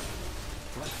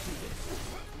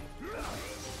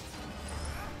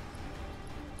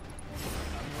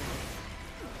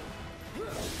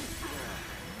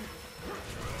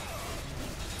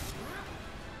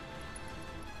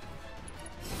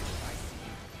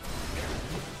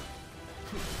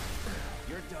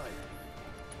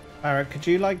 Alright, could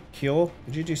you like cure?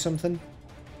 Could you do something?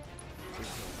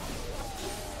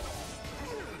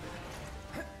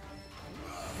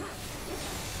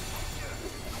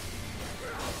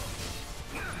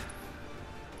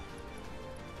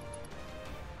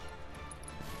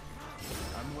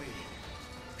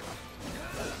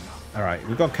 Alright,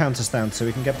 we've got counters down, so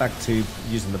we can get back to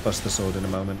using the Buster Sword in a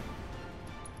moment.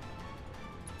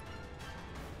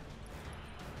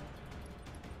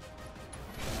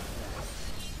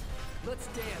 Let's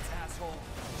dance, asshole.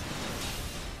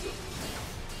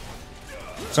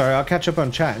 Sorry, I'll catch up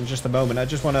on chat in just a moment. I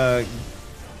just want to...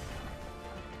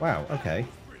 Wow, okay.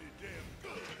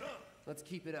 Let's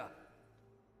keep it up.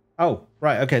 Oh,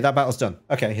 right, okay, that battle's done.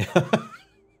 Okay.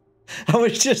 I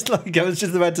was just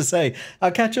about to say,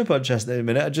 I'll catch up on Chester in a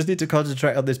minute. I just need to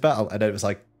concentrate on this battle. And then it was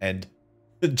like, end.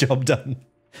 Job done.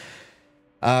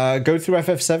 Go through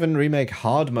FF7 Remake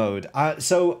hard mode.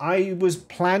 So I was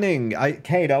planning,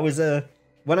 Cade,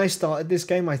 when I started this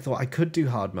game, I thought I could do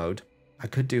hard mode.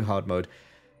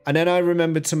 And then I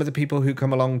remembered some of the people who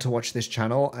come along to watch this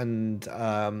channel and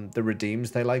the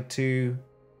redeems they like to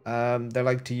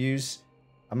use.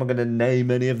 I'm not going to name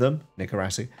any of them,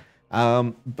 Nicarassi.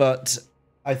 But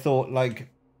I thought, like,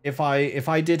 if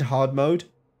I did hard mode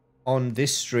on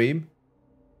this stream,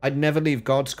 I'd never leave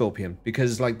God Scorpion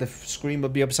because, like, the screen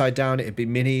would be upside down, it'd be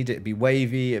minied, it'd be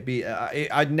wavy,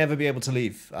 I'd never be able to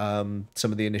leave some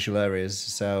of the initial areas.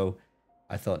 So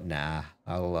I thought, nah,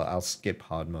 I'll skip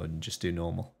hard mode and just do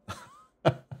normal.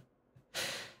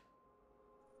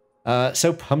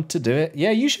 So pumped to do it.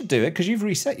 Yeah, you should do it because you've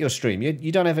reset your stream.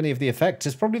 You don't have any of the effects.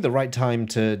 It's probably the right time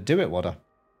to do it, Wada.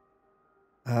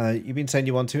 You've been saying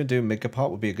you want to, and doing Mega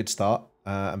Part would be a good start,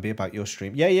 and be about your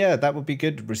stream. Yeah, that would be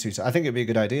good, Rasusa. I think it'd be a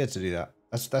good idea to do that.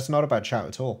 That's not about chat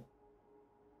at all.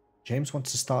 James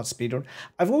wants to start speedrun.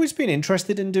 I've always been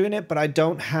interested in doing it, but I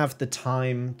don't have the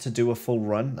time to do a full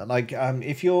run. Like,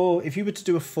 if you were to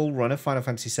do a full run of Final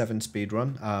Fantasy VII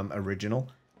speedrun, original,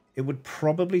 it would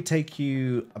probably take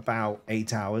you about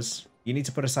 8 hours. You need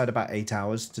to put aside about 8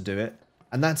 hours to do it,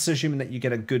 and that's assuming that you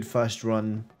get a good first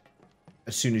run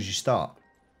as soon as you start.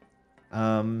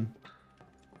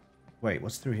 Wait,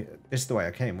 what's through here? This is the way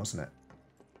I came, wasn't it?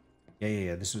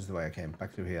 Yeah, this was the way I came.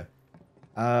 Back through here.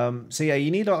 So yeah, you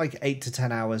need like 8 to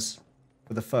 10 hours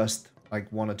for the first,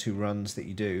 like, 1 or 2 runs that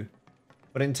you do.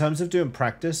 But in terms of doing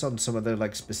practice on some of the,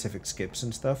 like, specific skips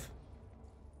and stuff,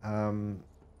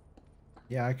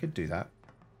 yeah, I could do that.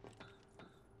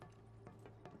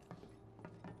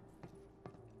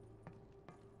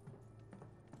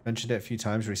 Mentioned it a few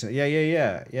times recently.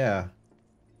 Yeah.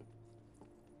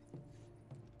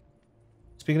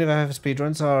 Speaking of FF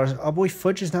speedruns, our boy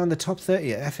Fudge is now in the top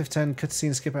 30 at FF10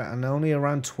 cutscene skip out and only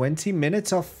around 20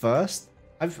 minutes off first.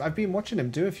 I've been watching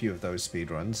him do a few of those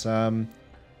speedruns.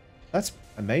 That's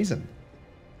amazing.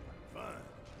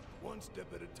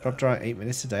 Dropped around 8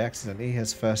 minutes today accidentally. He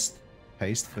has first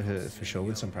paced for sure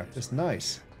with some practice.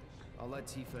 Nice. I'll let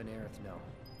Tifa and Aerith know.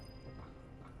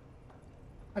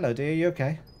 Hello, dear. You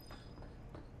okay?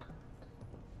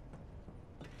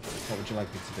 What would you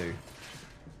like me to do?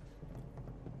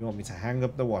 You want me to hang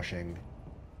up the washing?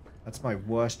 That's my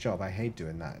worst job. I hate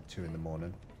doing that at 2 in the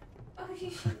morning. Oh, you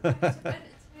should go to bed at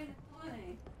 2 in the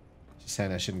morning. She's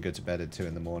saying I shouldn't go to bed at 2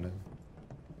 in the morning.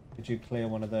 Could you clear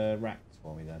one of the racks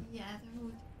for me then? Yeah, they're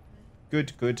all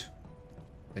Good.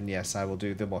 Then yes, I will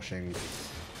do the washing.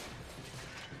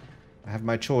 I have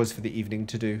my chores for the evening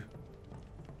to do.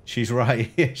 She's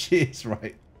right. She is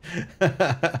right.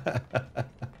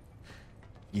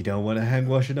 You don't want to hang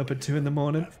washing up at 2 in the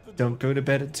morning? Don't go to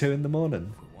bed at 2 in the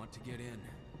morning. If we want to get in,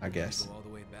 I guess. go all the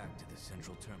way back to the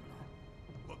central terminal.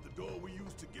 But the door we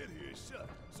used to get here is shut.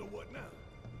 So what now?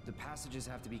 The passages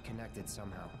have to be connected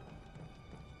somehow.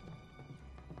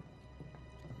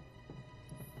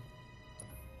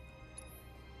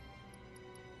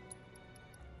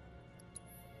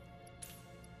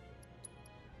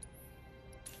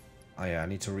 Oh yeah, I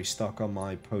need to restock on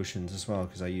my potions as well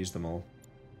because I used them all.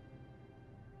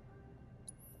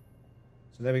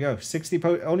 So there we go. 60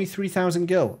 only 3,000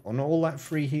 gil on all that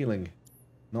free healing.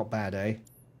 Not bad, eh?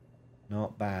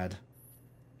 Not bad.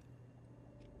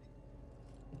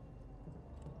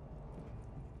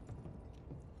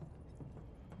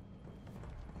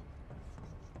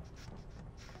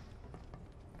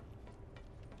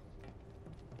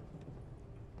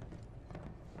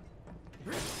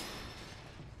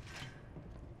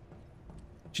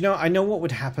 Do you know, I know what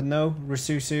would happen though,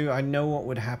 Rasusu. I know what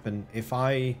would happen if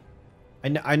I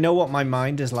know what my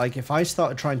mind is like. If I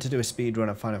started trying to do a speedrun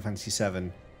of Final Fantasy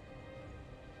VII,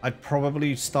 I'd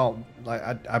probably start, like,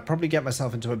 I'd probably get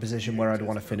myself into a position where I'd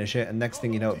want to finish it, and next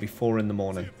thing you know, it'd be 4 in the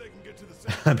morning.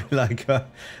 I'd be like,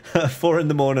 4 in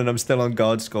the morning, I'm still on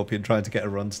guard Scorpion trying to get a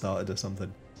run started or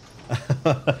something.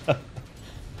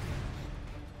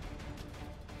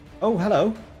 Oh,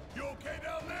 hello.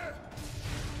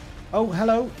 Oh,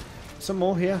 hello. Some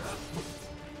more here.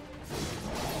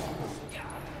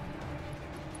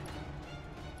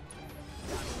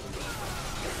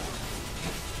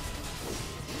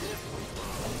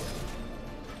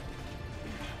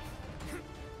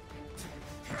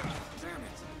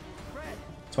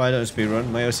 That's why I don't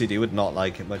speedrun. My OCD would not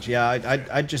like it much. Yeah,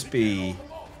 I'd just be...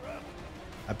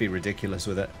 I'd be ridiculous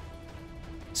with it.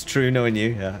 It's true knowing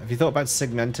you, yeah. Have you thought about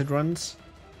segmented runs?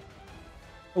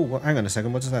 Oh, well, hang on a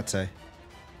second. What does that say?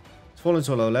 It's fallen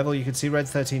to a low level. You can see Red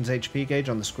 13's HP gauge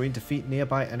on the screen. Defeat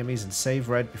nearby enemies and save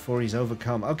Red before he's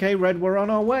overcome. Okay, Red, we're on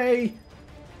our way.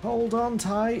 Hold on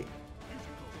tight.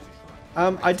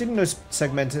 I didn't know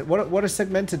segmented. What are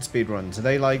segmented speedruns? Are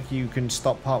they like you can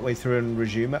stop partway through and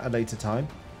resume at a later time?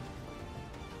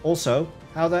 Also,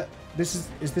 how that... is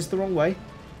this the wrong way?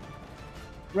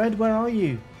 Red, where are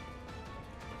you?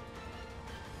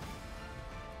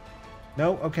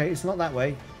 No? Okay, it's not that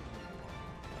way.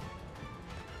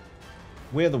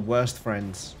 We're the worst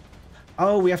friends.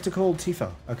 Oh, we have to call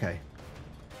Tifa. Okay.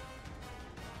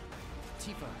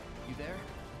 Tifa, you there?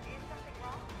 Is something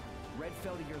wrong? Red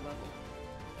fell to your level.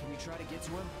 Can you try to get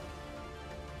to him?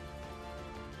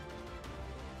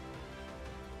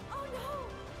 Oh no!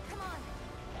 Come on!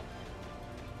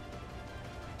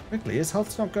 Quickly, his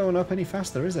health's not going up any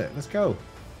faster, is it? Let's go.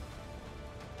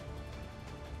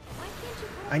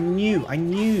 I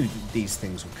knew these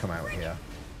things would come out here.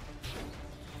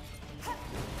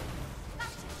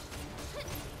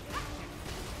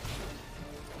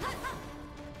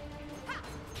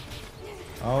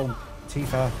 Oh,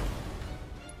 Tifa.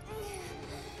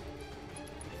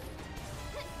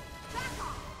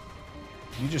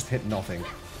 You just hit nothing.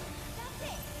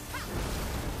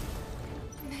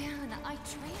 Man, I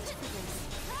trained for this.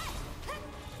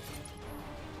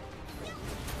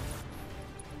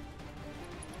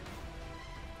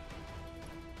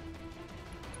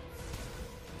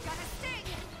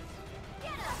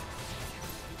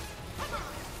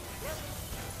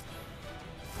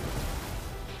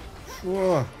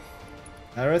 Whoa.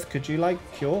 Aerith, could you, like,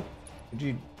 cure? Could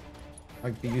you,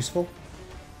 like, be useful?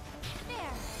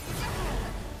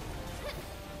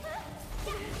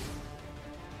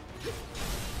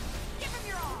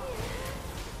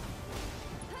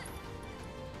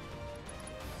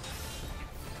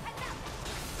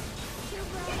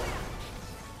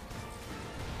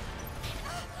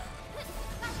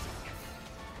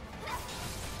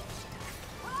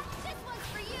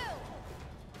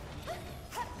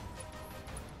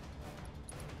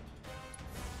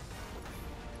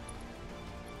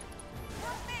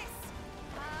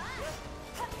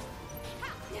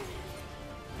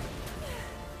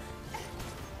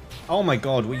 Oh my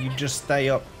god, will you just stay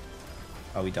up?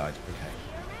 Oh, he died. Okay.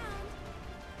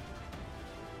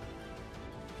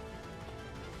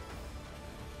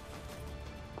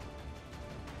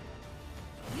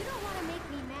 You don't want to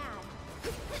make me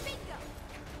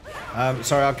mad.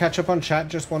 Sorry, I'll catch up on chat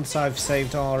just once I've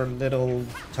saved our little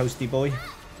toasty boy.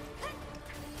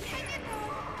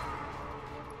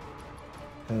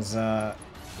 Because,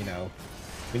 you know,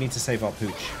 we need to save our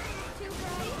pooch.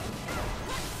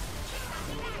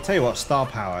 Tell you what, star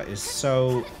power is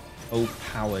so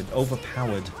overpowered.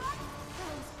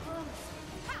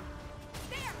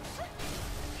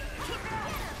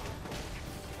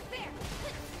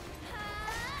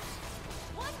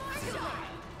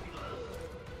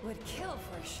 Would kill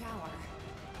for a shower.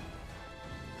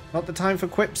 Not the time for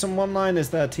quips and one-liners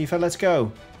there, Tifa. Let's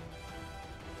go.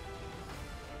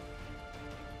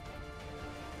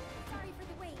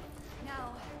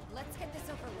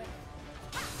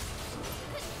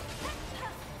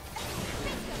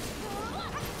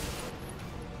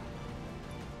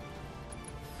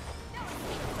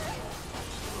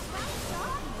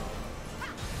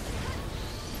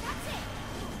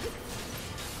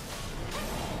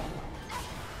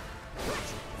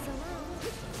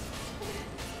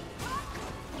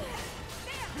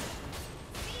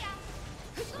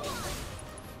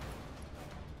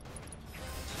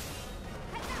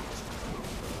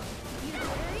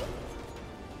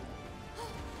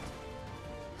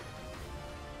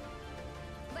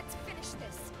 Let's finish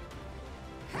this.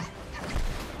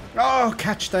 Oh,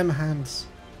 catch them hands.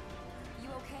 You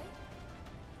okay?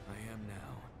 I am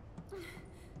now.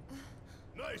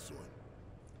 Nice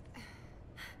one.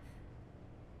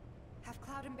 Have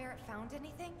Cloud and Barrett found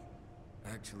anything?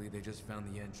 Actually, they just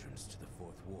found the entrance to the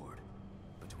 4th ward.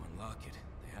 But to unlock it,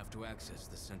 they have to access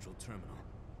the central terminal,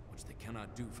 which they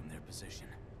cannot do from their position.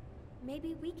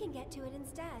 Maybe we can get to it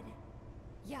instead.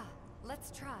 Yeah,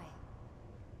 let's try.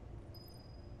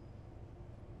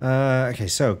 Okay,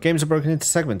 so games are broken into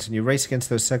segments and you race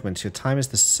against those segments. Your time is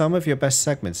the sum of your best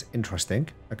segments. Interesting.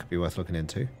 That could be worth looking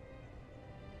into.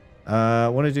 I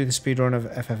want to do the speedrun of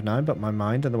FF9, but my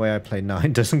mind and the way I play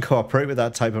 9 doesn't cooperate with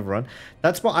that type of run.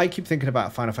 That's what I keep thinking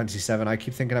about Final Fantasy 7. I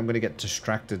keep thinking I'm going to get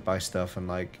distracted by stuff and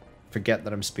like forget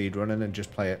that I'm speedrunning and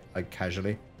just play it like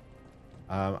casually.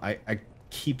 I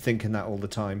keep thinking that all the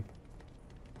time.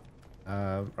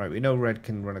 Right, we know Red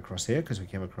can run across here because we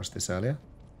came across this earlier.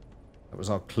 That was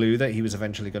our clue that he was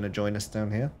eventually going to join us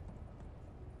down here.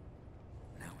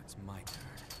 Now it's my turn.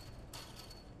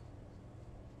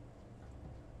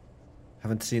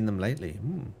 Haven't seen them lately.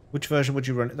 Which version would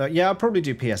you run? Yeah, I'll probably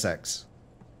do PSX.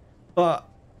 But,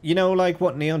 you know, like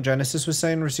what Neon Genesis was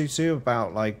saying, Rasutu,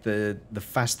 about like the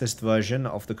fastest version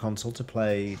of the console to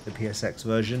play the PSX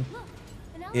version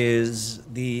is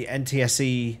the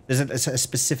NTSC. There's a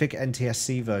specific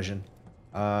NTSC version,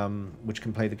 which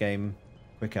can play the game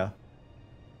quicker.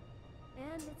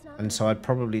 And so I'd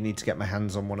probably need to get my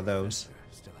hands on one of those.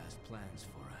 Still has plans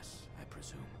for us, I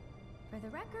presume. For the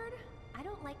record, I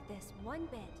don't like this one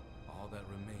bit. All that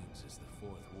remains is the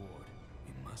 4th ward.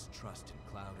 We must trust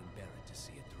in Cloud and Barrett to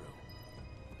see it through.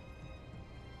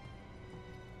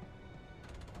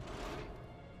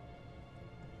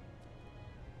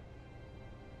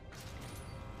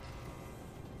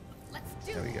 Let's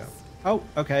do There we go. this. Oh,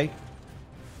 okay.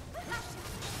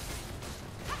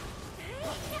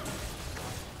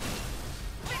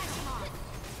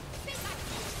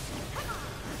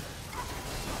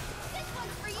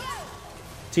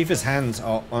 Tifa's hands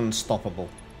are unstoppable.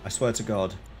 I swear to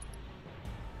God.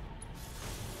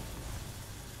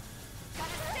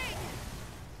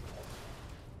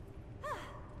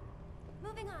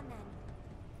 Moving on then.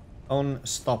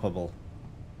 Unstoppable.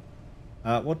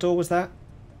 What door was that?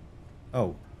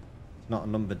 Oh, it's not a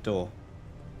numbered door.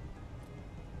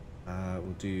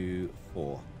 We'll do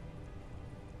 4.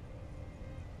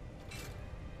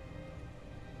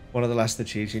 One of the last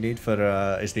achieves you need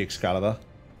for is the Excalibur.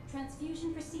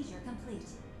 Transfusion procedure complete.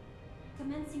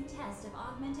 Commencing test of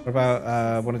augmented. What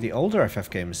about one of the older FF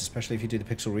games, especially if you do the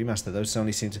Pixel Remaster? Those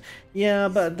only seem to... Yeah,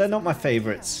 but they're not my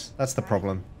favorites. That's the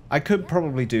problem. I could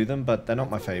probably do them, but they're not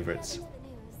my favorites.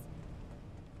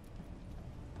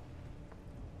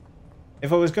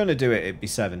 If I was going to do it, it'd be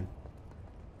 7.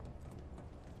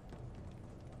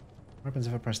 What happens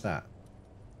if I press that?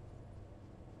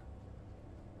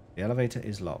 The elevator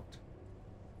is locked.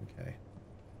 Okay.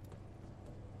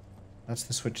 That's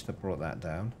the switch that brought that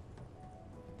down.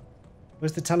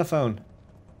 Where's the telephone?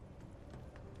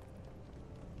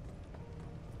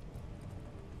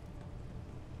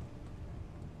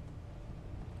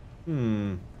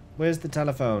 Where's the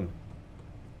telephone?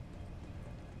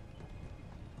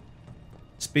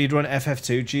 Speedrun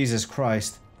FF2? Jesus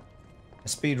Christ. A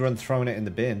speedrun throwing it in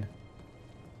the bin.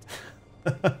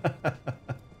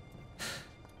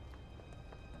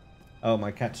 Oh,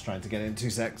 my cat's trying to get in 2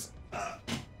 secs.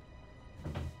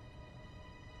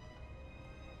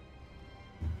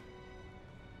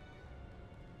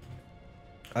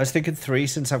 I was thinking 3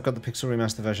 since I've got the Pixel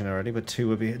Remaster version already, but 2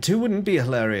 wouldn't be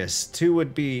hilarious. 2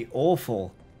 would be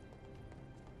awful.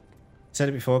 Said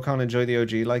it before, can't enjoy the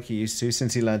OG like he used to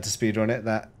since he learned to speedrun it.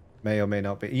 That may or may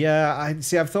not be. Yeah,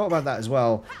 I've thought about that as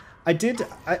well. I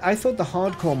thought the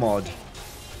hardcore mod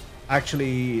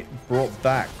actually brought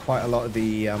back quite a lot of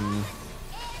the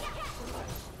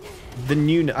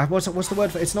new. What's the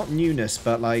word for it? It's not newness,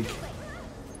 but like,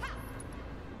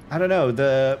 I don't know,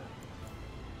 the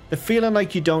feeling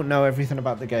like you don't know everything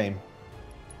about the game.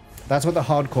 That's what the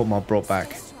hardcore mod brought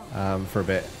back for a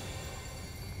bit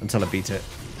until I beat it.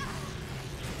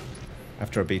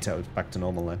 After I beat it, I was back to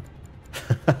normal then.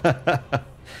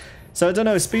 So I don't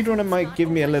know, speedrunning might give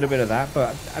me a little bit of that,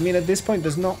 but I mean at this point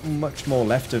there's not much more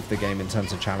left of the game in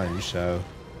terms of challenge, so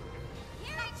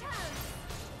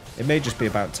it may just be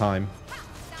about time.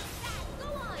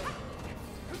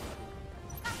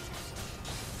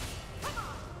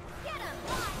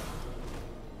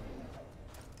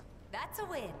 That's a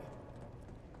win.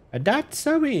 That's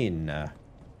a win.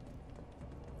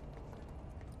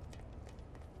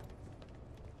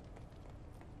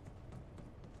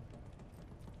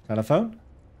 Telephone?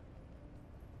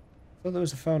 thought there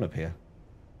was a phone up here.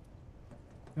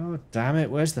 Oh, damn it.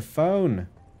 Where's the phone?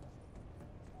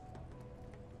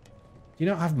 Do you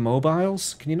not have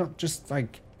mobiles? Can you not just,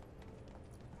 like,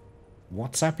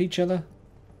 WhatsApp each other?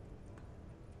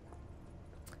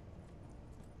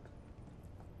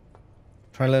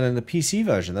 Try learning the PC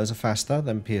version. Those are faster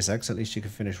than PSX. At least you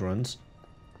can finish runs.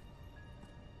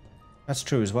 That's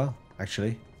true as well,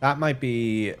 actually. That might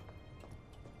be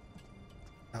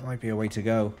a way to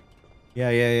go.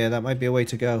 Yeah. That might be a way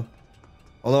to go.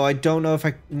 Although I don't know if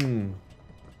I...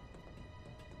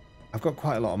 I've got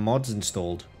quite a lot of mods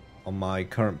installed on my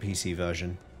current PC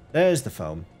version. There's the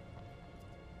phone.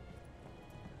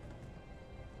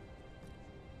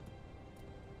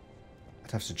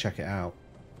 I'd have to check it out.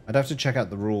 I'd have to check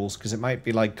out the rules, because it might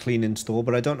be like clean install,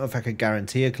 but I don't know if I could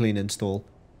guarantee a clean install.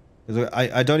 Because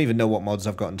I don't even know what mods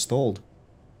I've got installed.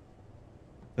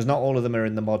 Because not all of them are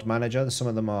in the mod manager. Some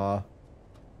of them are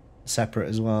separate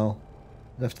as well.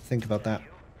 I'd have to think about that.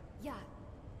 Yeah,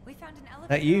 we found an elevator.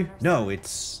 That you? No,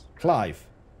 it's Clive.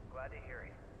 Glad to hear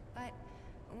it. But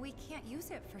we can't use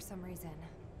it for some reason.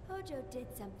 Hojo did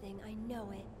something, I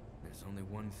know it. There's only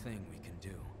one thing we can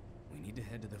do. We need to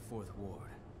head to the 4th Ward,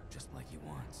 just like he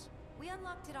wants. We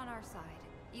unlocked it on our side.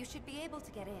 You should be able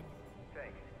to get in.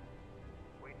 Thanks.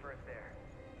 Wait for us there.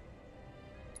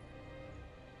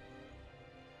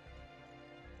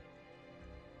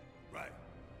 Right.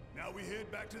 Now we head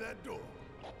back to that door.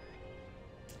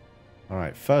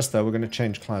 Alright, first though, we're going to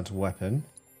change Cloud's weapon.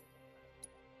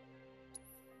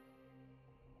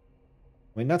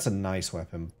 I mean, that's a nice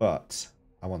weapon, but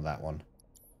I want that one.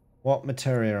 What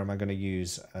materia am I going to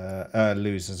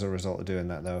lose as a result of doing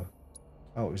that, though?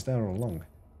 Oh, it was there all along.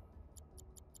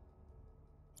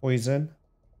 Poison.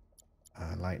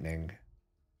 Lightning.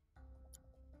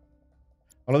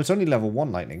 Although it's only level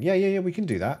 1 lightning. Yeah, we can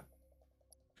do that.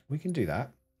 We can do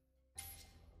that.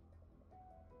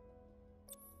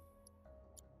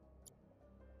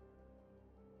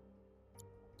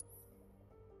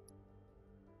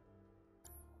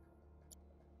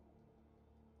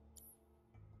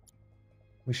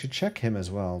 We should check him as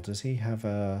well. Does he have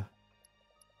a...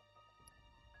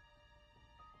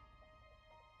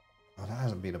 Oh, that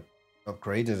hasn't been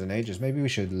upgraded in ages. Maybe we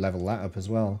should level that up as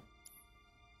well.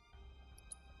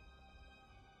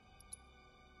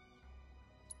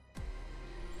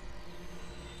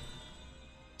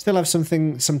 Still have some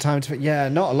time to... Yeah,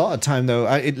 not a lot of time, though.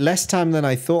 Less time than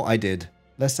I thought I did.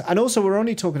 And also, we're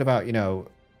only talking about, you know...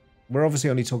 We're obviously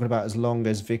only talking about as long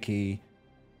as Vicky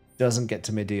doesn't get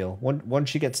to Mideel. Once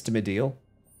she gets to Mideel,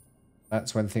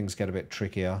 that's when things get a bit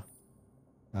trickier.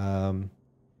 But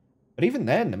even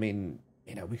then, I mean,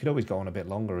 you know, we could always go on a bit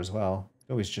longer as well.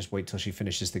 Could always just wait till she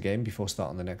finishes the game before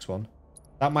starting the next one.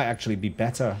 That might actually be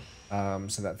better,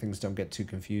 so that things don't get too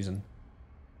confusing.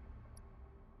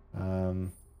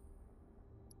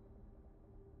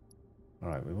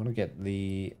 Alright, we want to get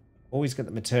the... Always get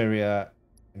the materia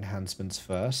enhancements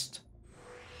first.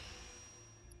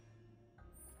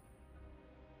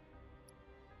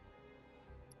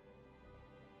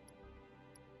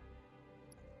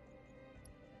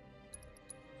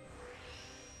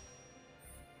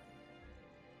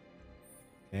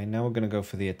 Okay, now we're going to go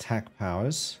for the attack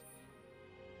powers.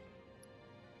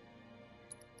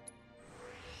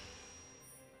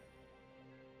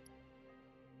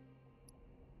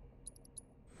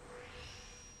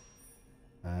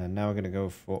 And now we're going to go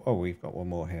for... Oh, we've got one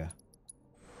more here.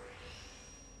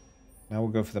 Now we'll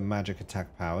go for the magic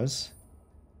attack powers.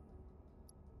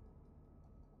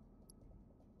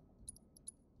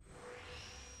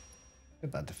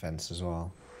 Get that defense as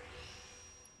well.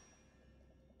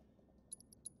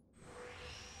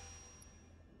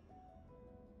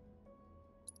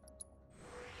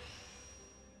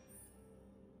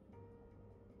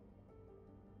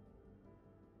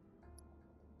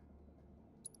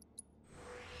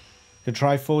 Could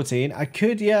try 14. I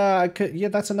could, yeah, Yeah,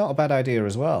 that's not a bad idea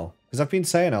as well. Because I've been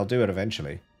saying I'll do it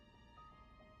eventually.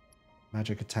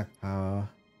 Magic attack power.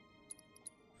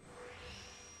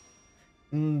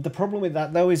 The problem with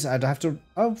that, though, is I'd have to...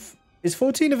 Oh, is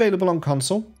 14 available on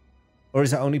console? Or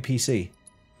is it only PC?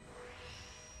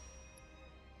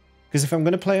 Because if I'm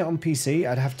going to play it on PC,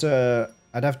 I'd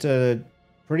have to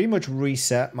pretty much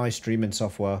reset my streaming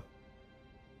software.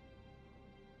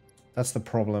 That's the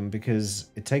problem, because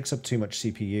it takes up too much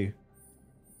CPU.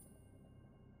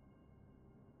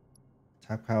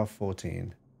 Attack power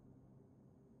 14.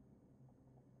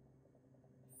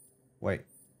 Wait.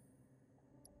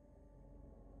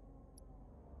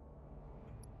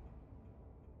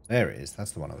 There it is.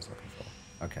 That's the one I was looking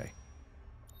for. Okay.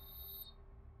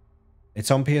 It's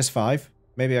on PS5.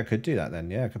 Maybe I could do that then.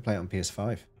 Yeah, I could play it on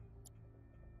PS5.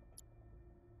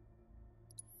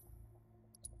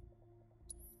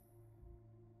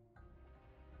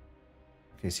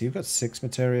 Okay, so you've got 6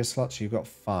 materia slots. You've got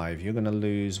 5. You're going to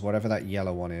lose whatever that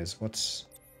yellow one is. What's...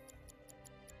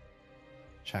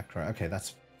 Chakra. Okay,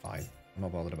 that's fine. I'm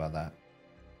not bothered about that.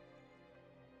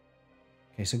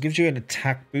 Okay, so it gives you an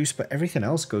attack boost, but everything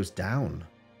else goes down.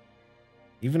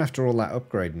 Even after all that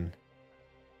upgrading.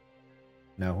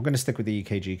 No, we're going to stick with the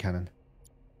EKG cannon.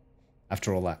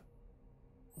 After all that.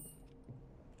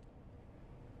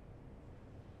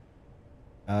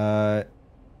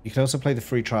 You can also play the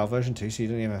free trial version too, so you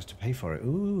don't even have to pay for it.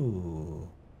 Ooh.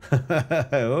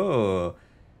 Oh.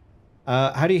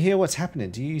 How do you hear what's happening?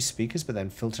 Do you use speakers but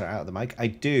then filter out the mic? I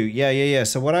do. Yeah.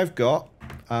 So what I've got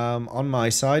on my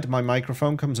side, my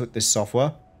microphone comes with this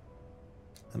software.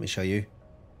 Let me show you.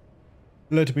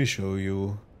 Let me show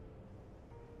you.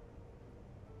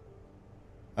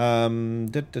 My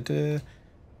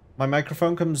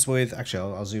microphone comes with...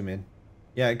 Actually, I'll zoom in.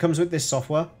 Yeah, it comes with this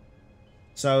software.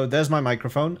 So there's my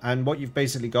microphone. And what you've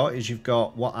basically got is you've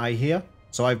got what I hear.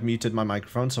 So I've muted my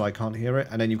microphone so I can't hear it.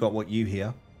 And then you've got what you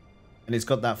hear. And it's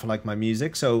got that for like my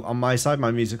music. So on my side,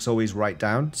 my music's always right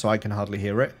down. So I can hardly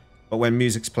hear it. But when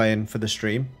music's playing for the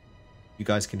stream, you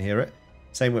guys can hear it.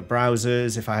 Same with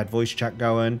browsers. If I had voice chat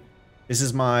going. This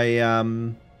is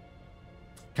my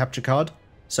capture card.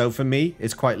 So for me,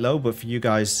 it's quite low. But for you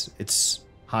guys, it's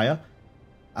higher.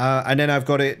 And then I've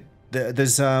got it.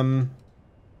 There's...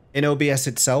 in OBS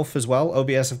itself as well.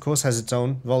 OBS, of course, has its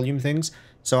own volume things.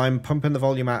 So I'm pumping the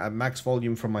volume out at max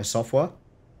volume from my software.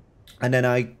 And then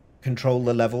I control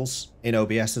the levels in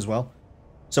OBS as well.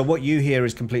 So what you hear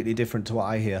is completely different to what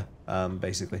I hear,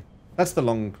 basically. That's the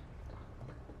long...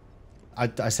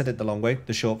 I said it the long way.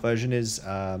 The short version is,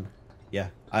 yeah,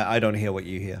 I don't hear what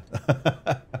you hear.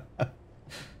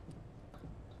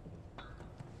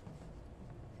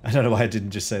 I don't know why I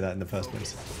didn't just say that in the first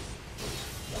place.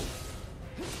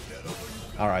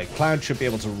 Alright, Cloud should be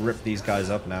able to rip these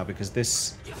guys up now because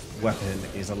this weapon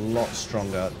is a lot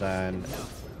stronger than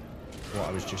what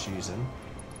I was just using.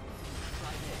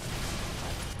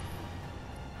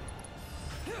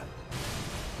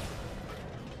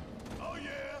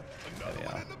 There they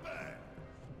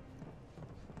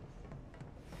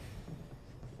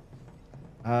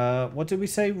are. What did we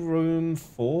say? Room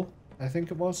 4? I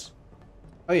think it was.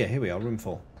 Oh yeah, here we are, room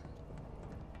 4.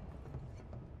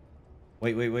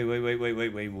 Wait.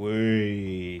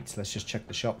 Let's just check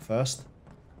the shop first.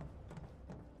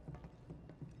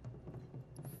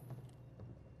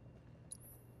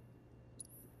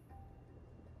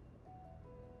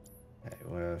 Okay,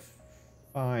 we're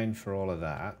fine for all of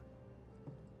that.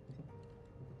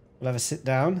 We'll have a sit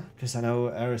down, because I know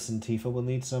Eris and Tifa will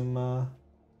need some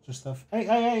stuff.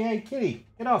 Hey, kitty,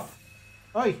 get off!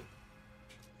 Oi!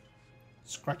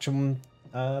 Scratching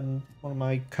one of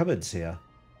my cupboards here.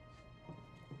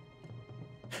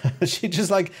 She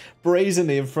just like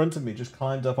brazenly in front of me just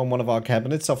climbed up on one of our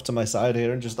cabinets off to my side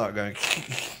here and just started going.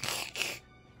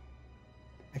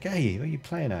 Okay, what are you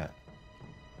playing at?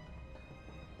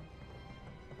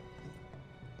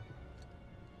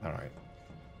 Alright.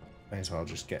 May as well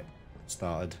just get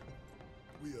started.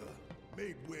 We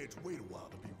made Wedge wait a while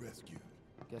to be rescued.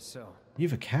 Guess so.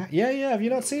 You've a cat? Yeah, have you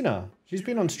not seen her? She's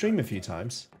been on stream a few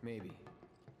times. Maybe.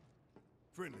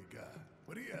 Friendly guy,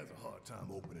 but he has a hard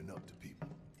time opening up to people.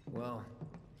 Well,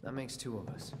 that makes 2 of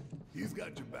us. He's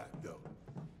got your back, though.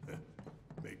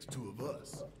 Makes 2 of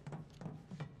us.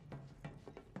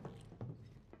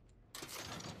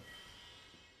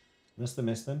 Must have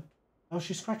missed him. Oh,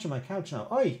 she's scratching my couch now.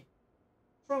 Oi!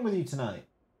 What's wrong with you tonight?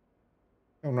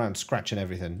 Going around scratching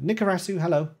everything. Nikarasu,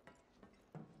 hello.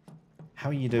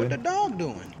 How are you doing? What the dog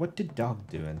doing? What the dog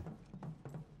doing?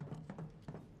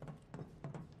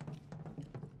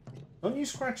 Don't you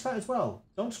scratch that as well.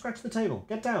 Don't scratch the table.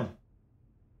 Get down.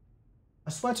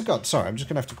 I swear to God. Sorry, I'm just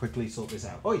going to have to quickly sort this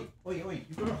out. Oi.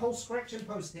 You've got a whole scratching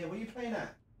post here. What are you playing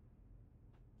at?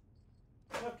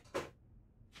 Look.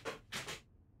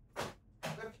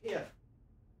 Look here.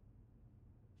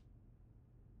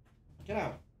 Get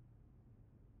out.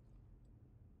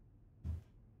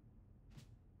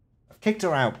 I've kicked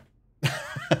her out.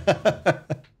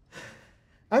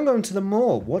 I'm going to the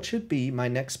mall. What should be my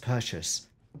next purchase?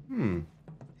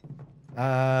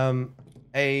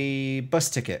 A bus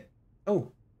ticket.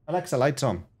 Oh, Alexa, lights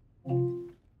on.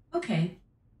 Okay.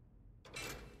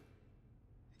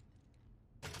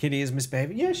 Kitty is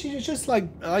misbehaving. Yeah, she's just like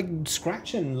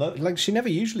scratching. Like she never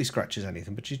usually scratches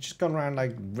anything, but she's just gone around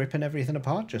like ripping everything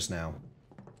apart just now.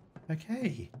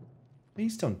 Okay,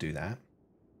 please don't do that.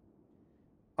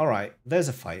 All right, there's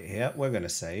a fight here. We're gonna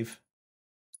save.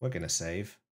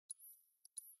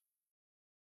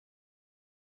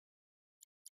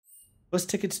 Bus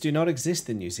tickets do not exist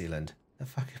in New Zealand. The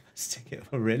fuck am I sticking it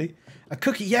for? Really? A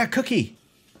cookie? Yeah, a cookie.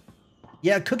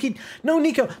 Yeah, a cookie. No,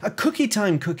 Nico, a cookie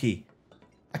time cookie.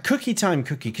 A cookie time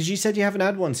cookie, because you said you haven't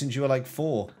had one since you were like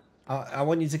 4. I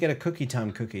want you to get a cookie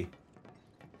time cookie.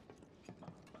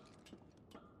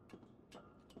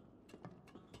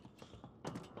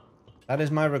 That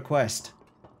is my request.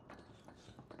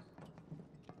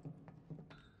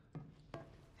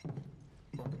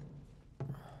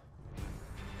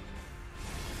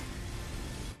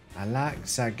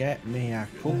 Alexa, get me a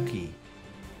cookie.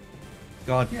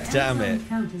 God damn it.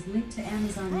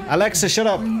 Alexa, shut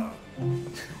up.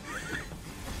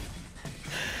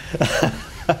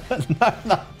 Night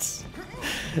lights.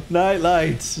 Night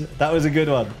lights. That was a good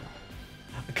one.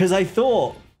 Because I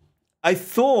thought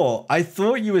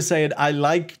you were saying, I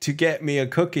like to get me a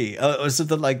cookie or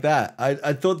something like that.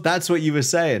 I thought that's what you were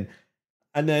saying.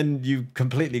 And then you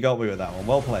completely got me with that one.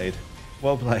 Well played.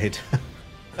 Well played.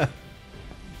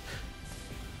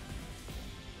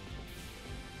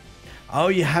 Oh,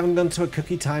 you haven't gone to a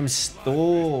cookie time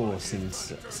store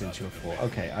since you were 4.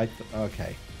 Okay,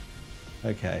 okay.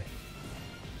 Okay.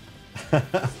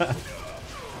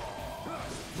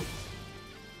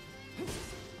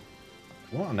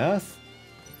 What on earth?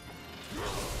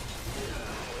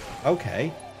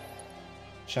 Okay.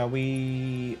 Shall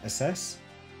we assess?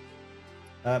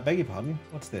 Beg your pardon.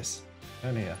 What's this?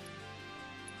 Down here.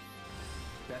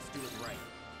 Best do it right.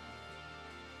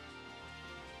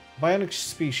 Bionic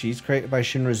species created by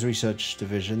Shinra's research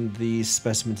division. These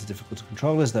specimens are difficult to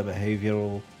control as their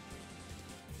behavioral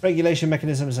regulation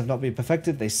mechanisms have not been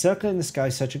perfected. They circle in the sky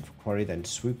searching for quarry, then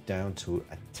swoop down to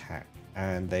attack.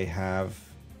 And they have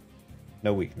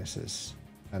no weaknesses.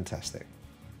 Fantastic.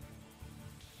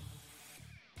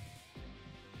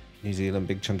 New Zealand,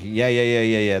 big chunky.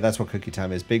 Yeah. That's what cookie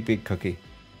time is. Big cookie.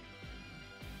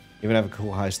 Even have a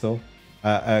cool high store.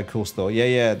 Cool store.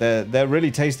 Yeah. They're really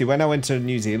tasty. When I went to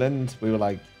New Zealand, we were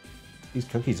like, these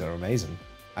cookies are amazing.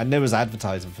 And there was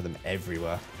advertising for them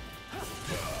everywhere.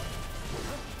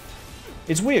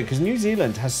 It's weird because New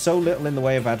Zealand has so little in the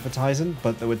way of advertising,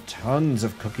 but there were tons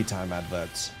of cookie time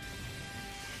adverts.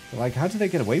 Like, how did they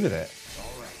get away with it?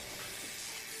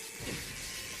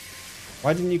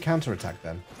 Why didn't you counterattack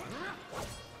then?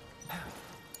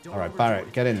 Alright,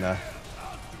 Barrett, get in there.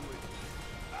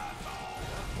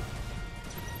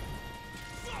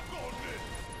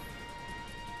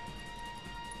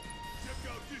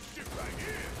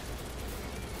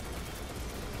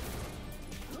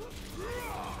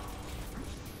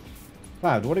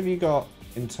 Cloud, what have you got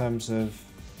in terms of...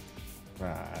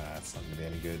 that's not going to be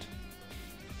any good.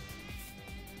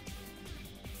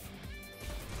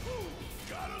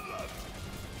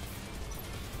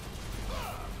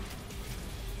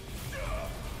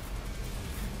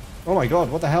 Oh my god,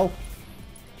 what the hell?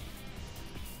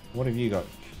 What have you got?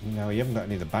 No, you haven't got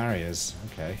any of the barriers.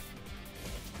 Okay.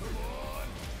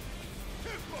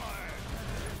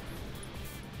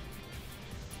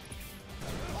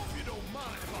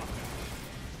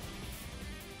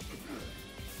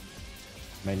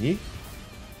 Menu.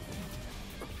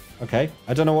 Okay,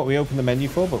 I don't know what we opened the menu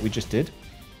for, but we just did.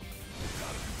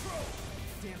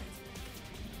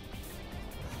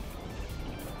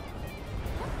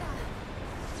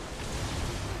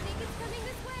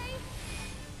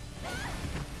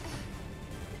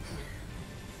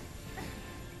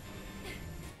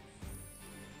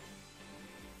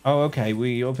 Oh, okay,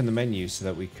 we opened the menu so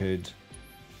that we could...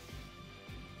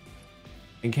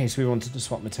 in case we wanted to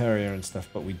swap materia and stuff,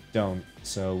 but we don't.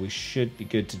 So we should be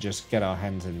good to just get our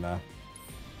hands in there.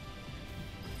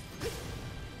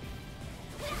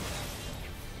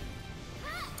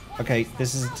 Okay,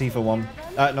 this is a Tifa one.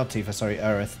 Not Tifa, sorry,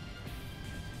 Aerith.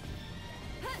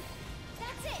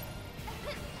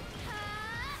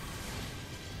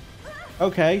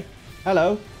 Okay,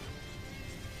 hello.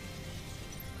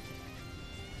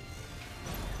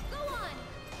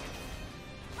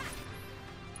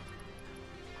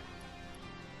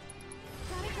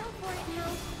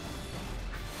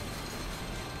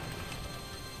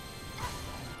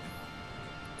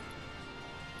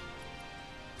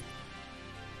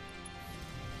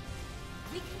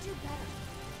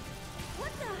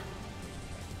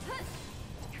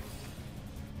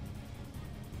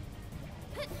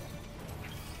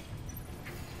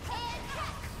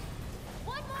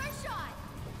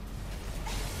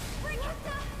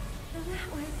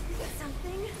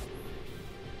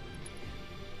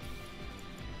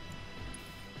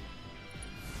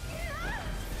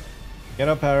 Get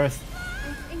up, Aerith.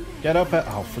 Get up,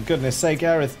 oh, for goodness sake,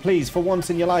 Aerith, please, for once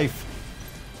in your life.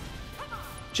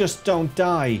 Just don't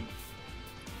die.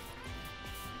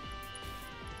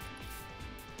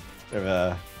 Bit of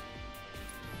a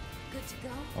Good to go?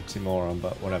 Oxymoron,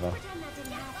 but whatever. Pretend that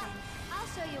didn't happen. I'll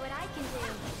show you what I can do.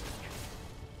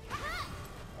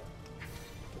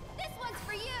 This one's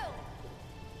for you!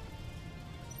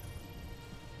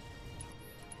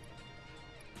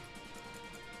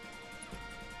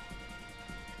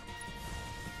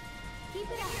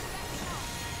 Keep it up.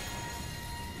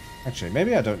 Actually,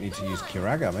 maybe I don't need to use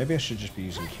Kiraga. Maybe I should just be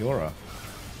using Cura.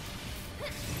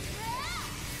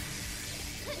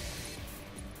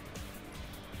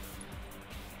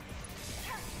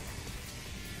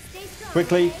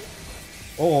 Quickly.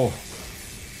 Oh.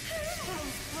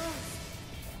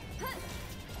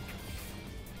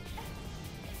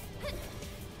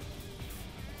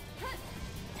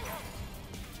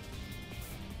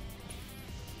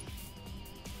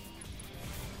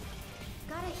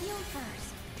 Gotta heal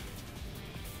first.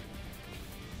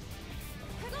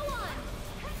 Go on.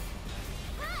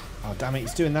 Oh, damn it.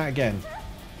 He's doing that again.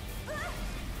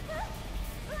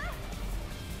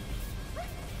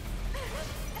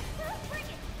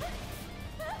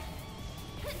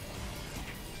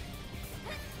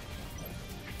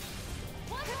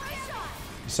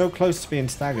 So close to being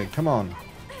staggered. Come on.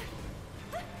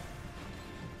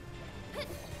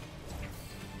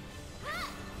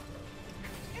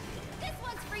 This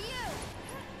one's for you.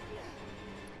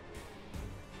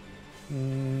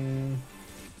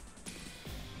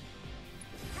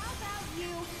 How about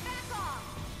you back off?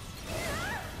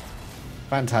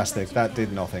 Fantastic. That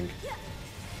did nothing.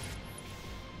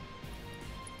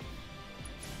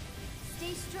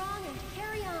 Stay strong and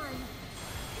carry on.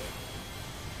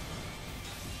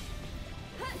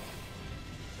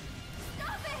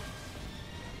 Stop it!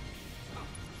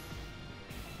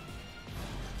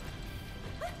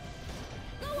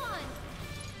 Go on.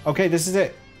 Okay, this is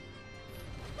it.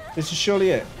 This is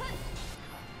surely it.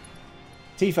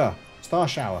 Tifa, Star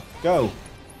Shower, go.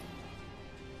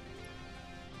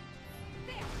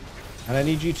 And I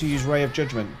need you to use Ray of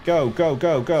Judgment. Go, go,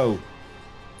 go, go.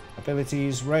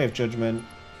 Abilities, Ray of Judgment.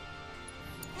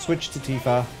 Switch to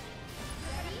Tifa.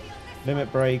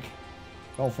 Limit Break.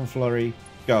 Dolphin Flurry.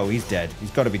 Go, he's dead.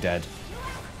 He's got to be dead.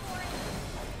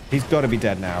 He's got to be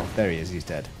dead now. There he is, he's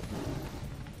dead.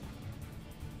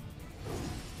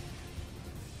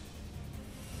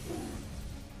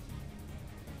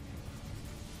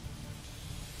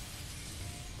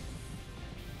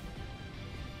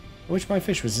 I wish my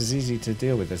fish was as easy to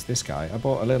deal with as this guy. I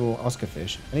bought a little Oscar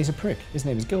fish, and he's a prick. His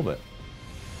name is Gilbert.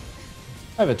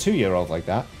 I have a 2-year-old like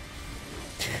that.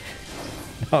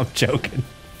 No, I'm joking.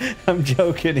 I'm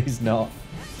joking, he's not.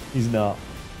 He's not.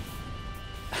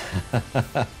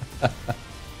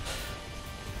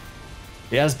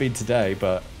 He has been today,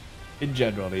 but in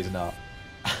general, he's not.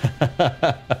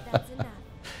 That's enough.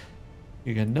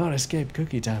 You cannot escape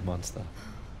cookie time, monster.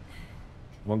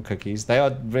 Want cookies? They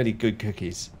are really good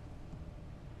cookies.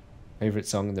 Favorite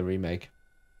song in the remake.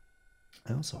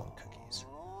 I also want cookies.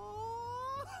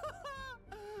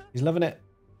 He's loving it.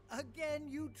 Again,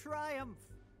 you triumph.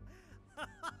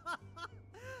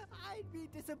 I'd be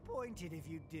disappointed if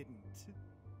you didn't.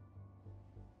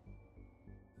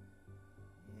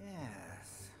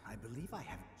 Yes, I believe I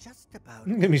have just about...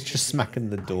 He's just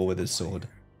smacking the door with his sword.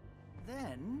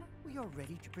 Then we are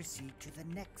ready to proceed to the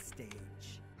next stage.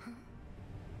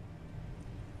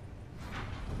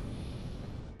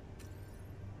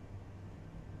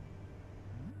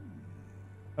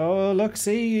 Oh, look,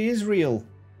 see, he is real.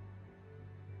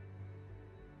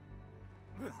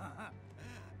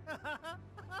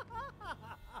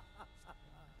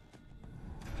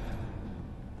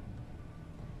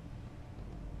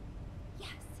 Yes,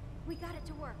 we got it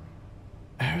to work.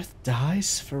 Earth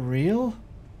dies? For real?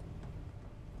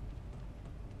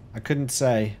 I couldn't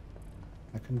say.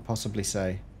 I couldn't possibly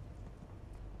say.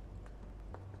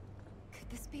 Could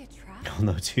this be a trap? Oh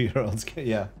no, 2-year-olds.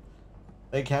 Yeah.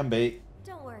 They can be.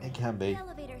 Don't worry. It can be. The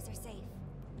elevators are safe.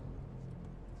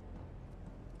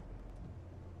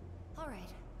 All right,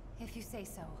 if you say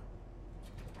so.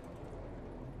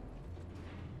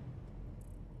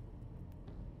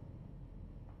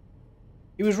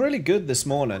 He was really good this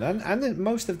morning and then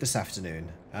most of this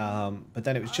afternoon. But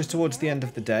then it was just towards the end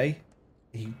of the day.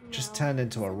 He just turned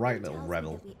into a right little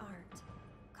rebel. We aren't.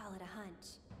 Call it a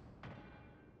hunch.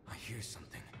 I hear something.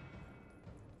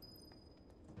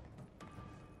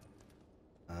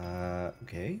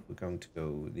 Okay, we're going to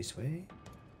go this way.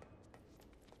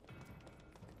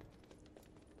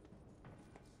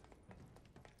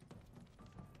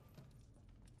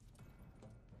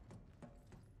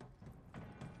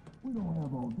 We don't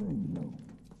have all day, you know.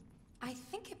 I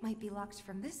think it might be locked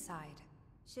from this side.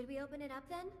 Should we open it up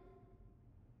then?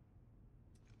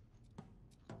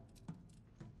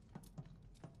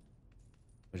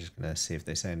 We're just gonna see if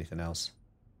they say anything else.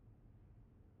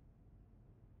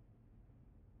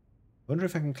 Wonder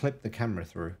if I can clip the camera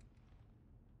through.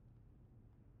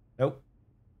 Nope.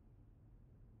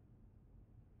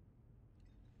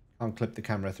 Can't clip the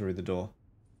camera through the door.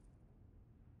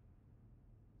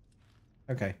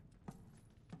 Okay.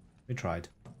 We tried.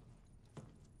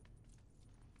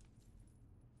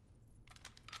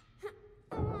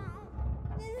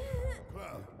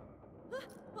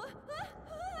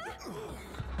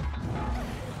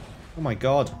 Oh my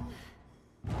god.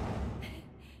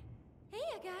 Hey,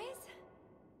 guys.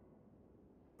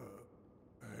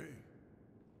 Hey.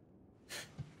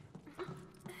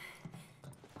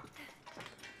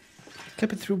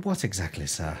 Clip it through what exactly,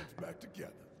 sir? Back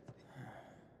together.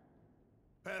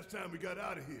 Past time we got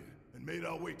out of here and made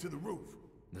our way to the roof.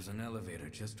 There's an elevator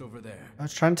just over there. I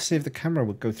was trying to see if the camera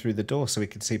would go through the door so we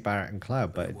could see Barrett and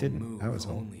Cloud, but it didn't. Move That was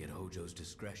all. only at Hojo's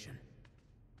discretion.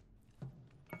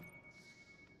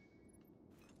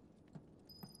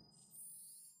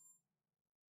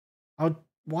 Oh,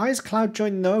 why is Cloud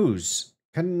joining those?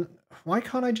 Why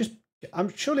can't I just...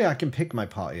 surely I can pick my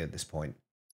party at this point.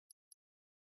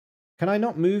 Can I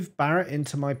not move Barrett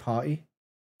into my party?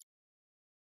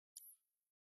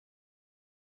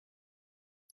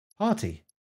 Party.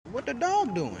 What the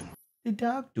dog doing? The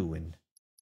dog doing?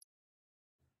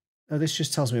 Oh, this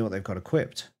just tells me what they've got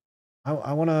equipped.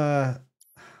 I want to...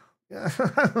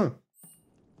 Okay,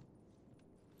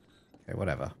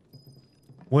 whatever.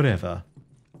 Whatever.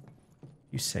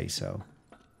 You say so.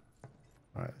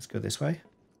 Alright, let's go this way.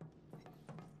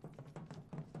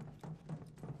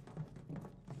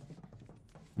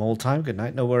 Mall time, good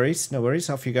night. No worries, no worries.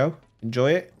 Off you go.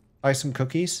 Enjoy it. Buy some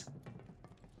cookies.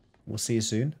 We'll see you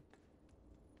soon.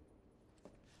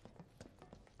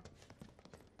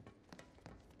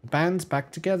 The band's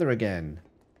back together again.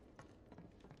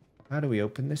 How do we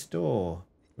open this door?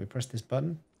 Can we press this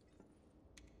button?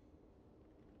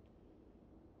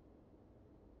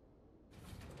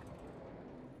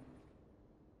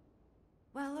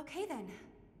 Well, okay then.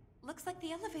 Looks like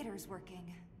the elevator is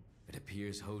working. It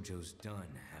appears Hojo's done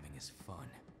having his fun.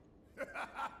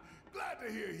 Glad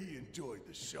to hear he enjoyed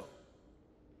the show.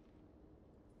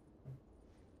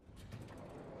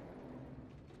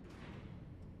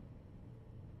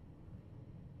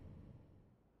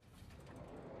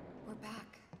 We're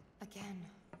back. Again.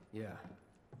 Yeah.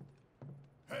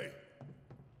 Hey!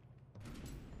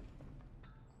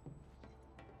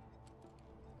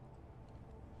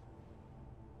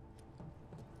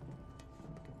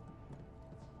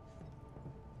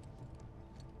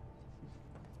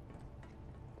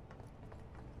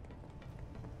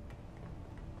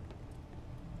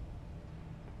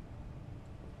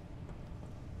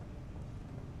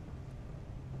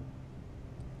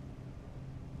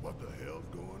 What the hell's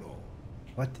going on?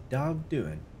 What the dog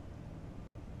doing?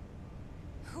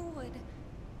 Who would...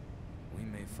 We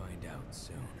may find out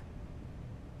soon.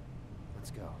 Let's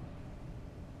go.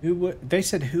 Who would? They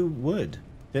said who would.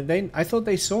 Did they? I thought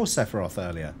they saw Sephiroth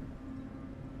earlier.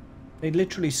 They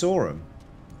literally saw him.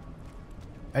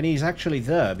 And he's actually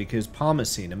there because Palmer's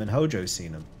seen him and Hojo's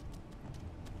seen him.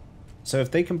 So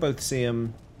if they can both see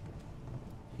him,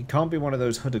 he can't be one of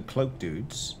those hooded cloak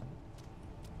dudes.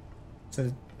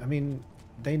 So, I mean,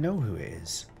 they know who it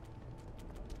is.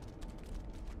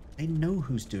 They know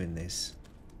who's doing this.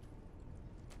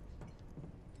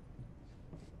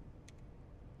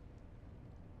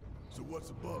 So what's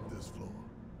above this floor?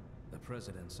 The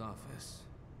president's office,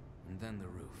 and then the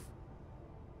roof.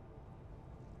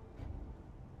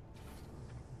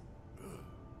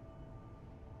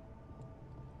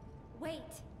 Wait.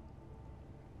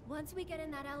 Once we get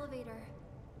in that elevator,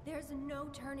 there's no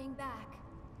turning back.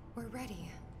 We're ready.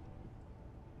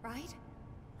 Right?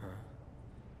 Huh?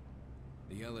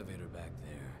 The elevator back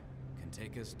there can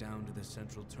take us down to the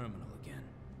central terminal again.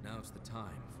 Now's the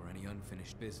time for any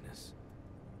unfinished business.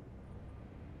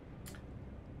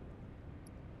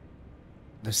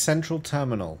 The central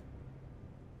terminal.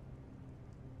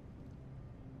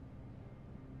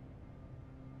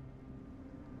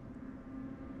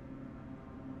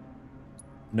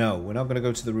 No, we're not going to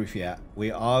go to the roof yet. We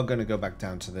are going to go back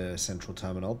down to the central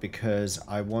terminal because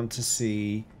I want to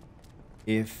see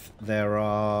if there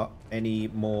are any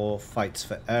more fights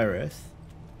for Aerith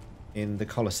in the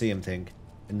Colosseum thing,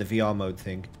 in the VR mode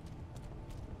thing.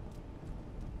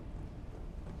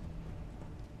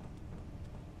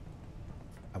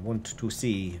 I want to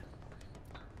see.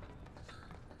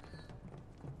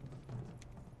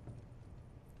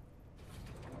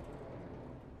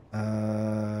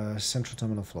 Central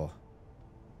terminal floor.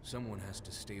 Someone has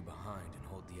to stay behind and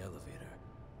hold the elevator.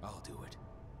 I'll do it.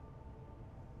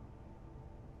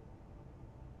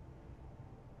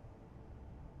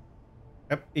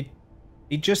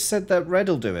 He just said that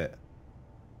Red'll do it.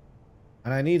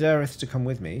 And I need Aerith to come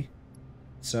with me.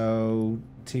 So,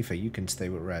 Tifa, you can stay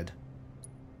with Red.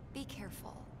 Be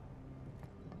careful.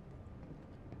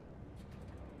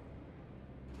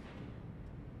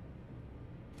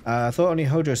 I thought only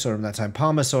Hojo saw him that time.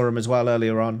 Palmer saw him as well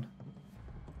earlier on.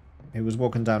 He was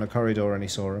walking down a corridor and he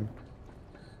saw him.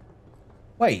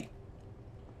 Wait.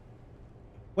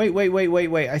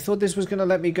 Wait. I thought this was going to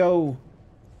let me go.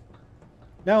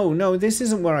 No, this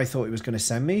isn't where I thought it was going to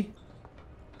send me.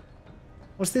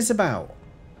 What's this about?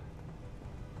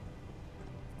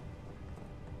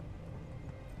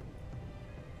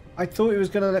 I thought it was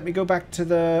going to let me go back to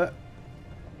the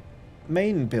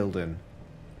main building.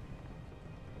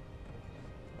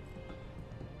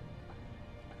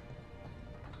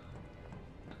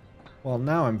 Well,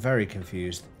 now I'm very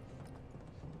confused.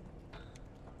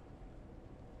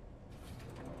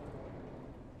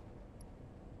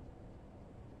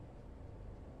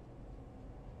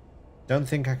 Don't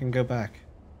think I can go back.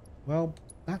 Well,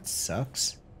 that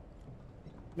sucks.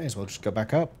 May as well just go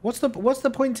back up. What's the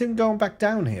point in going back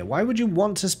down here? Why would you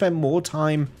want to spend more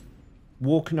time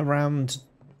walking around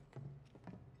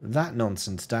that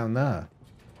nonsense down there?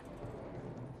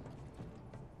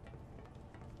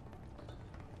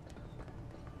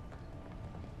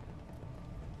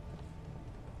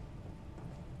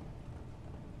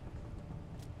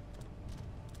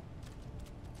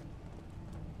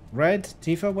 Red,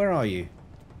 Tifa, where are you?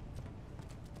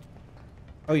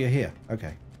 Oh, you're here.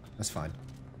 Okay, that's fine.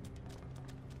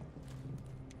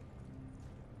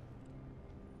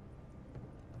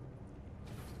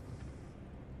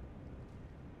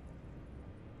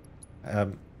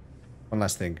 One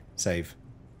last thing. Save.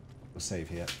 We'll save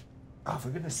here. Oh, for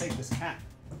goodness sake, this cat.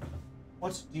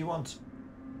 What do you want?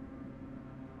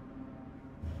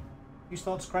 You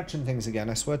start scratching things again,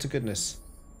 I swear to goodness.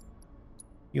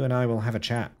 You and I will have a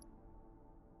chat.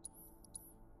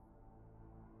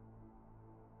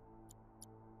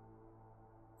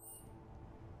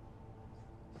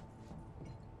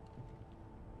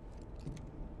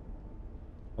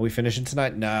 Are we finishing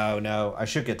tonight? No. I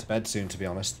should get to bed soon, to be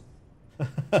honest.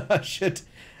 I should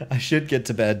get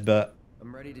to bed, but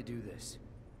I'm ready to do this.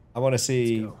 I want to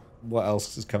see what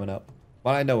else is coming up.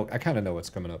 Well, I kind of know what's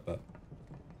coming up, but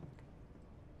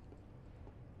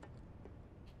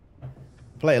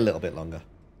play a little bit longer.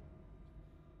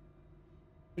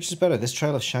 Which is better, this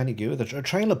trail of shiny goo or the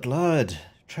trail of blood?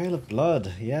 Trail of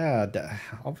blood, yeah.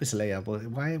 Obviously,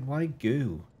 why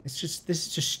goo? This is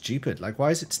just stupid. Like,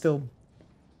 why is it still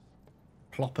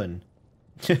plopping?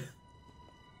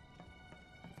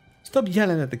 Stop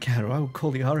yelling at the cat or I will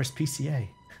call the RSPCA.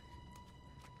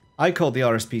 I called the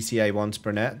RSPCA once,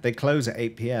 Burnett. They close at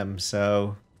 8 PM,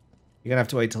 so you're going to have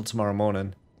to wait till tomorrow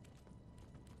morning.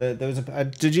 There was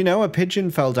did you know a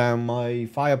pigeon fell down my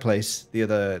fireplace the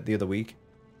other week?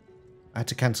 I had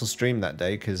to cancel stream that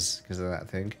day because of that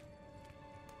thing.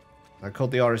 I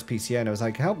called the RSPCA and I was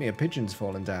like, help me, a pigeon's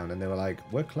fallen down. And they were like,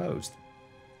 we're closed.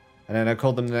 And then I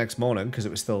called them the next morning because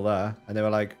it was still there. And they were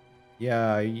like,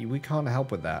 yeah, we can't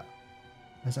help with that.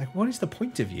 I was like, what is the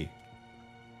point of you?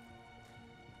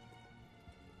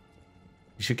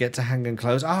 You should get to hang and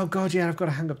clothes. Oh, God, yeah, I've got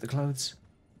to hang up the clothes.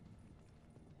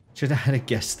 Should have had a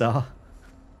guest star.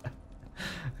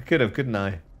 I could have, couldn't I?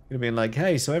 Could have been like,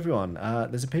 hey, so everyone,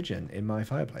 there's a pigeon in my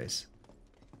fireplace.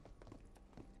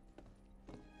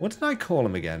 What did I call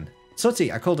him again?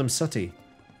 Sooty. I called him Sooty.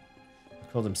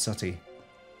 I called him Sooty.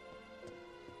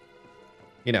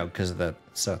 You know, because of the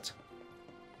soot.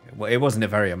 Well, it wasn't a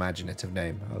very imaginative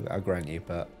name, I'll grant you,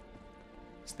 but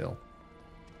still.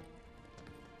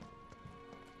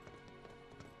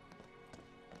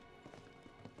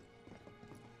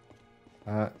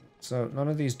 So none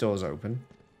of these doors open.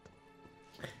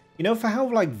 You know, for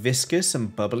how like viscous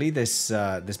and bubbly this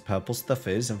this purple stuff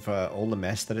is, and for all the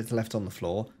mess that it's left on the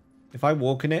floor, if I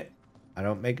walk in it, I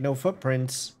don't make no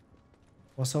footprints.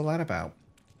 What's all that about?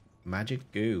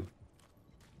 Magic goo.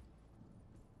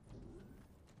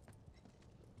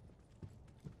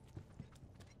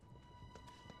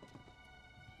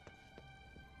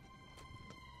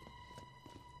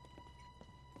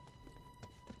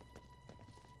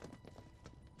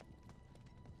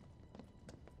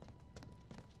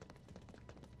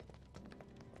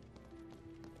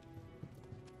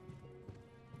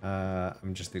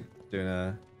 I'm just doing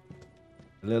a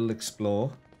little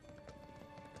explore.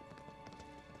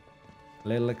 A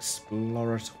little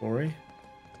exploratory.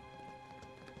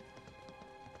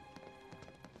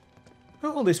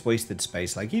 Look at all this wasted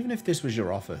space. Like, even if this was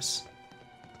your office,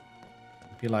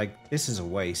 you'd be like, this is a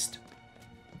waste.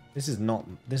 This is not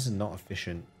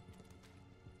efficient.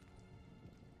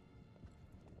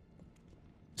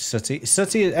 Sooty.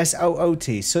 Sooty is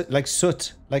S-O-O-T. Soot, like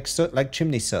soot. Like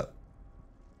chimney soot.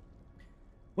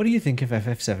 What do you think of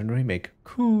FF7 Remake?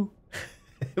 Cool.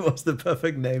 It was the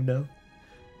perfect name now.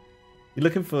 You're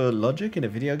looking for logic in a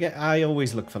video game? I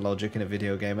always look for logic in a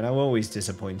video game, and I'm always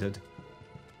disappointed.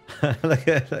 like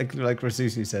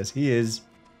Rasusu says, he is.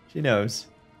 She knows.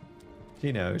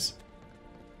 She knows.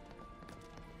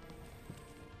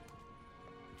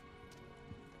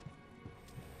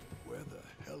 Where the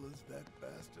hell is that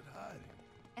bastard hiding?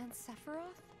 And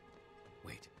Sephiroth?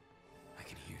 Wait, I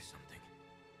can hear something.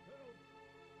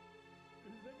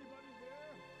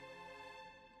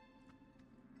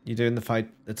 You doing the fight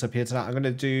that's up here tonight? I'm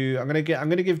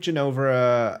gonna give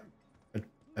Genova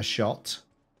a shot.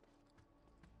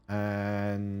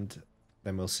 And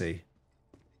then we'll see.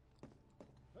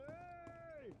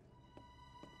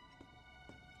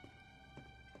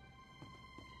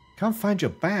 Can't find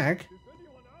your bag.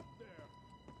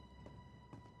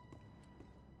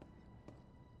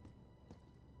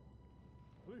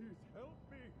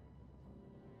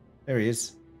 There he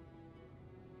is.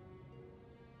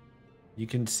 You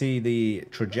can see the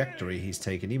trajectory he's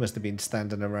taken. He must have been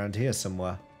standing around here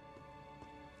somewhere.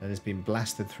 And has been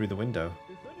blasted through the window.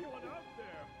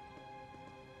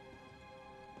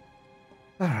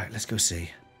 Alright, let's go see.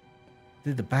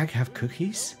 Did the bag have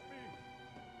cookies?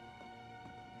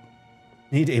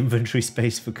 Need inventory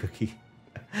space for cookie.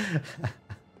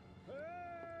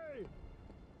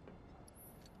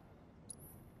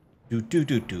 Do do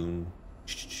do do.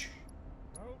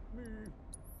 Help me,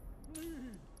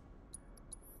 please.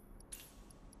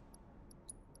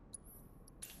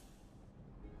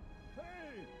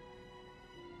 Hey!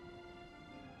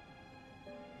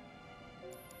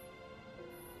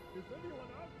 Is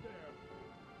anyone out there?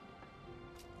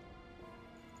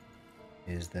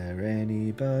 Is there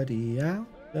anybody out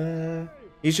there?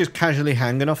 He's just casually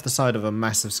hanging off the side of a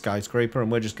massive skyscraper,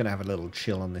 and we're just gonna have a little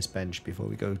chill on this bench before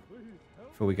we go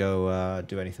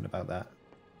do anything about that.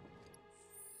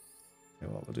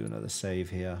 Okay, well, we'll do another save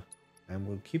here, and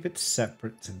we'll keep it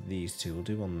separate to these two. We'll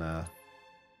do one there.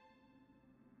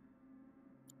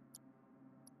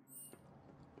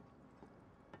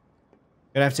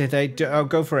 Gonna have to hit A. Oh,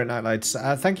 go for it,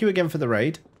 Nightlights. Thank you again for the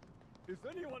raid. Is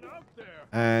anyone out there?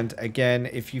 And again,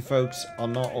 if you folks are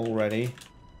not already,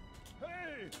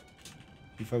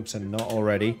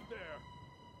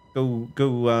 go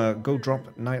drop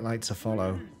Nightlights a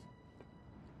follow.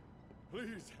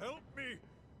 Please help me.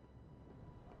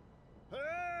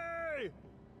 Hey!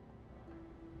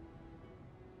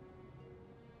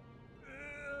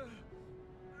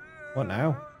 What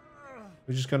now?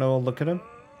 We're just gonna all look at him?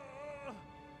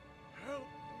 Help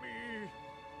me.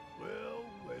 Well.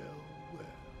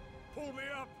 Pull me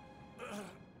up.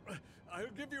 I'll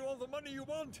give you all the money you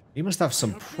want. He must have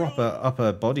some proper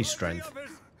upper body strength.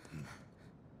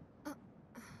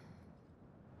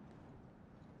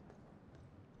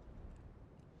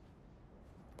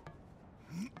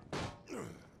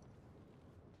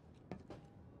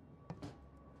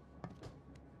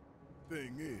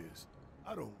 Thing is,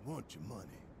 I don't want your money.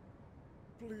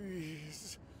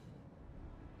 Please.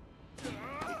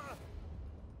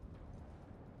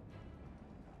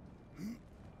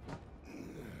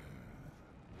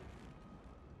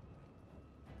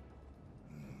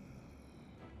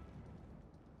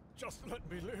 Just let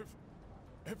me live.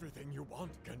 Everything you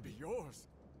want can be yours.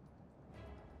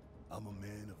 I'm a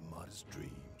man of modest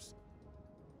dreams.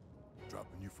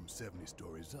 Dropping you from 70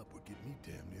 stories up would get me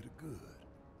damn near to good.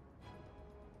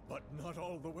 But not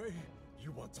all the way.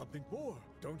 You want something more,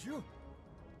 don't you?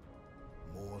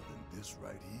 More than this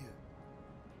right here?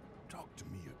 Talk to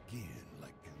me again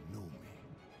like you know me.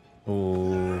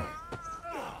 Oh.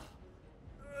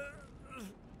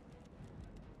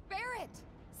 Barrett!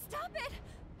 Stop it!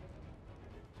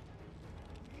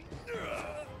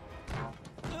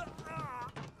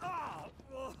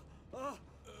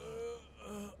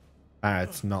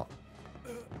 Barrett's not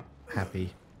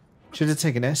happy. Should have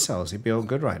taken S cells. He'd be all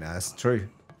good right now. That's true.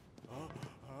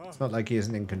 It's not like he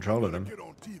isn't in control of them. Get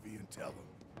on TV and tell him.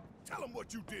 Tell him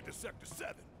what you did to Sector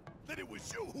 7. That it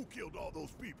was you who killed all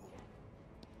those people.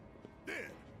 Then,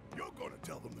 you're gonna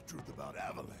tell them the truth about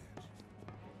Avalanche.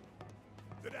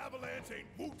 That Avalanche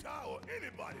ain't Wutai or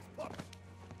anybody's puppet.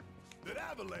 That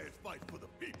Avalanche fights for the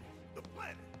people, the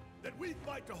planet. That we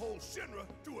fight to hold Shinra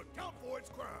to account for its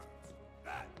crimes.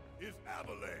 That is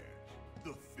Avalanche.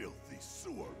 The filthy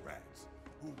sewer rats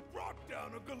who brought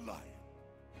down a Goliath.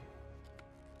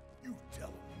 You tell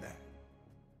him that.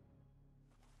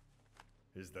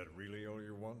 Is that really all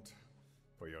you want?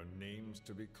 For your names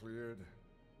to be cleared?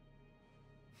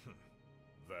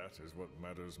 That is what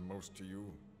matters most to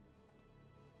you?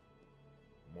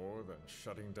 More than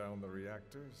shutting down the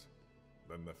reactors?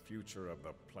 Than the future of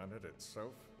the planet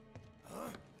itself? Huh?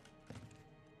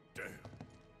 Damn.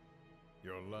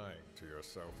 You're lying to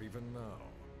yourself even now.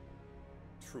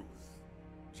 Truth,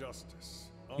 justice.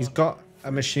 He's got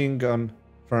a machine gun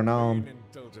for an arm.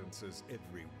 Indulgences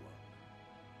everyone.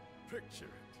 Picture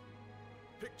it.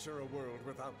 Picture a world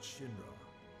without Shinra.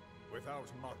 Without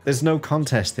Mako. There's no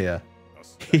contest here.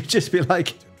 He'd just be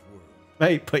like,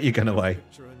 mate, put your gun away.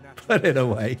 Put it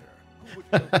away.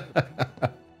 Help them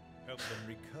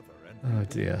recover and Oh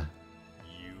dear.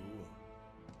 you.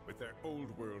 With their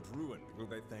old world ruined, will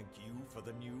they thank you for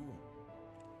the new?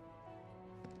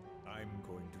 I'm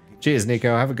going to give Cheers,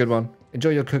 Nico. Have a good one. Enjoy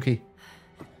your cookie.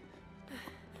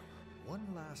 one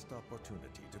last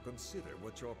opportunity to consider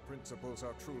what your principles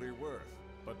are truly worth.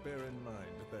 But bear in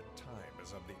mind that time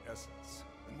is of the essence.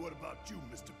 And what about you,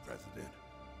 Mr. President?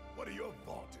 What are your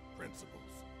vaunted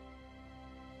principles?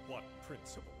 What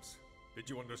principles? Did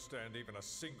you understand even a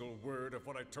single word of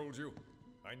what I told you?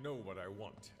 I know what I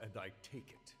want, and I take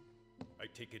it. I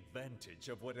take advantage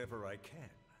of whatever I can,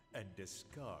 and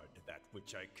discard that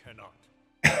which I cannot.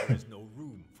 There is no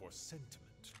room for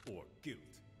sentiment or guilt.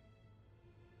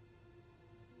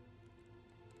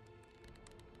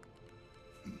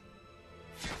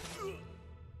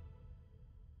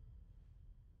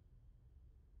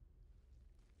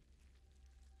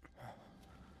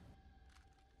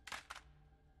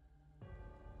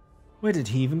 Where did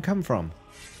he even come from?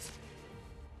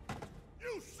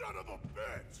 You son of a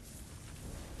bitch!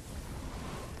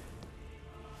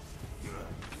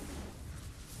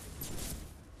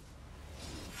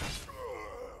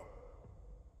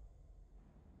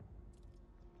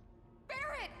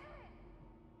 Barrett!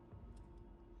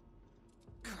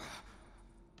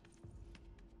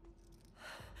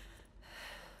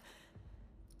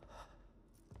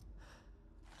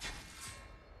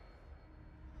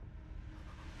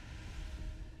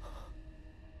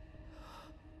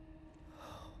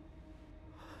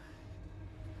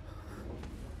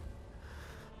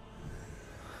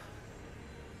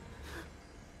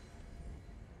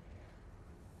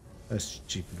 Those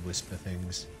stupid whisper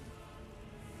things.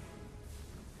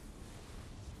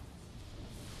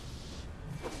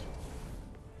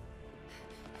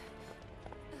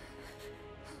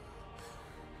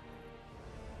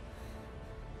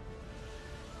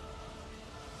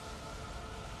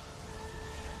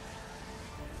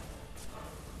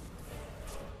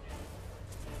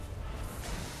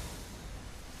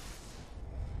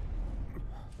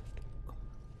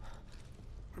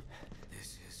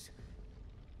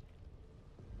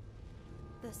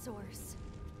 The source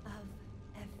of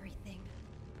everything.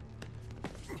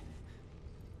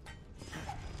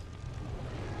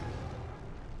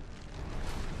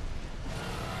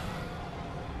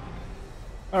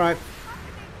 All right.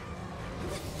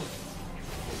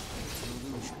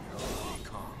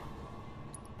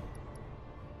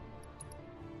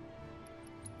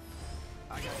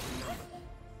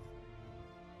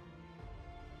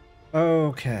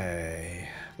 Okay.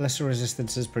 Lesser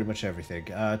resistances, pretty much everything.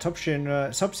 Top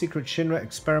secret Shinra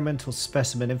experimental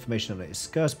specimen. Information on it is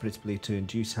scarce, but it's believed to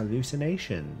induce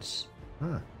hallucinations.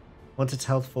 Ah. Once its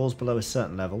health falls below a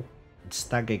certain level, its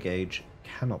stagger gauge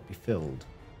cannot be filled.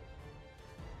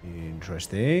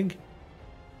 Interesting.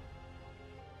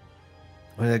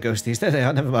 Where are the ghosties? There they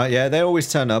are, never mind. Yeah, they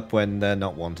always turn up when they're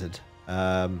not wanted.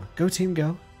 Go team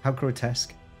go. How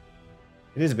grotesque.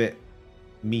 It is a bit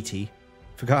meaty.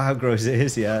 Forgot how gross it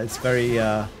is, yeah. It's very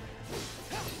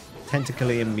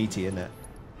tentacly and meaty, isn't it?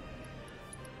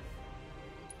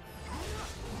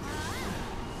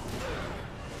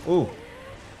 Ooh.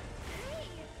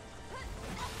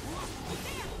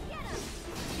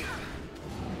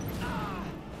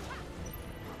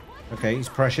 Okay, he's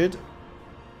pressured.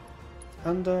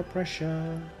 Under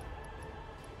pressure.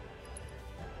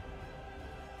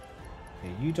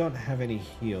 Okay, you don't have any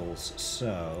heals,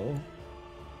 so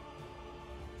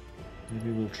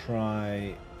maybe we'll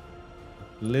try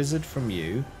Blizzard from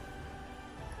you.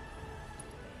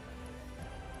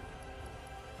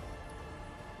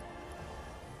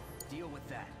 Deal with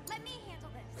that. Let me handle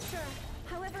this. Sure.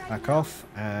 However, Back off,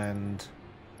 and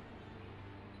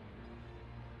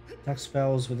attack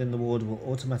spells within the ward will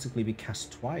automatically be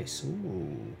cast twice.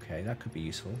 Ooh, okay, that could be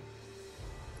useful.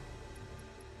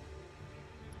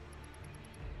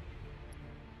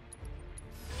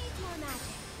 Needs more magic.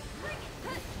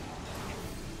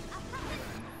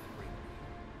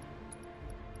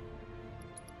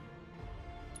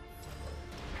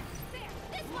 There,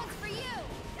 this one's for you.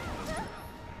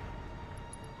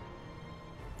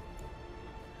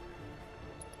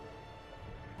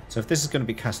 So if this is going to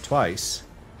be cast twice,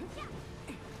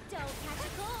 Don't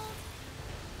tactical.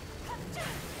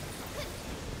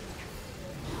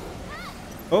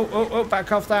 Oh, oh, oh,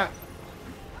 back off that.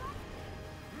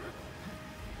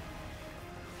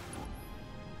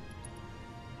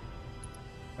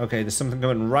 Okay, there's something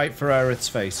going right for Aerith's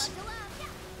face.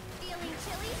 Feeling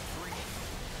chilly?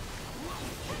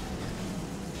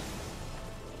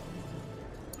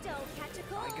 Don't catch a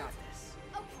cold. I got this.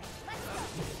 Okay,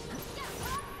 let's go.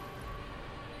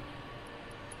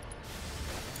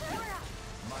 You're up.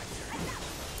 My turn.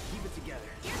 Keep it together.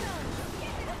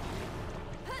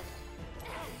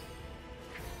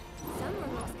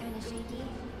 Someone looks kind of shaky.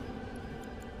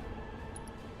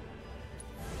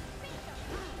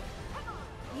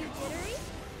 You jittery?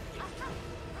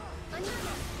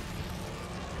 Understood.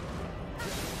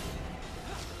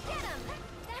 Get him!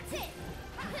 That's it!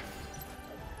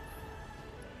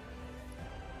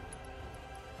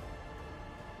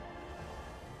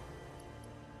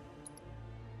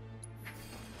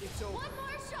 It's over. One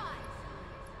more shot!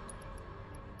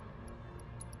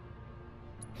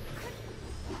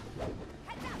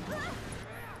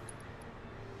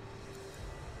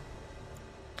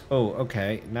 Oh,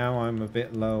 okay. Now I'm a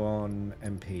bit low on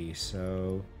MP,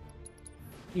 so...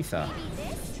 Ether.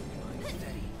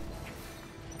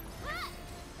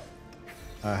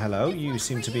 Hello, you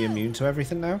seem to be immune to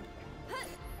everything now.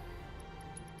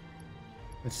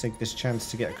 Let's take this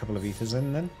chance to get a couple of ethers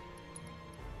in then.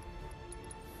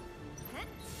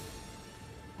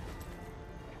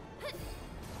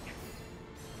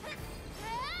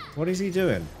 What is he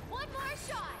doing? One more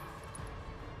shot!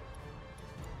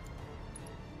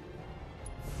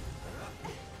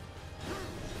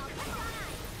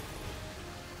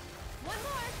 One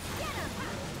more! Get him!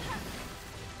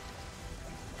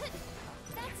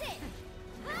 That's it!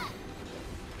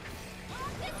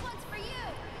 This one's for you!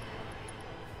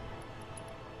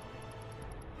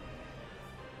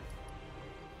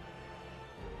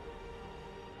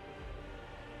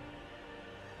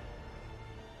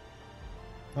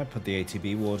 Might put the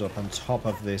ATB ward up on top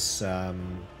of this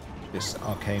this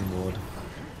arcane ward.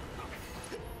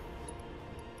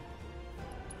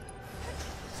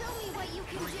 Show me what you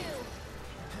can do!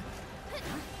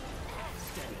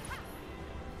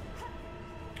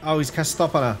 Oh, he's cast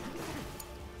stop on her.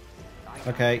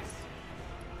 Okay.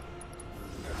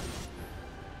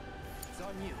 It's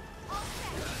on you.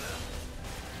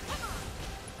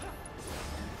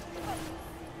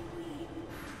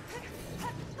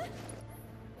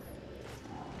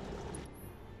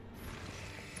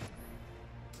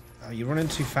 Oh, you're running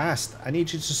too fast. I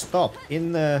need you to stop.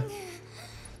 In the...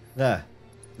 There.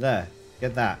 There.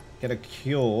 Get that. Get a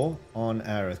cure on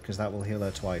Aerith, because that will heal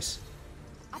her twice.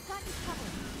 I've got you covered.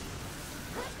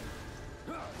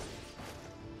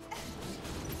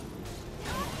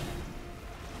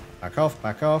 Back off,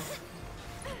 back off.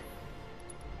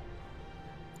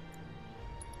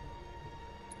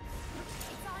 It's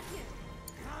on you.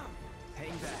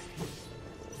 Hang back.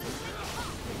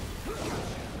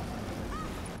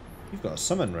 You've got a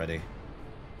summon ready.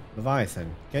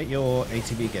 Leviathan, get your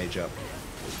ATB gauge up.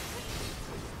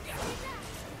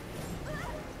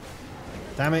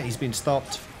 Damn it, he's been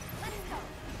stopped.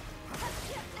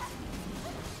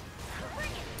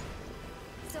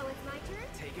 So it's my turn?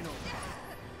 Taking over.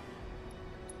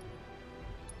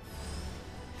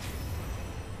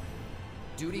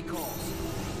 Duty calls.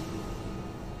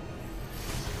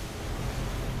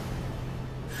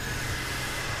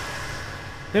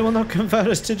 They will not convert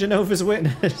us to Jehovah's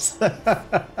Witness.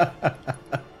 I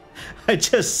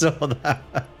just saw that.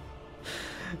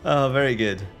 Oh, very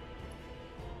good.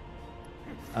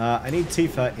 I need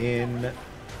Tifa in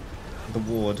the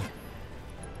ward.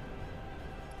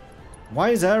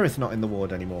 Why is Aerith not in the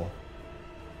ward anymore?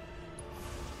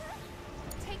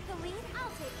 Take the lead,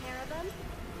 I'll take care of them.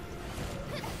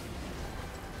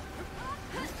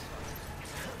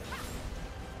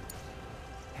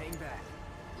 Hang back.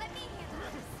 Let me handle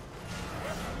this.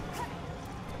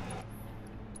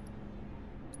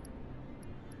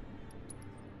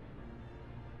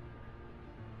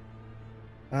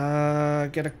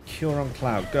 Get a cure on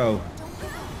Cloud. Go.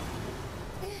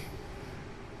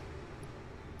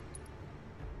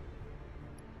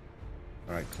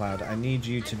 Alright, Cloud, I need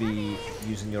you to be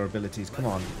using your abilities. Come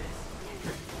on.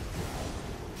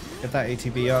 Get that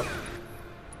ATB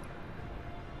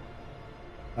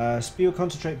up. Spew,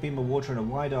 concentrate, beam of water in a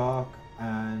wide arc,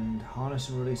 and harness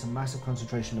and release a massive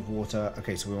concentration of water.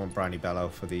 Okay, so we want Brownie Bellow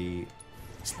for the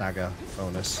stagger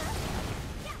bonus.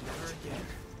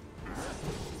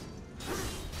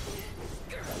 Don't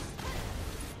overdo it. I'll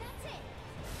take care of them. I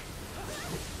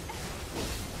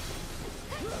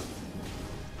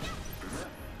got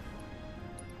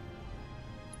this.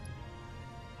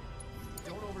 Yep. Yep.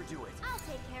 Don't overdo it. I'll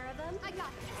take care of them. I got this. Yep. Yep. Don't overdo it. I'll take care of them. I got this. Yep. Yep. Don't overdo it. I'll take care of them. I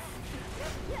got this. Yep.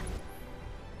 Yep. Yep.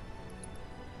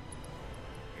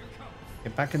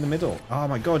 Get back in the middle. Oh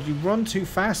my god, you run too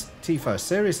fast, Tifa.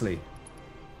 Seriously.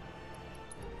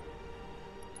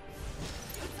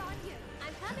 It's on you.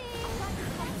 I'm coming.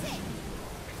 That's it.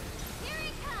 Here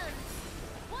it comes.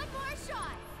 One more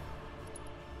shot.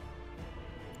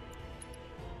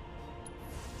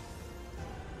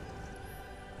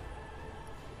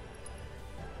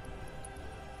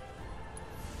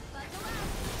 Buckle up.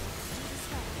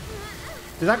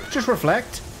 Did that just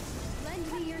reflect?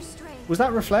 Lend me your strength. Was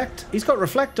that reflect? He's got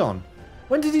reflect on.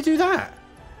 When did he do that?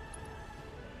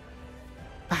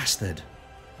 Bastard.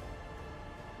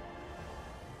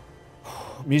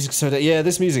 Music so that yeah,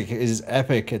 this music is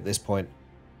epic at this point.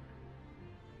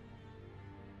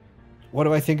 What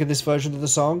do I think of this version of the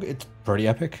song? It's pretty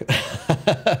epic.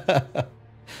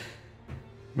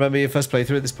 Remember your first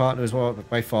playthrough of this partner was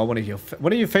by far one of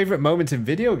your favorite moments in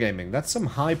video gaming. That's some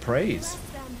high praise.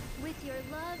 Bless them with your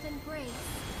love and grace.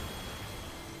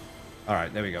 All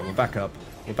right, there we go. We're back up.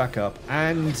 We're back up,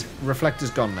 and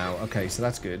reflector's gone now. Okay, so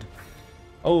that's good.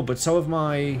 Oh, but so have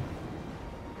my.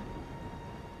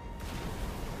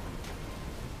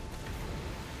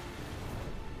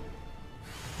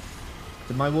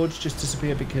 Did my wards just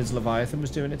disappear because Leviathan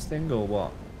was doing its thing, or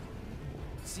what?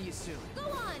 See you soon. Go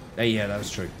on. Yeah, that was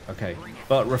true. Okay.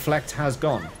 But Reflect has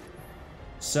gone.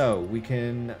 So, we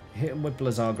can hit him with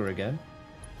Blizzaga again.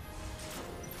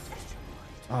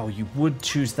 Oh, you would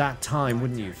choose that time,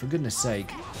 wouldn't you? For goodness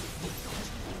sake.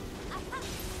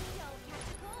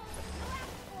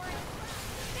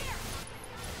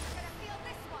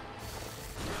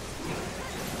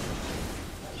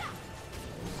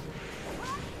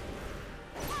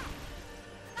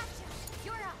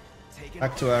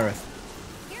 Back to Aerith.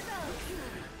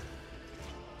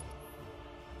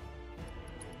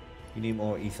 You need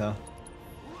more ether.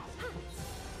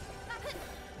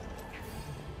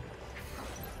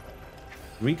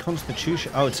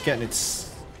 Reconstitution. Oh, it's getting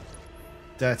its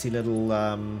dirty little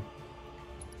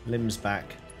limbs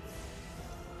back.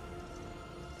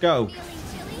 Go.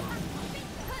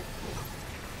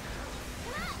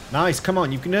 Nice. Come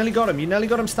on. You nearly got him. You nearly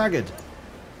got him staggered.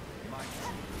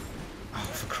 Oh,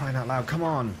 for crying out loud. Come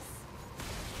on.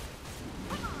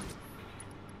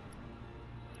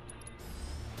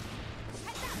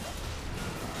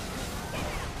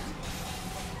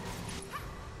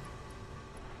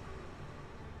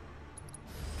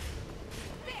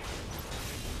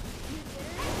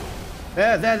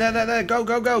 There.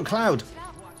 Go, Cloud.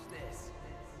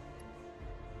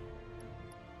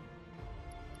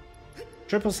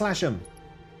 Triple slash him.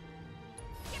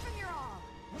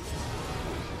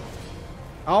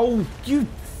 Oh, you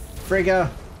frigger.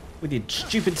 With your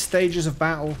stupid stages of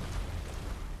battle.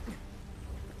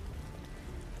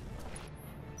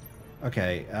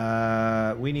 Okay,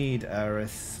 we need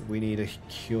Aerith. We need a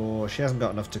cure. She hasn't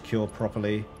got enough to cure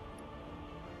properly.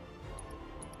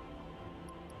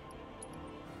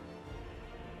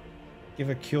 Give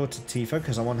a cure to Tifa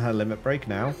because I want her limit break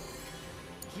now.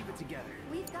 Keep it together.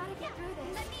 We've got to get through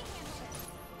this. Let me handle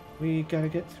this. We gotta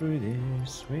get through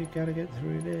this. We gotta get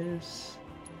through this.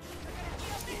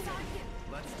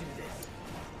 Let's do this.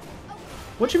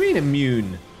 What do you mean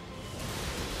immune?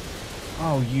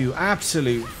 Oh, you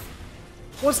absolute...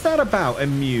 What's that about,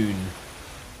 immune?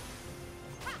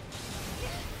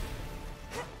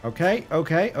 Okay.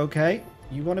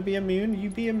 You want to be immune? You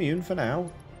be immune for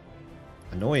now.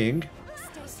 Annoying.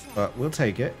 But we'll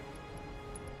take it.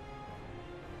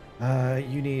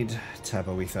 You need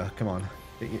Turbo Ether. Come on.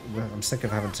 I'm sick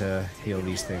of having to heal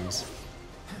these things.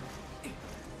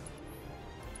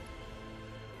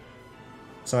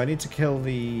 So I need to kill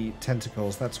the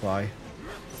tentacles, that's why.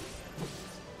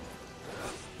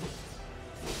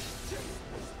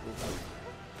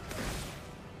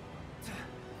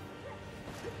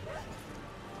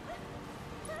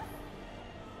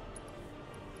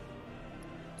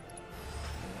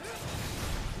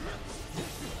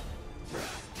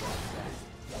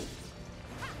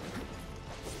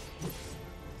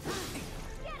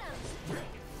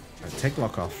 Take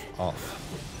lock off.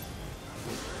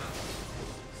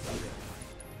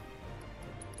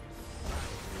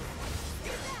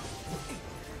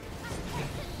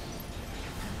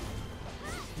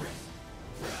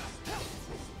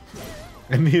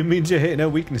 Immune means you're hitting her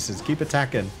weaknesses. Keep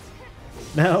attacking.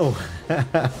 No.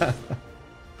 Get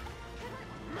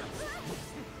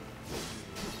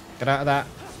out of that.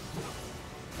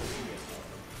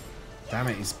 Damn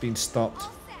it, he's been stopped.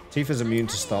 Tifa's immune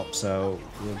to stop, so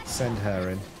we'll send her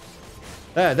in.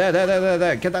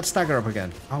 There. Get that stagger up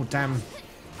again. Oh, damn.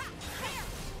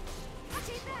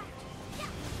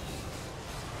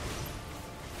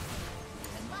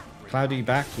 Cloudy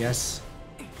back, yes.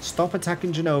 Stop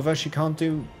attacking Genova. She can't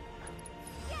do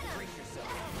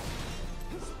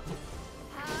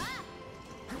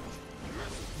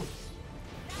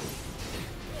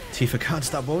Tifa can't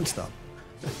stop, won't stop.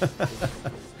 A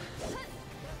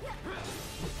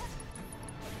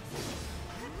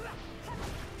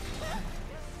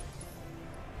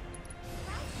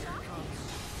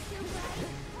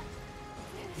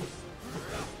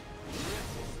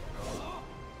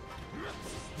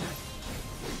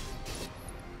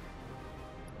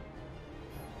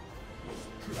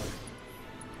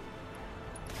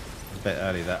bit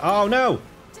early there. Oh no!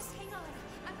 Just hang on.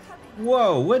 I'm coming.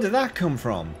 Whoa, where did that come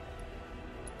from?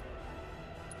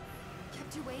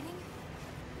 Kept you waiting?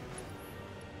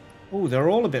 Oh, they're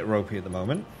all a bit ropey at the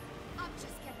moment. I'm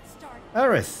just getting started.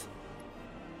 Aerith,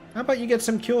 how about you get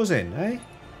some cures in, eh?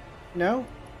 No?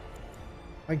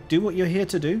 Like, do what you're here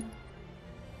to do?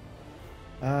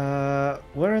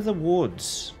 Where are the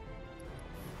wards?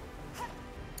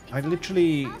 I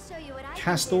literally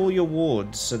cast all your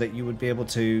wards so that you would be able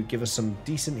to give us some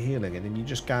decent healing, and then you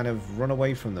just kind of run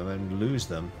away from them and lose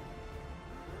them.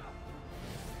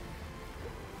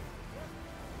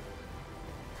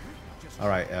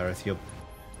 Alright, Aerith, you're...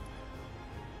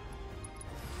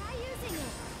 Try using it.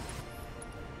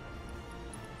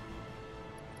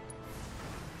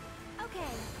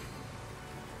 Okay.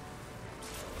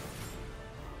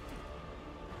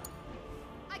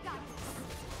 I got this.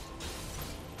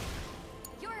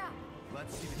 You're up.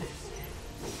 Let's do this.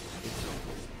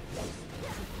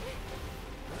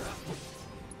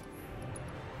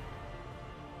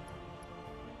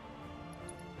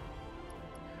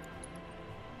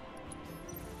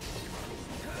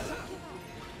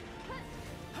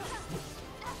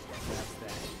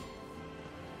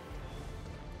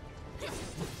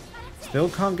 Still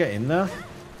can't get in there?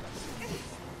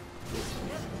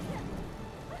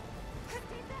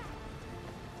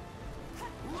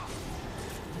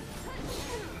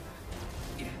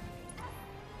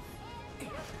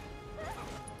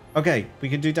 Okay, we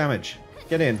can do damage.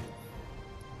 Get in.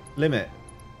 Limit.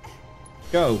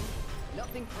 Go.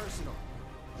 Nothing personal.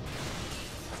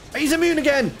 He's immune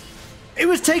again! It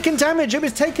was taking damage! It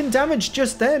was taking damage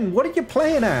just then! What are you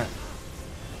playing at?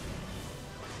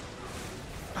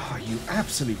 Oh, you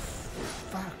absolute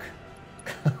fuck.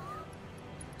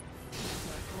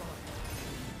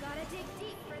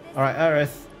 Alright,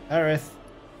 Aerith. Aerith.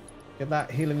 Get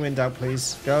that healing wind out,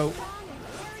 please. Go.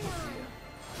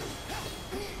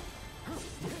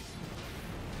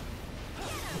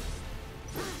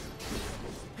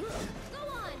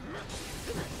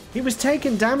 He was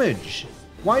taking damage.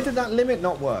 Why did that limit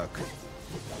not work?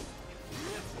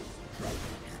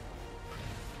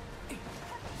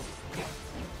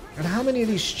 And how many of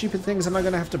these stupid things am I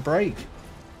going to have to break?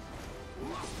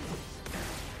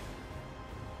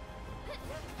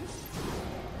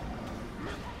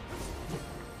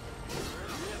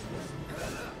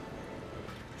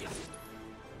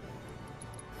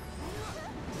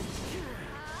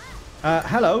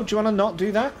 Hello, do you want to not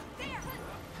do that?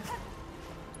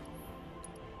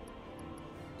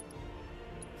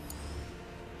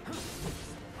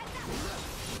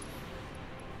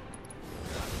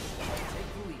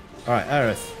 Alright,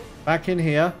 Aerith. Back in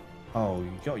here. Oh,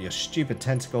 you got your stupid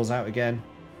tentacles out again.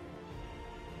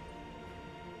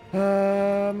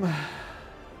 I'd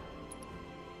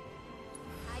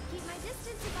keep my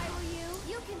distance if I were you.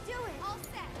 You can do it. All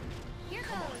set. Here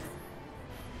goes.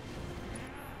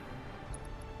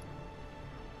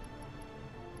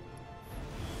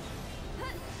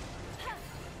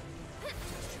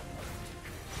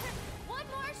 One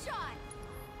more shot.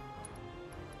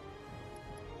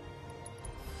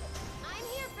 I'm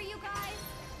here for you guys.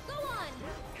 Go on.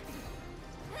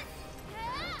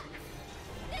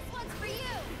 This one's for you.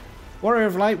 Warrior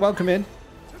of Light, welcome in.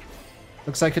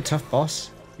 Looks like a tough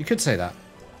boss. You could say that.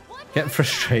 Getting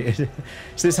frustrated.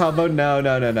 Is this hard mode? No,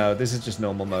 no, no, no. This is just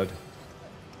normal mode.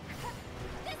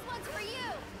 This one's for you.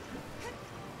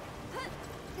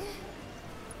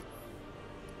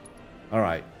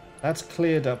 Alright. That's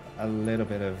cleared up a little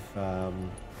bit of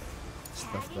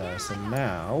stuff there. So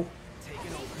now...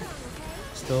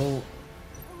 Still...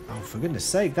 Oh, for goodness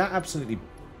sake. That absolutely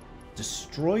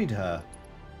destroyed her.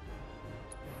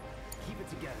 Keep it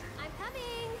together. I'm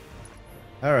coming.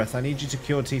 Aerith, I need you to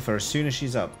cure Tifa as soon as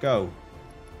she's up. Go.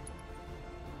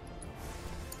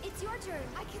 It's your turn.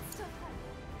 I can still help.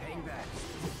 Hang back.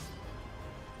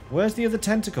 Where's the other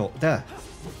tentacle? There.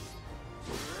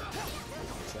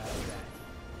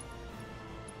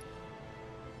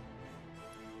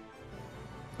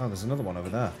 Oh, there's another one over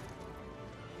there.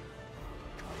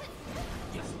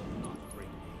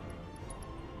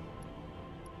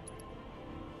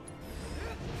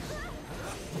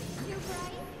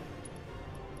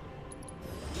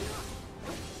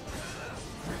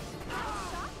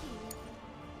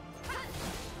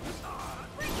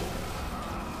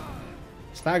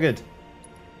 Staggered.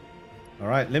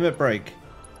 Alright, limit break.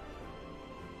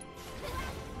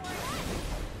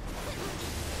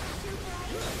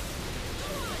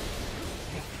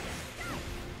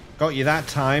 Got you that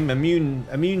time. Immune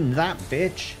that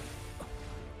bitch.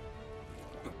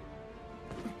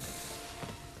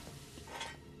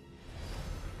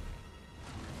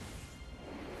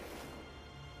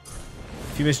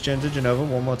 If you misgender Genova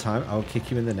one more time, I'll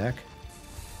kick you in the neck.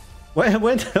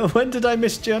 When did I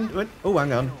misgender? Oh,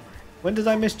 hang on. When did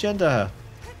I misgender her?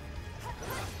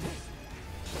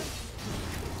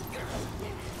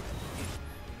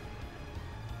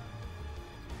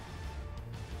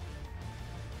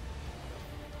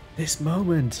 This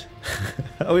moment.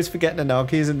 I always forget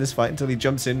Nanaki is in this fight until he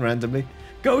jumps in randomly.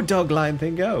 Go, dog, lion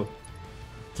thing, go.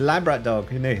 It's a lab rat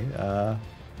dog, isn't he?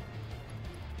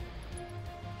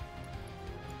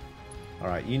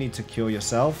 Alright, you need to cure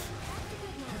yourself.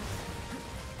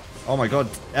 Oh my god,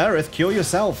 Aerith, cure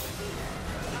yourself.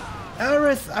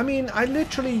 Aerith, I mean, I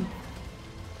literally...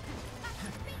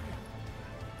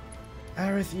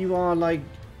 Aerith, you are like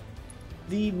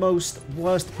the most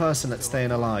worst person at staying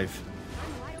alive.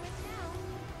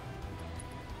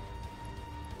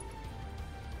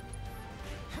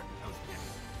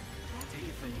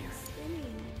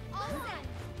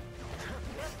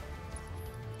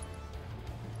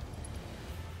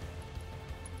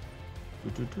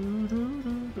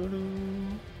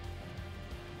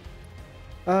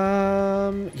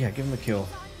 Yeah, give him a kill.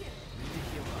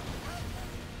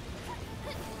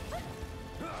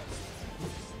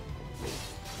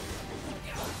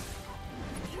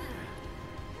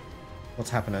 What's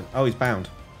happening? Oh, he's bound.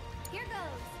 Here goes.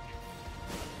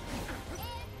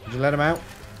 Did you let him out?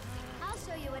 I'll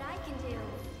show you what I can do.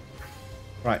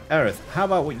 Right, Aerith, how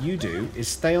about what you do is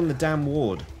stay on the damn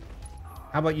ward?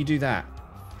 How about you do that?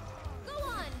 Go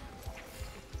on.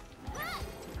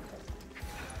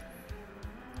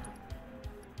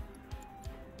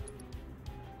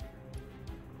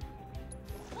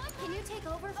 What? Can you take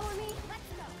over for me? Let's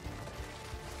go.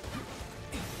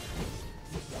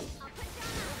 I'll put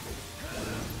down.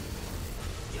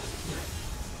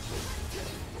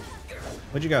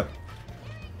 Where'd you go?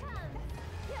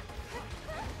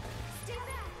 Stay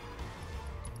back.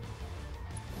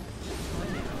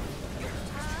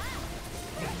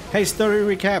 Hey,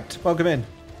 story recapped. Welcome in.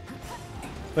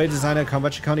 Play designer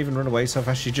combat, she can't even run away so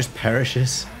fast she just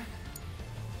perishes.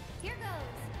 Here goes.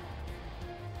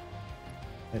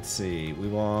 Let's see, we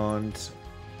want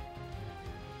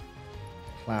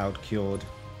Cloud cured.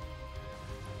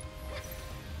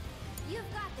 You've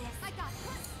got this. I got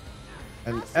this.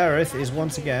 And Aerith is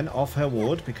once again off her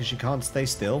ward because she can't stay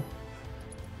still.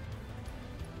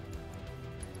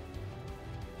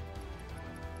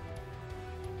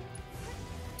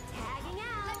 Tagging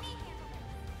out.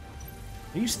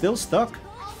 Are you still stuck?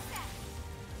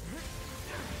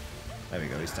 There we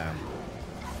go, he's down.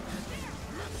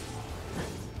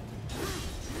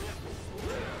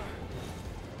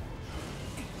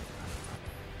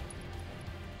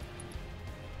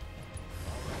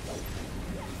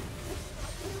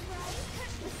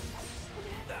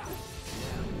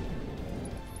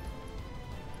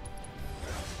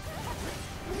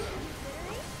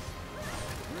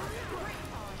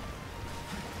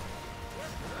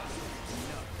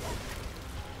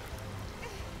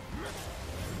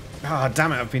 Ah,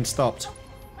 damn it, I've been stopped.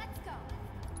 Let's go.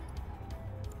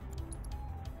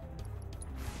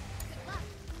 Good luck.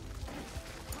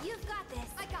 You've got this.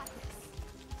 I got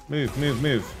this. Move, move,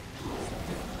 move.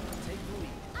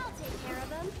 I'll take care of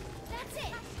them. That's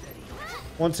it.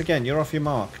 Once again, you're off your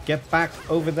mark. Get back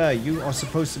over there. You are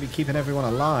supposed to be keeping everyone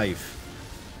alive.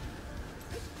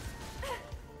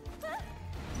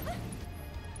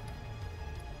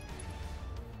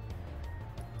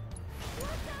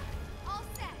 All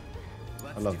set.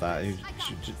 I love that.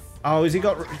 Oh,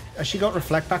 has she got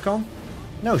reflect back on?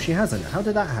 No, she hasn't. How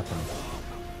did that happen?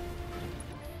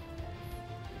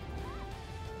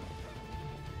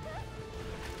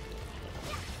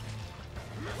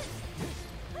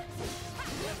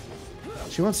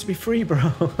 She wants to be free,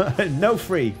 bro. No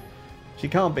free. She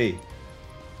can't be.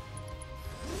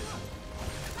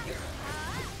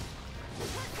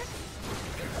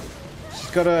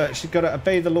 She's gotta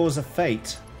obey the laws of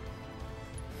fate.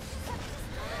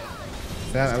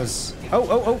 That was...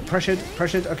 Oh, pressured.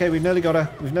 Okay, we've nearly got her.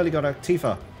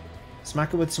 Tifa,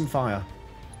 smack her with some fire.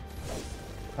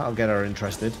 That'll get her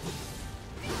interested.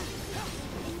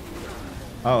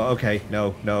 Oh, okay.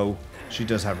 No. She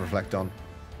does have reflect on.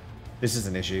 This is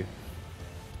an issue.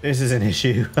 We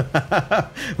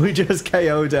just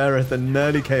KO'd Aerith and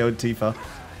nearly KO'd Tifa.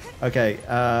 Okay,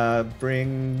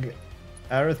 bring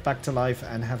Aerith back to life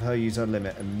and have her use her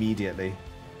limit immediately.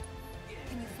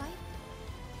 Can you fight?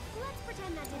 Let's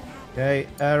pretend that didn't happen. Okay,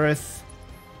 Aerith.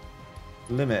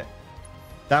 Limit.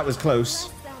 That was close.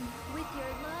 Bless them with your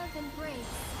love embrace.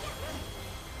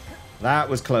 That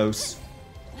was close.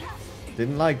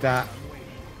 Didn't like that.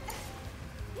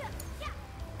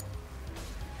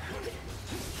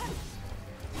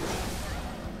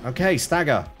 Okay,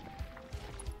 stagger.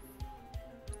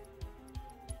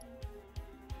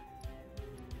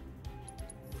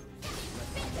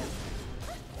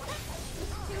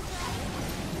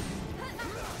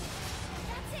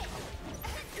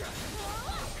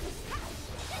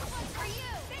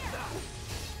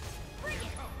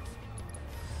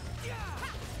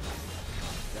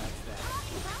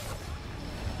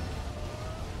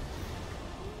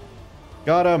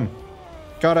 Got him.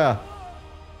 Got her.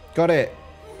 Got it.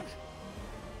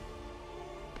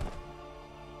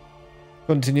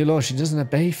 Continue law. She doesn't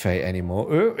obey fate anymore.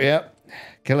 Oh, yep.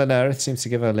 Killing Aerith seems to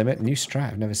give her a limit. New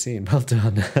strat I've never seen. Well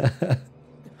done.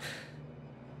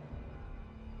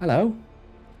 Hello.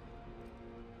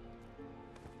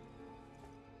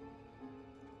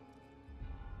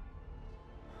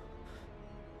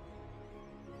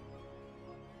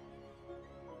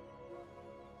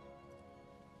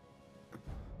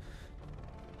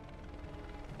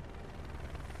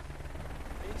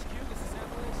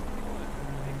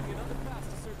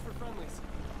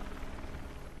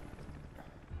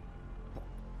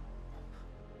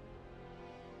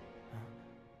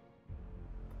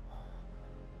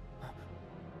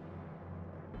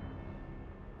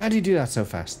 How do you do that so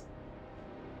fast?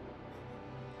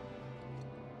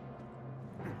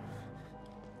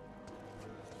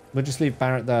 We'll just leave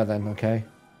Barrett there then, okay?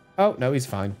 Oh, no, he's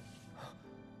fine.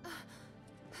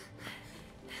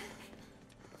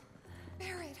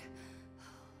 Barrett,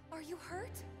 are you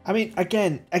hurt? I mean,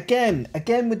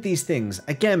 again with these things.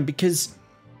 Again, because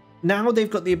now they've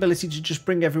got the ability to just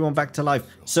bring everyone back to life.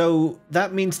 So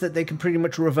that means that they can pretty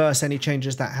much reverse any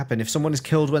changes that happen. If someone is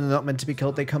killed when they're not meant to be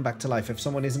killed, they come back to life. If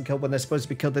someone isn't killed when they're supposed to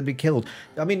be killed, they'll be killed.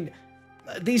 I mean,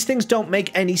 these things don't make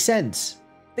any sense.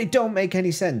 They don't make any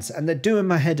sense, and they're doing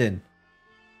my head in.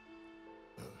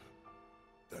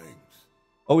 Thanks.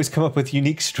 Always come up with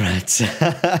unique strats.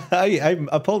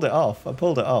 I pulled it off. I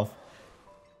pulled it off.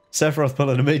 Sephiroth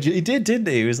pulled a major. He did, didn't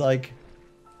he? He was like,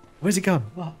 where's he gone?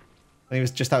 What? And he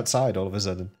was just outside all of a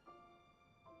sudden.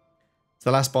 It's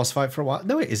the last boss fight for a while.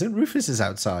 No, it isn't. Rufus is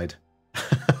outside.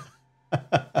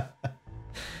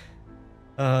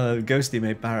 Ghosty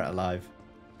made Barrett alive.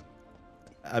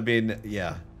 I mean,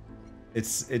 yeah.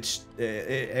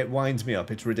 It winds me up.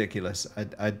 It's ridiculous.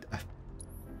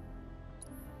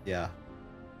 Yeah.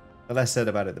 The less said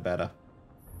about it, the better.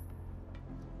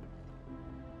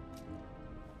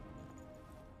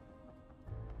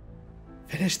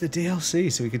 Finish the DLC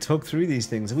so we can talk through these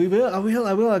things. We will. I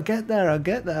will. I'll get there. I'm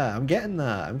getting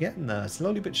there.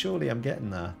 Slowly but surely, I'm getting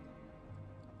there.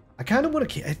 I kind of want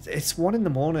to keep... It's 1 in the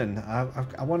morning.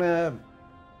 I want to...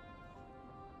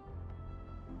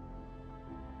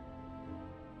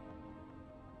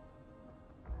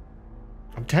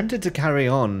 I'm tempted to carry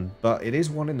on, but it is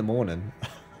 1 in the morning.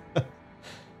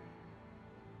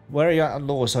 Where are you at on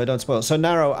lore so I don't spoil? So,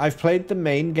 Narrow, I've played the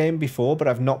main game before, but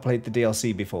I've not played the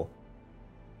DLC before.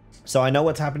 So I know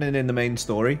what's happening in the main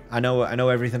story. I know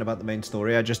everything about the main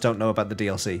story. I just don't know about the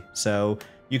DLC. So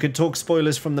you can talk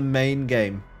spoilers from the main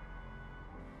game.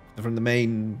 From the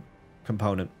main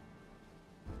component.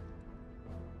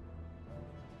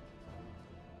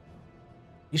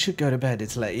 You should go to bed.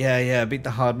 It's late. Yeah. Beat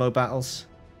the hard mode battles.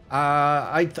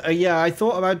 I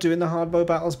thought about doing the hard mode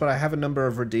battles, but I have a number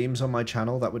of redeems on my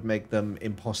channel that would make them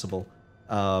impossible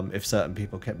if certain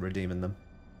people kept redeeming them.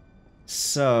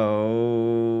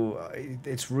 So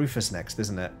it's Rufus next,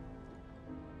 isn't it?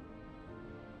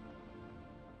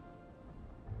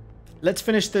 Let's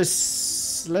finish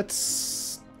this.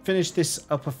 Let's finish this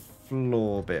upper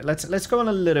floor bit. Let's go on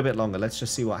a little bit longer. Let's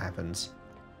just see what happens.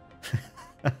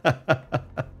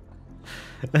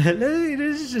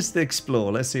 Let's just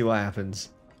explore. Let's see what happens.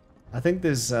 I think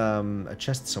there's a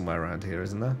chest somewhere around here,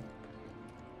 isn't there?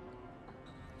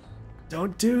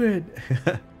 Don't do it.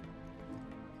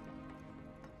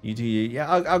 You do you. Yeah,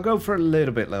 I'll go for a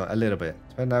little bit. Depending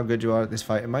on how good you are at this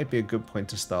fight, it might be a good point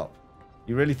to stop.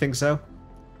 You really think so?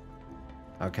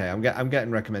 Okay, I'm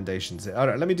getting recommendations. All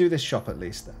right, let me do this shop at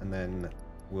least, and then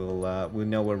we'll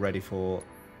know we're ready for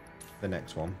the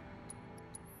next one.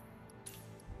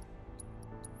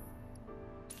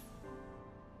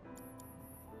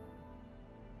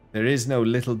 There is no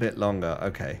little bit longer.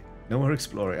 Okay, no more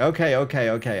exploring. Okay.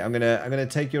 I'm gonna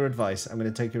take your advice.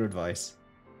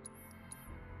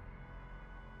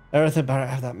 Everything Barrett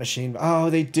have that machine. Oh,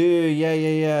 they do. Yeah, yeah,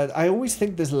 yeah. I always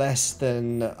think there's less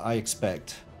than I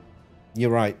expect. You're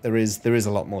right. There is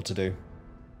a lot more to do.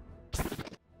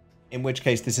 In which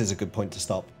case, this is a good point to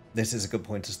stop. This is a good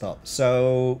point to stop.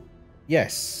 So,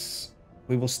 yes,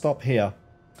 we will stop here.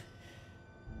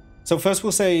 So first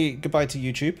we'll say goodbye to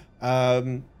YouTube.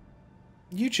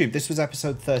 YouTube, this was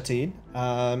episode 13.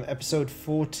 Episode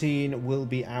 14 will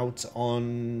be out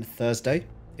on Thursday.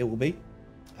 It will be.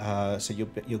 So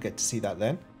you'll get to see that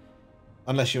then.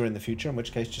 Unless you're in the future, in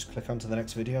which case just click onto the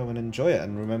next video and enjoy it.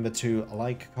 And remember to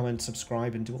like, comment,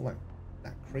 subscribe, and do all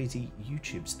that crazy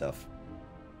YouTube stuff.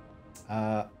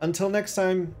 Until next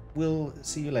time, we'll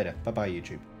see you later. Bye-bye,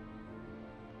 YouTube.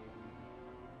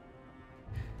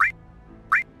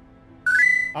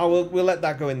 Oh, we'll let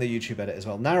that go in the YouTube edit as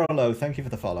well. Narrow Low, thank you for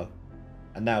the follow.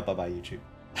 And now, bye-bye,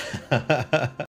 YouTube.